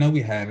interesting because I know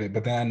we have it,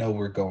 but then I know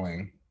we're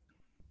going,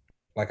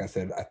 like I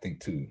said, I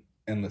think to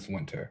Endless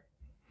Winter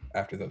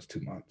after those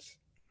 2 months.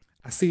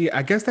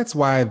 I guess that's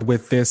why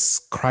with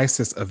this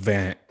Crisis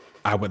event,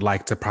 I would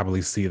like to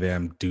probably see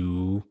them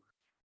do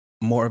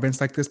more events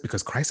like this,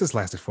 because Crisis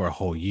lasted for a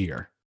whole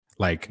year.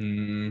 Like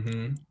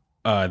they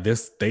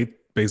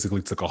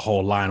basically took a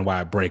whole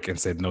line-wide break and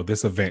said, no,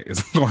 this event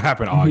is going to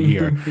happen all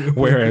year.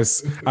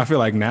 Whereas I feel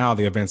like now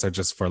the events are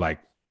just for like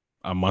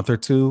a month or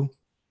two,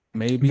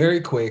 maybe.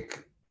 Very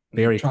quick.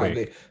 Very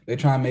quick. They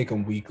try and make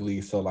them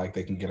weekly so like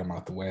they can get them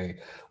out the way.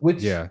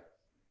 Which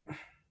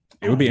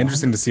it would be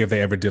interesting to see if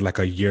they ever did like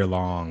a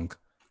year-long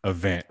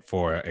event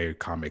for a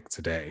comic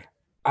today.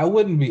 I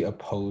wouldn't be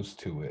opposed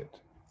to it.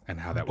 And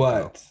how that would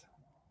go. But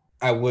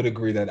I would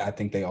agree that I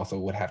think they also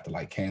would have to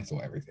like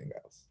cancel everything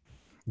else.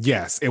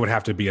 Yes, it would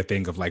have to be a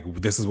thing of like,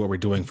 this is what we're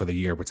doing for the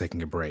year. We're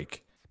taking a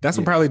break. That's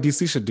what probably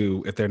DC should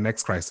do at their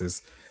next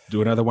Crisis.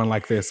 Do another one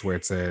like this where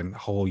it's a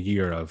whole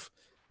year of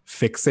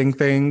fixing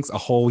things, a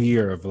whole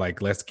year of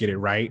like, let's get it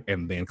right,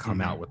 and then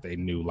come out with a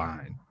new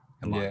line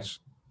and launch.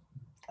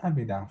 I'd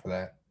be down for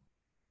that.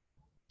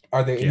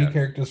 Are there any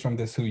characters from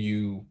this who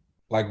you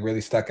like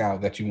really stuck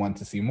out that you want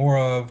to see more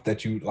of,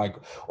 that you like,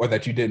 or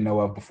that you didn't know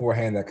of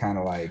beforehand that kind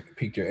of like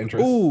piqued your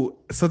interest? Ooh,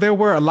 so there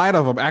were a lot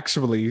of them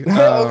actually.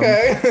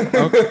 Okay.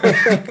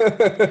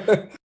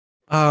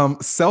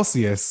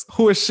 Celsius,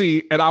 who is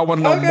she? And I want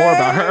to know more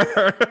about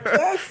her.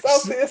 That's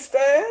Celsius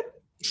Stan.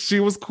 She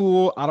was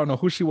cool. I don't know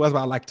who she was, but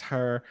I liked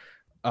her.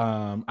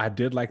 I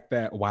did like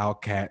that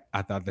Wildcat.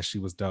 I thought that she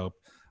was dope.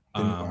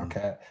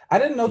 Wildcat. I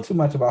didn't know too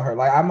much about her.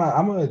 Like I'm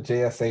a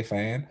JSA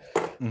fan,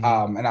 and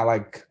I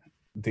like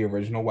the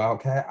original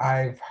Wildcat.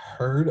 I've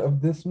heard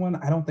of this one.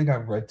 I don't think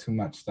I've read too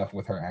much stuff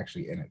with her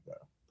actually in it though.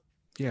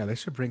 Yeah, they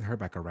should bring her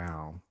back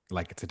around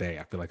like today.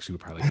 I feel like she would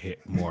probably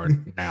hit more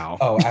now.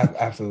 Oh,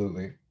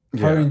 absolutely.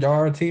 Her and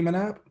Yara teaming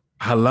up.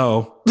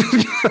 Hello.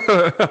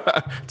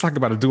 Talk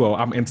about a duo.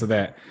 I'm into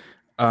that.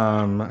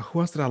 Who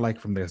else did I like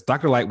from this?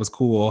 Dr. Light was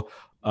cool.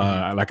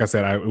 Like I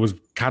said, it was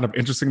kind of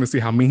interesting to see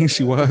how mean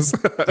she was.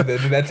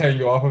 Did that turn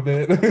you off a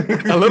bit?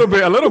 A little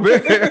bit.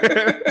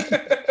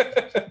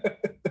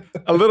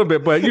 A little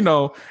bit, but you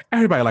know,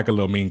 everybody like a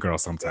little mean girl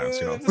sometimes,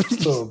 you know.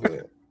 Just a little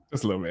bit.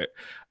 Just a little bit.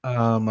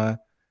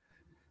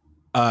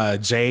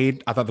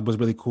 Jade, I thought that was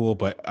really cool,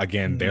 but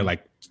again, they're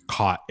like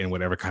caught in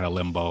whatever kind of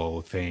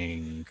limbo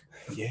thing.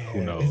 Yeah.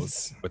 Who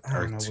knows? With I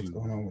don't know Earth 2. what's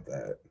going on with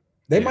that.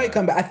 They might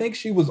come back. I think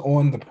she was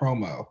on the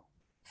promo.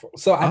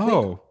 So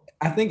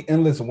I think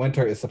Endless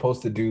Winter is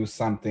supposed to do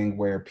something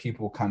where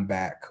people come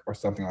back or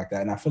something like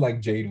that. And I feel like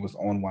Jade was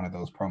on one of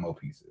those promo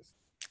pieces.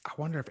 I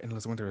wonder if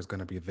Endless Winter is going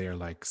to be their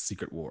like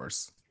Secret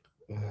Wars.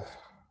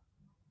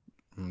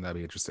 That'd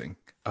be interesting.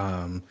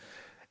 And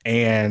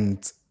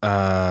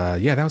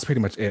that was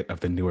pretty much it of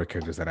the newer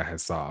characters that I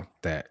had saw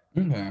that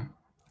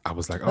I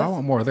was like, I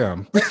want more of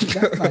them. That's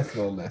a nice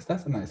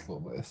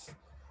little list.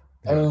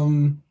 Yeah.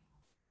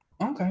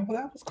 Okay, well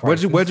that was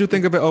Crisis. What'd you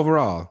think of it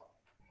overall?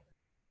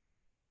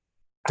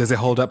 Does it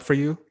hold up for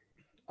you?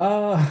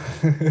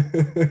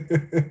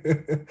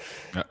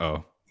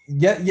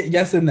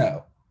 Yes and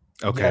no.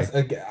 Okay. Yes,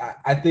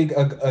 I think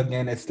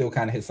again it still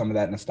kind of hit some of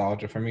that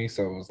nostalgia for me.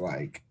 So it was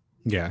like,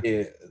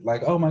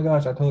 oh my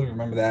gosh, I totally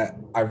remember that.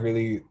 I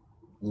really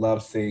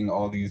love seeing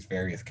all these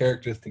various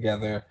characters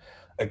together.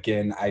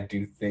 Again, I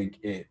do think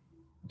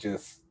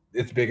its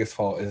biggest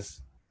fault is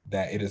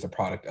that it is a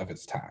product of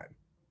its time.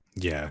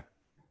 Yeah.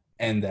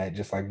 And that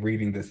just like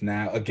reading this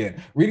now and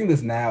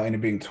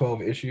it being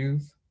 12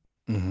 issues,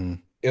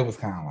 it was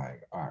kind of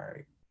like, all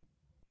right,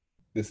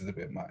 this is a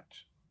bit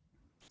much.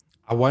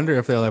 I wonder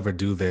if they'll ever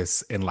do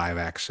this in live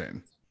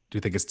action. Do you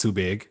think it's too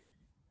big?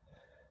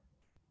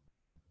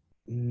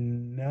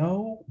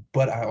 No,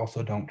 but I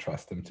also don't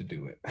trust them to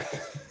do it.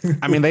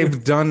 I mean,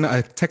 they've done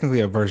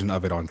technically a version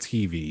of it on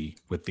TV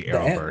with the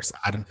Arrowverse.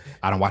 I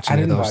don't watch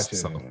any of those.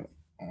 So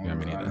yeah,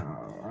 me neither.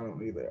 I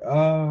don't either.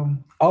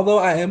 Although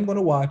I am going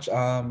to watch.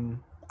 I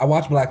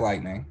watch Black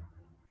Lightning.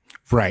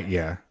 Right.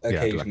 Yeah.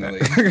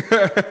 Occasionally.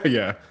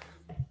 Yeah.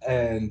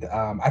 And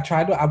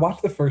I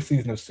watched the first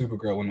season of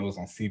Supergirl when it was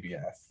on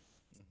CBS.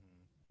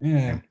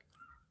 Yeah.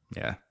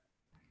 Yeah.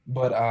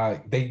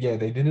 But they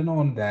did it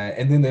on that,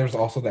 and then there's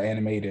also the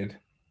animated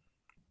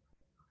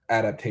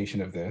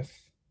adaptation of this.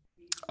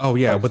 Oh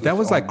yeah, but that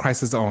was like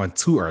Crisis on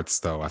Two Earths,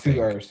 though. I think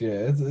Two Earths,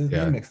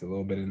 they mixed a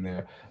little bit in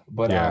there,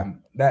 but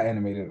that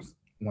animated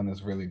one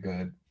is really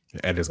good.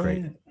 It is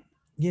great.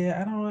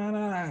 Yeah, I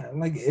don't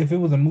like if it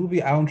was a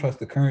movie. I don't trust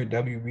the current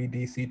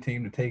WBDC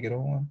team to take it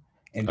on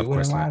and do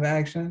it in live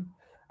action.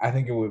 I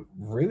think it would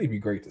really be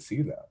great to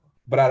see that,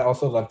 but I'd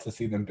also love to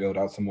see them build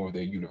out some more of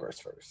their universe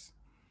first.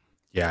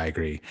 Yeah, I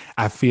agree.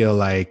 I feel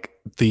like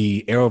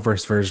the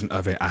Arrowverse version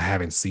of it, I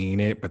haven't seen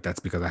it, but that's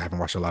because I haven't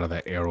watched a lot of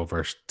the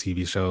Arrowverse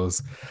TV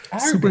shows. I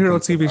heard good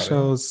Superhero things TV about it.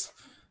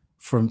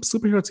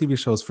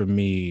 shows, for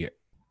me,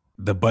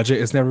 the budget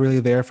is never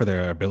really there for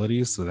their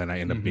abilities. So then I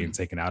end up being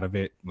taken out of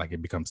it. Like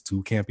it becomes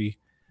too campy.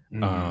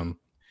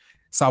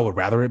 So I would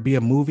rather it be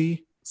a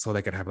movie so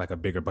they could have like a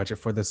bigger budget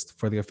for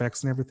the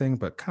effects and everything.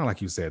 But kind of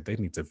like you said, they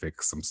need to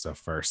fix some stuff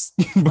first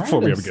before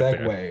we ever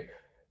get there.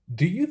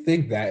 Do you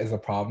think that is a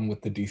problem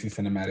with the DC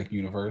cinematic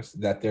universe,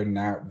 that they're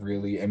not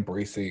really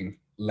embracing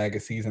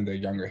legacies and their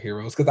younger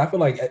heroes? Because I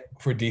feel like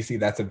for DC,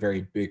 that's a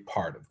very big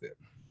part of them.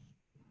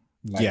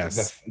 Like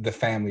yes, the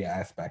family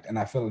aspect. And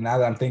I feel now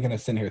that I'm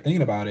sitting here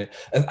thinking about it,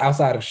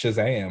 outside of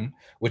Shazam,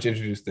 which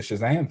introduced the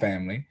Shazam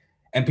family,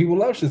 and people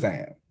love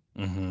Shazam.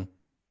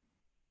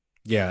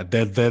 Yeah,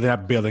 they're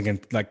not building,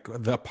 and like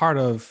the part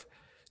of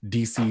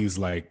DC's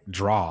like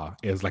draw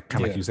is like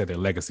kind of like you said, their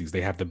legacies.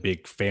 They have the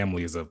big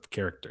families of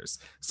characters,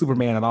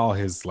 Superman and all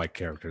his like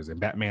characters, and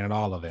Batman and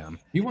all of them.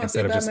 You want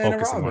instead of Batman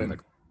just focusing on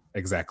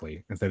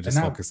instead of just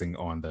focusing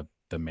on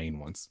the main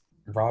ones.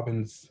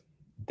 Robin's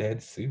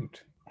dead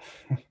suit.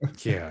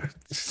 Yeah.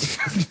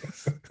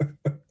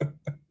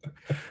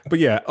 But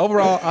yeah,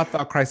 overall, I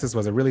thought Crisis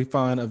was a really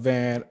fun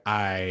event.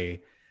 I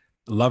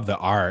love the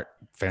art.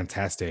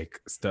 Fantastic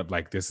stuff.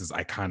 Like this is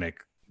iconic.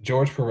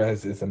 George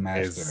Perez is a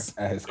master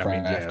at his craft. I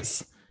mean,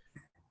 yes.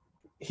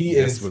 He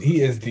is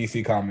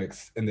DC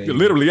Comics.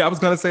 Literally, I was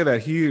gonna say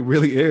that he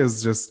really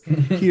is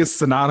he is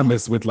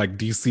synonymous with like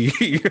DC.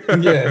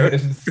 Yeah,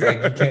 it's just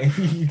like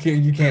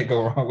you can't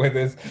go wrong with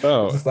this.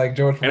 Oh, it's just like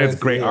George Perez. And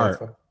it's great art.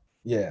 So,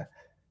 yeah.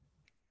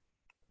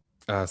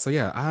 So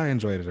yeah, I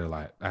enjoyed it a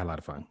lot. I had a lot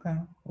of fun. Okay.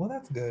 Well,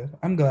 that's good.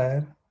 I'm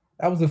glad.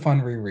 That was a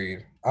fun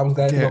reread. I was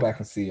glad to go back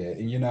and see it.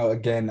 And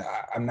again,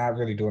 I'm not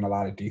really doing a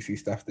lot of DC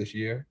stuff this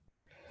year.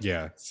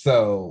 Yeah.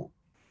 So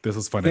this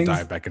was fun to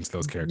dive back into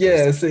those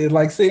characters. Yeah,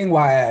 like seeing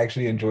why I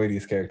actually enjoy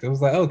these characters. It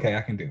was like, okay,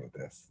 I can deal with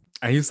this.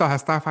 And you saw how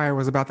Starfire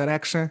was about that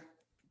action?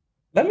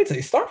 Let me tell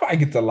you, Starfire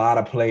gets a lot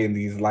of play in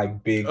these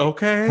like big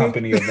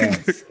company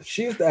events.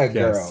 She's that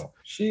girl. Yes.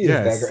 She is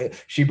that girl.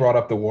 She brought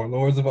up the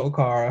Warlords of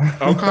Okara.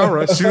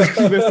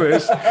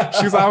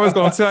 She's always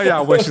gonna tell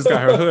y'all where she's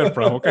got her hood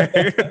from.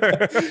 Okay.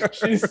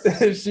 She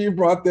said she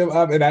brought them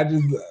up, and I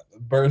just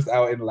burst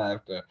out in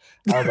laughter.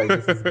 I was like,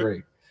 "This is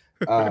great."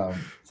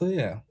 So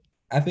yeah,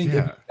 I think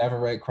if you ever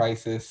read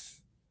Crisis,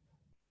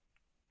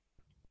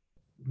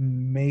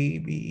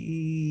 maybe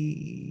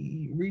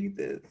read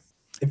this.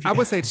 I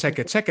would say check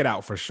it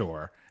out for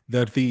sure.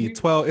 The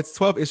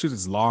 12 issues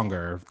is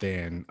longer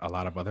than a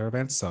lot of other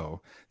events,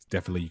 so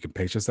definitely you can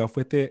pace yourself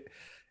with it.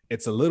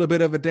 It's a little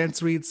bit of a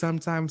dense read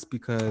sometimes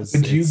because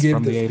it's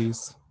from the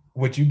 80s.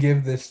 Would you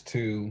give this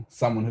to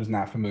someone who's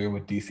not familiar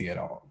with DC at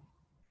all?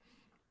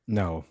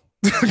 No.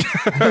 And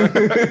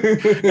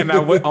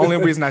the only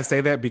reason I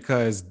say that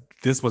because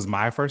this was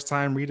my first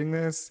time reading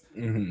this,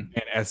 and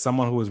as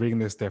someone who was reading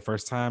this their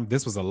first time,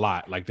 this was a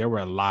lot. Like there were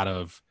a lot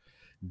of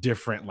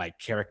different like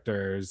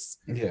characters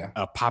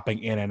popping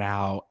in and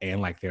out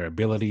and like their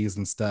abilities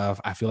and stuff.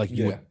 I feel like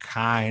you would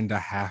kind of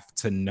have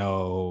to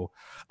know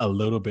a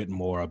little bit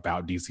more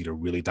about DC to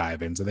really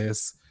dive into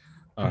this.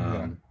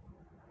 And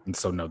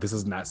so no, this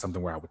is not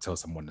something where I would tell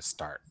someone to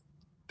start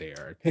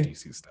their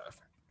DC stuff.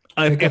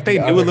 If they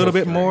knew a little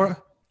bit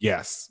more,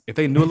 yes. If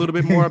they knew a little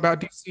bit more about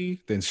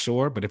DC, then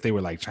sure. But if they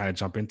were like trying to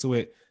jump into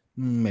it,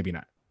 maybe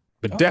not.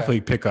 But definitely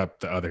pick up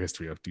the other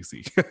history of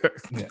DC.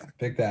 Yeah,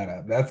 pick that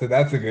up. That's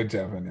a good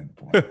jumping in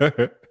point.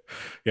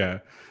 Yeah.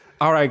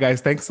 All right,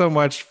 guys. Thanks so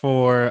much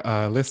for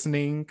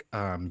listening.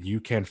 You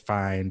can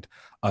find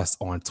us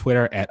on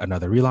Twitter at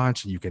Another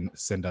Relaunch. You can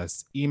send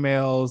us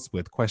emails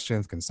with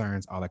questions,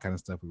 concerns, all that kind of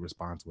stuff. We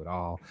respond to it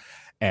all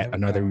at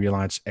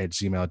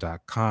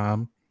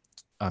anotherrelaunch@gmail.com.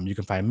 You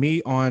can find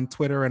me on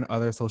Twitter and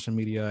other social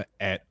media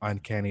at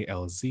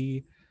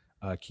UncannyLZ.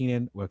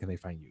 Keenan, where can they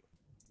find you?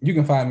 You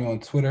can find me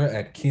on Twitter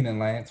at Keenan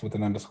Lance with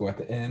an underscore at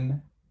the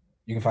end.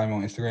 You can find me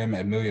on Instagram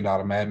at $1 Million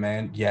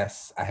Madman.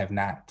 Yes, I have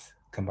not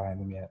combined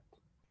them yet.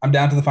 I'm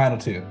down to the final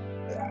two.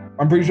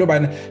 I'm pretty sure by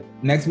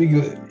next week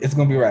it's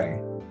going to be ready.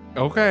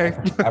 Okay.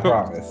 I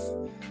promise.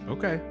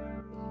 Okay.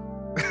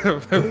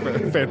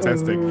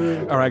 Fantastic.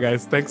 All right,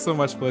 guys. Thanks so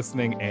much for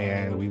listening,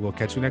 and we will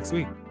catch you next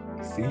week.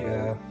 See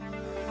ya.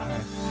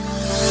 Bye.